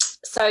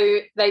 So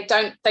they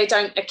don't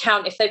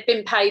account if they've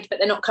been paid, but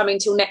they're not coming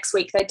till next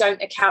week. They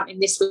don't account in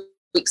this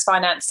week's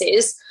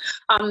finances.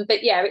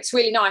 But yeah, it's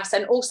really nice.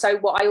 And also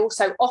what I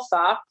also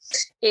offer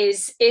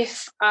is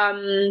if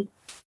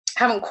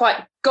haven't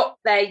quite got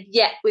there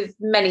yet with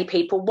many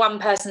people, one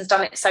person's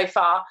done it so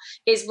far,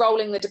 is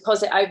rolling the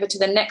deposit over to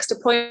the next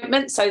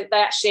appointment. So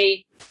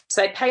they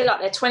pay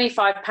like their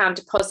 £25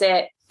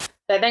 deposit,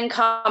 They then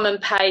come and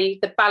pay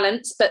the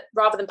balance, but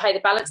rather than pay the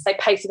balance, they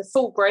pay for the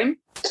full groom.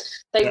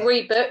 They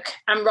rebook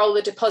and roll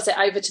the deposit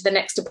over to the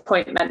next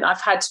appointment.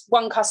 I've had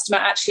one customer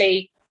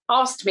actually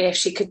asked me if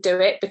she could do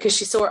it because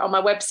she saw it on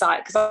my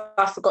website, because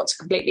I forgot to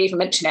completely even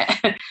mention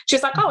it. She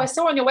was like, oh, I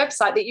saw on your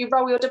website that you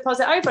roll your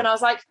deposit over. And I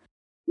was like,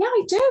 yeah,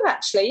 I do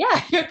actually.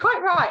 Yeah, you're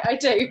quite right. I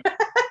do.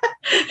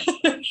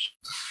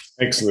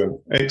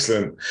 Excellent.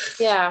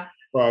 Yeah.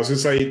 Well, I was going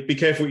to say, be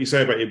careful what you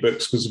say about your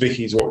books, because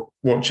Vicky's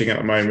watching at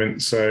the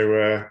moment.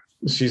 So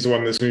she's the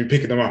one that's going to be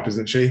picking them up,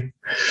 isn't she?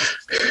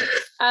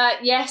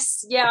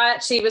 Yes. Yeah, I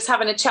actually was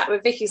having a chat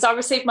with Vicky. So I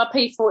received my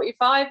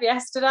P45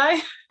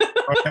 yesterday.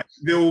 I've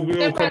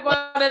never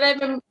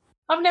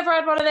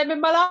had one of them in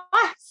my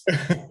life.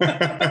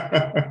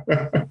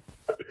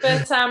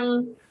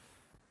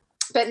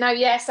 But no,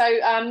 yeah.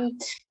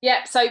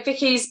 So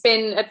Vicky's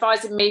been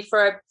advising me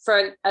for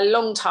a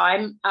long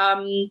time.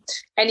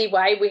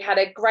 Anyway, we had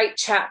a great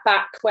chat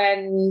back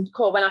when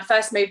I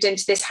first moved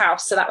into this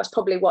house. So that was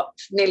probably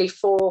nearly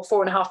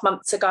 4.5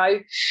 months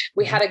ago.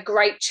 We had a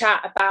great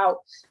chat about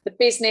the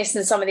business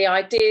and some of the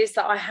ideas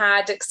that I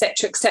had,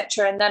 etc.,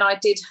 etc. And then I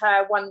did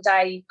her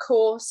 1-day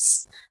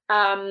course.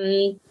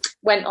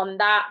 Went on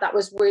that. That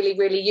was really,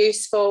 really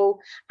useful.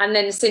 And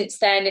then since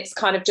then, it's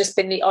kind of just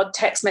been the odd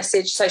text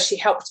message. So she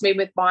helped me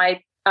with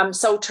my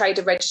sole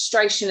trader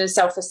registration and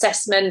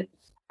self-assessment,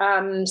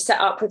 set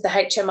up with the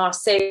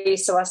HMRC.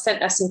 So I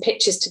sent her some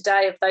pictures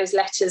today of those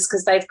letters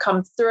because they've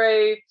come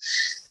through.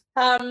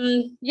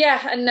 And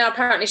now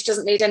apparently she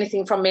doesn't need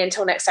anything from me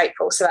until next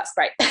April. So that's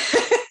great.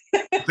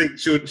 I think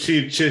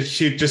she'd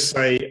just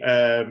say,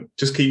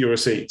 just keep your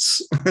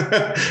receipts.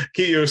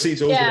 Keep your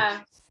receipts all. Yeah.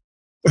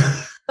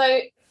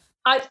 So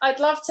I'd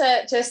love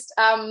to just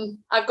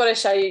I've got to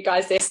show you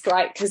guys this,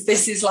 right? Because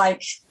this is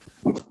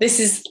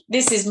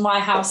my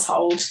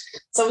household.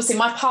 So obviously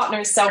my partner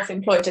is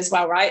self-employed as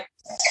well, right?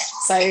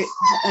 So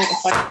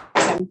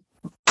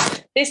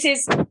this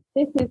is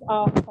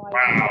our filing.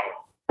 Wow.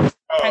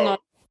 Hang on.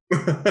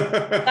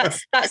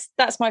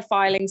 That's my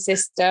filing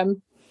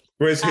system.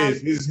 Where's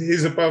his?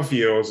 His above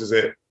yours, is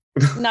it?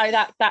 No,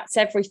 that's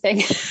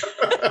everything.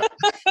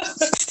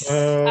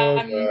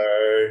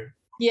 No.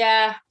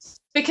 Yeah,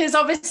 because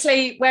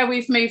obviously where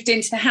we've moved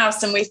into the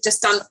house and we've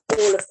just done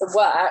all of the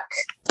work,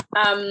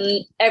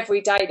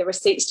 every day the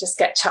receipts just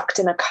get chucked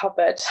in a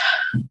cupboard.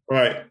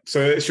 Right,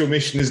 so it's your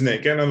mission, isn't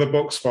it? Get another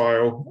box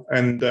file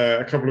and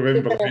a couple of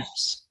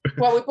envelopes.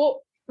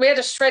 Well, we had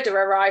a shredder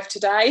arrive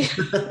today.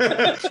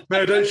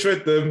 No, don't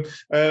shred them.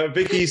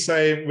 Vicky's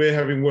saying we're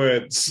having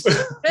words.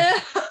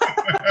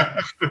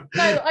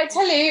 No, I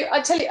tell you,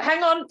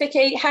 hang on,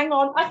 Vicky, hang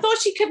on. I thought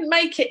she couldn't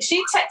make it.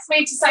 She texted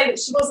me to say that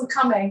she wasn't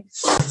coming.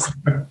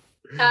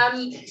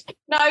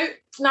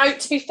 No,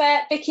 to be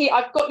fair, Vicky,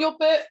 I've got your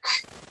book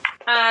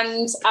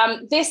and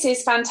this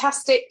is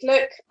fantastic.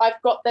 Look,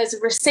 there's a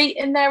receipt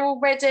in there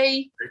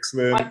already.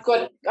 Excellent. I've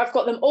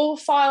got them all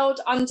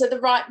filed under the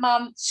right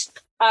month.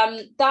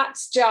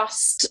 That's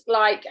just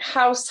like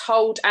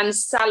household and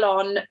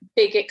salon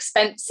big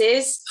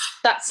expenses.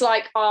 That's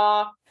like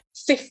our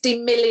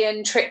 50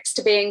 million trips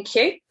to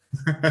B&Q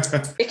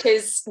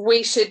because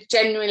we should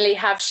genuinely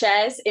have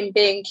shares in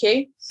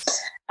B&Q.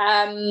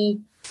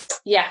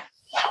 Yeah.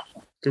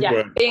 Good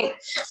work.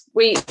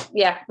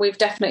 We've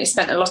definitely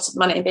spent a lot of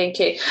money in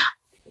B&Q.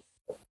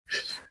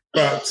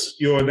 But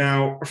you're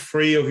now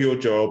free of your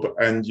job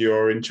and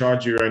you're in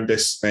charge of your own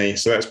destiny.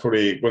 So that's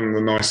probably one of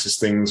the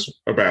nicest things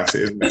about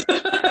it, isn't it?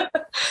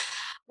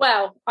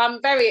 Well,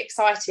 I'm very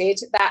excited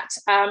that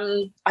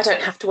I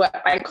don't have to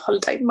work bank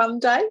holiday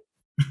Monday.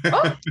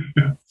 Oh.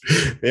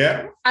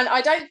 Yeah. And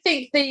I don't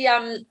think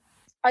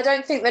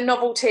the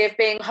novelty of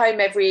being home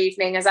every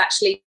evening has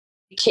actually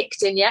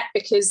kicked in yet,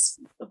 because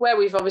where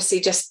we've obviously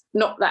just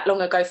not that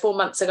long ago, 4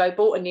 months ago,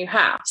 bought a new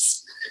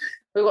house.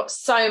 We've got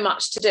so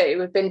much to do.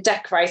 We've been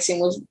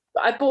decorating.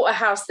 I bought a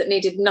house that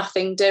needed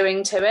nothing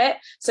doing to it.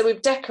 So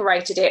we've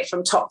decorated it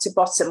from top to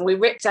bottom. We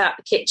ripped out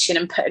the kitchen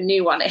and put a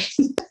new one in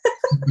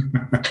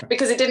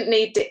because it didn't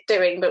need it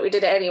doing, but we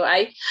did it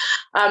anyway.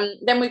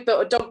 Then we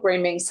built a dog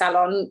grooming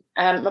salon.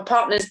 My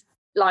partner's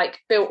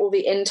built all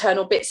the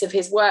internal bits of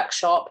his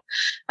workshop.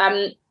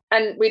 And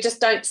we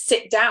just don't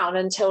sit down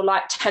until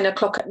 10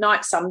 o'clock at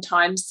night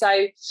sometimes.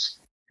 So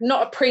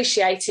not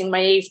appreciating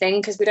my evening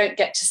because we don't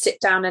get to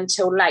sit down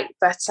until late.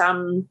 But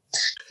actually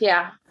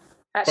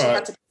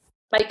had to put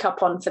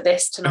makeup on for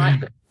this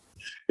tonight.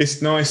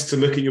 It's nice to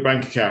look at your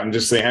bank account and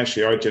just think,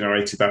 actually, I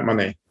generated that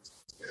money.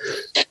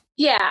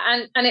 Yeah,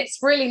 and it's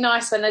really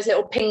nice when those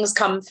little pings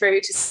come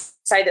through to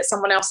say that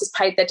someone else has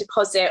paid their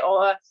deposit,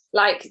 or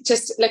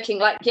just looking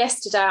like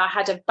yesterday. I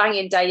had a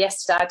banging day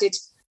yesterday.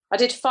 I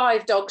did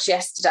 5 dogs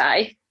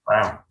yesterday.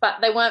 Wow.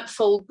 But they weren't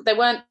full. They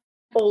weren't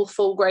all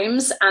full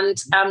grooms, and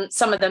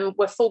some of them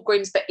were full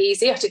grooms but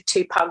easy. I did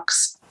 2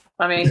 pugs.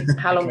 I mean,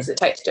 how long does it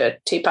take to do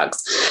 2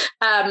 pugs?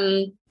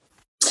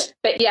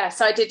 But yeah,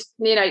 so I did,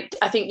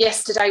 I think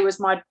yesterday was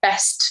my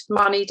best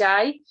money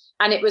day,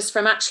 and it was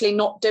from actually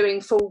not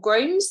doing full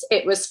grooms.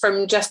 It was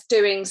from just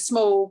doing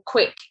small,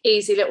 quick,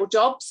 easy little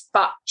jobs,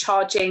 but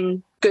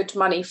charging good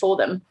money for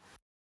them.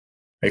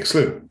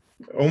 Excellent.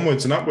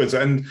 Onwards and upwards.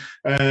 And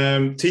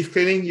teeth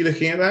cleaning, you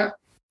looking at that?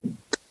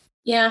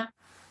 Yeah.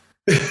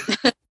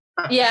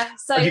 Yeah.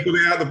 So have you got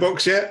it out of the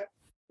box yet?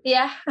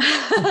 Yeah.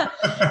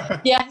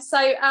 Yeah.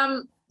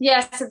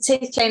 So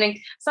teeth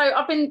cleaning. So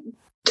I've been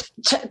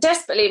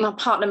desperately, my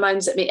partner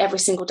moans at me every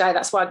single day.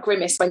 That's why I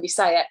grimace when you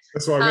say it.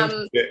 That's why I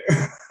mentioned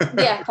it.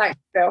 Yeah, thanks,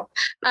 Bill.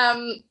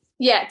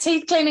 Yeah,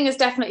 teeth cleaning is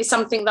definitely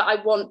something that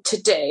I want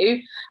to do.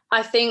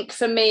 I think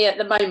for me at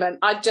the moment,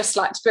 I'd just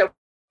like to be able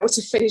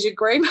to finish a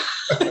groom.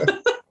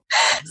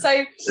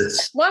 So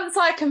once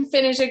I can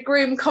finish a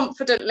groom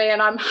confidently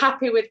and I'm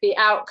happy with the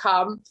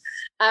outcome,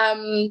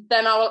 then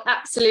I will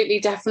absolutely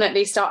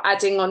definitely start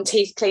adding on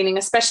teeth cleaning,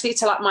 especially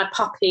to like my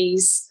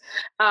puppies,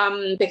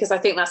 because I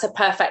think that's a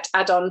perfect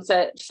add-on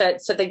for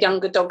the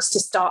younger dogs to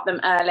start them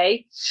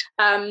early.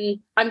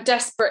 I'm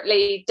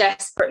desperately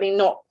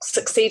not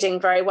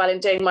succeeding very well in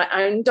doing my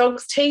own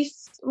dog's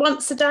teeth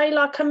once a day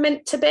like I'm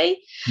meant to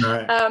be.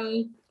 Right.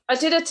 I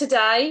did it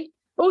today.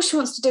 All she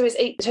wants to do is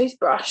eat the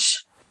toothbrush.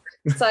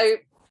 So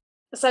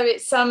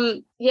it's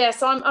so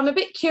I'm a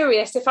bit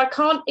curious if I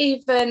can't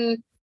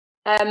even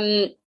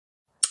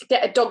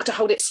get a dog to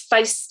hold its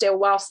face still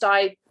whilst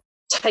I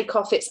take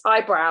off its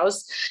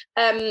eyebrows.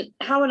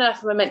 How on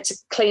earth am I meant to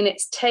clean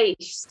its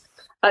teeth?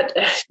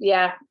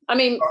 Yeah, I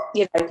mean,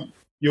 I'm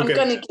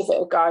going to give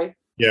it a go.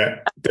 Yeah,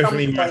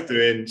 definitely worth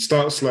doing.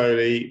 Start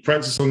slowly,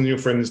 practice on your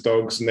friends'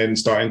 dogs, and then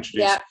start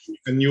introducing. Yeah.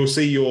 And you'll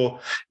see your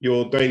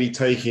daily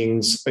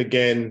takings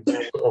again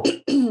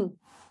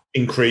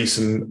increase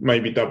and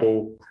maybe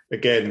double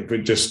again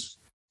with just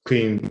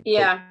clean.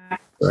 Yeah.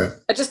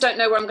 I just don't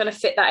know where I'm going to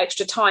fit that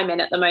extra time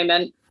in at the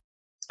moment.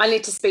 I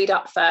need to speed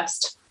up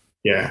first.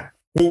 Yeah.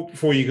 Walk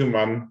before you can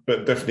run,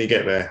 but definitely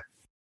get there.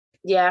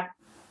 Yeah.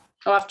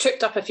 Oh, I've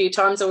tripped up a few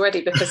times already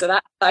because of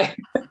that. So.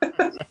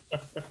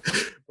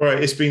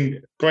 Right. It's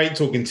been great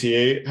talking to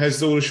you.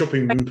 Has all the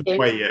shopping been put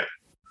away yet?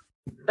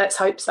 Let's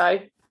hope so.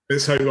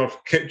 Let's hope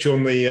I've kept you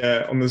on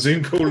the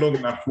Zoom call long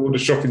enough for all the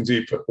shopping to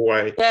be put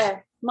away. Yeah.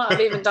 Might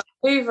have even done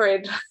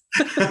hoovering.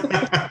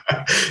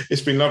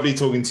 It's been lovely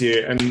talking to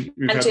you, and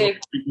we've had a lot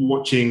of people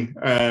watching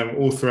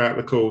all throughout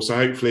the call. So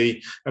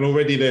hopefully, and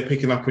already they're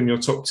picking up on your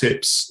top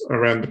tips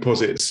around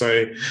deposits.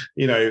 So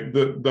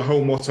the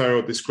whole motto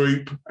of this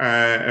group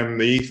and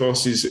the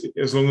ethos is,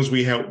 as long as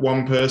we help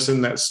one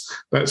person, that's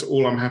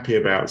all I'm happy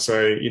about.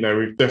 So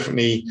we've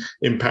definitely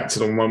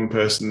impacted on one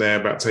person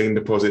there about taking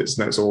deposits,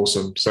 and that's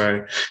awesome.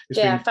 So it's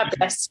been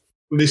fabulous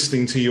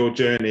listening to your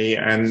journey,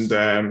 and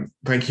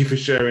thank you for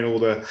sharing all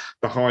the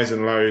highs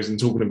and lows and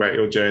talking about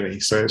your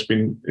journey. So it's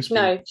been a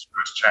nice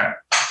chat.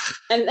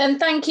 And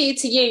thank you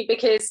to you,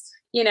 because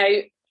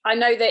I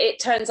know that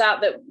it turns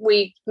out that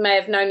we may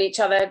have known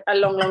each other a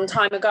long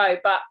time ago,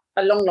 but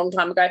I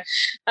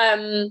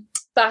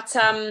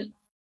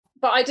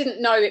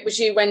didn't know it was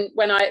you when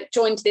I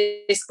joined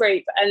this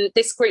group, and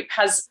this group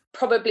has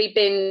probably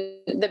been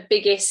the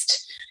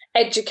biggest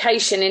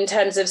education in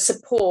terms of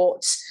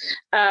support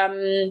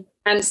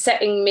and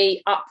setting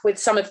me up with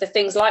some of the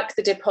things like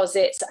the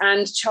deposits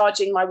and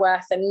charging my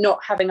worth and not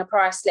having a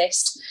price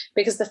list,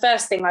 because the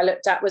first thing I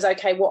looked at was,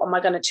 okay, what am I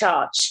going to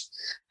charge?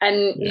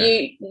 And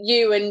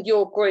you and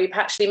your group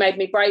actually made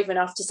me brave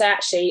enough to say,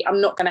 actually,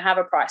 I'm not going to have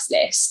a price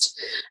list.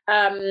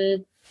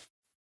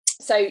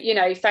 So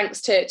thanks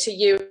to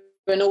you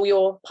and all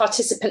your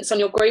participants on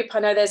your group.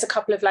 I know there's a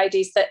couple of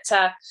ladies that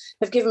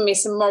have given me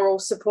some moral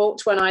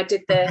support when I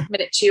did the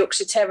miniature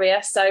Yorkshire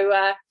Terrier. So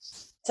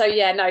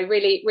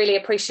really, really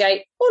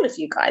appreciate all of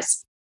you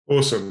guys.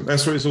 Awesome.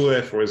 That's what it's all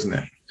there for, isn't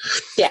it?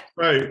 Yeah.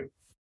 So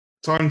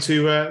time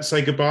to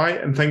say goodbye,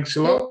 and thanks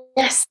a lot.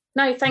 Yes.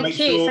 No, thank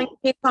you. Thank you for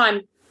your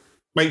time.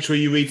 Make sure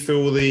you read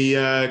through all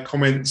the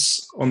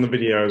comments on the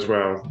video as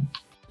well.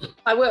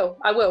 I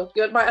will.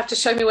 You might have to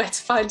show me where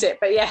to find it,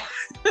 but yeah.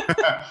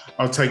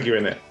 I'll take you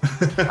in it.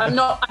 I'm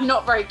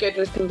not very good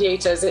with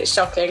computers. It's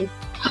shocking.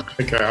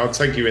 Okay, I'll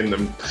take you in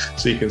them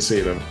so you can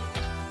see them.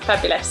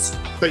 Fabulous.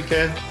 Take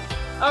care.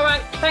 All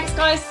right. Thanks,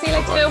 guys. See you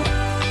later,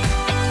 Bill.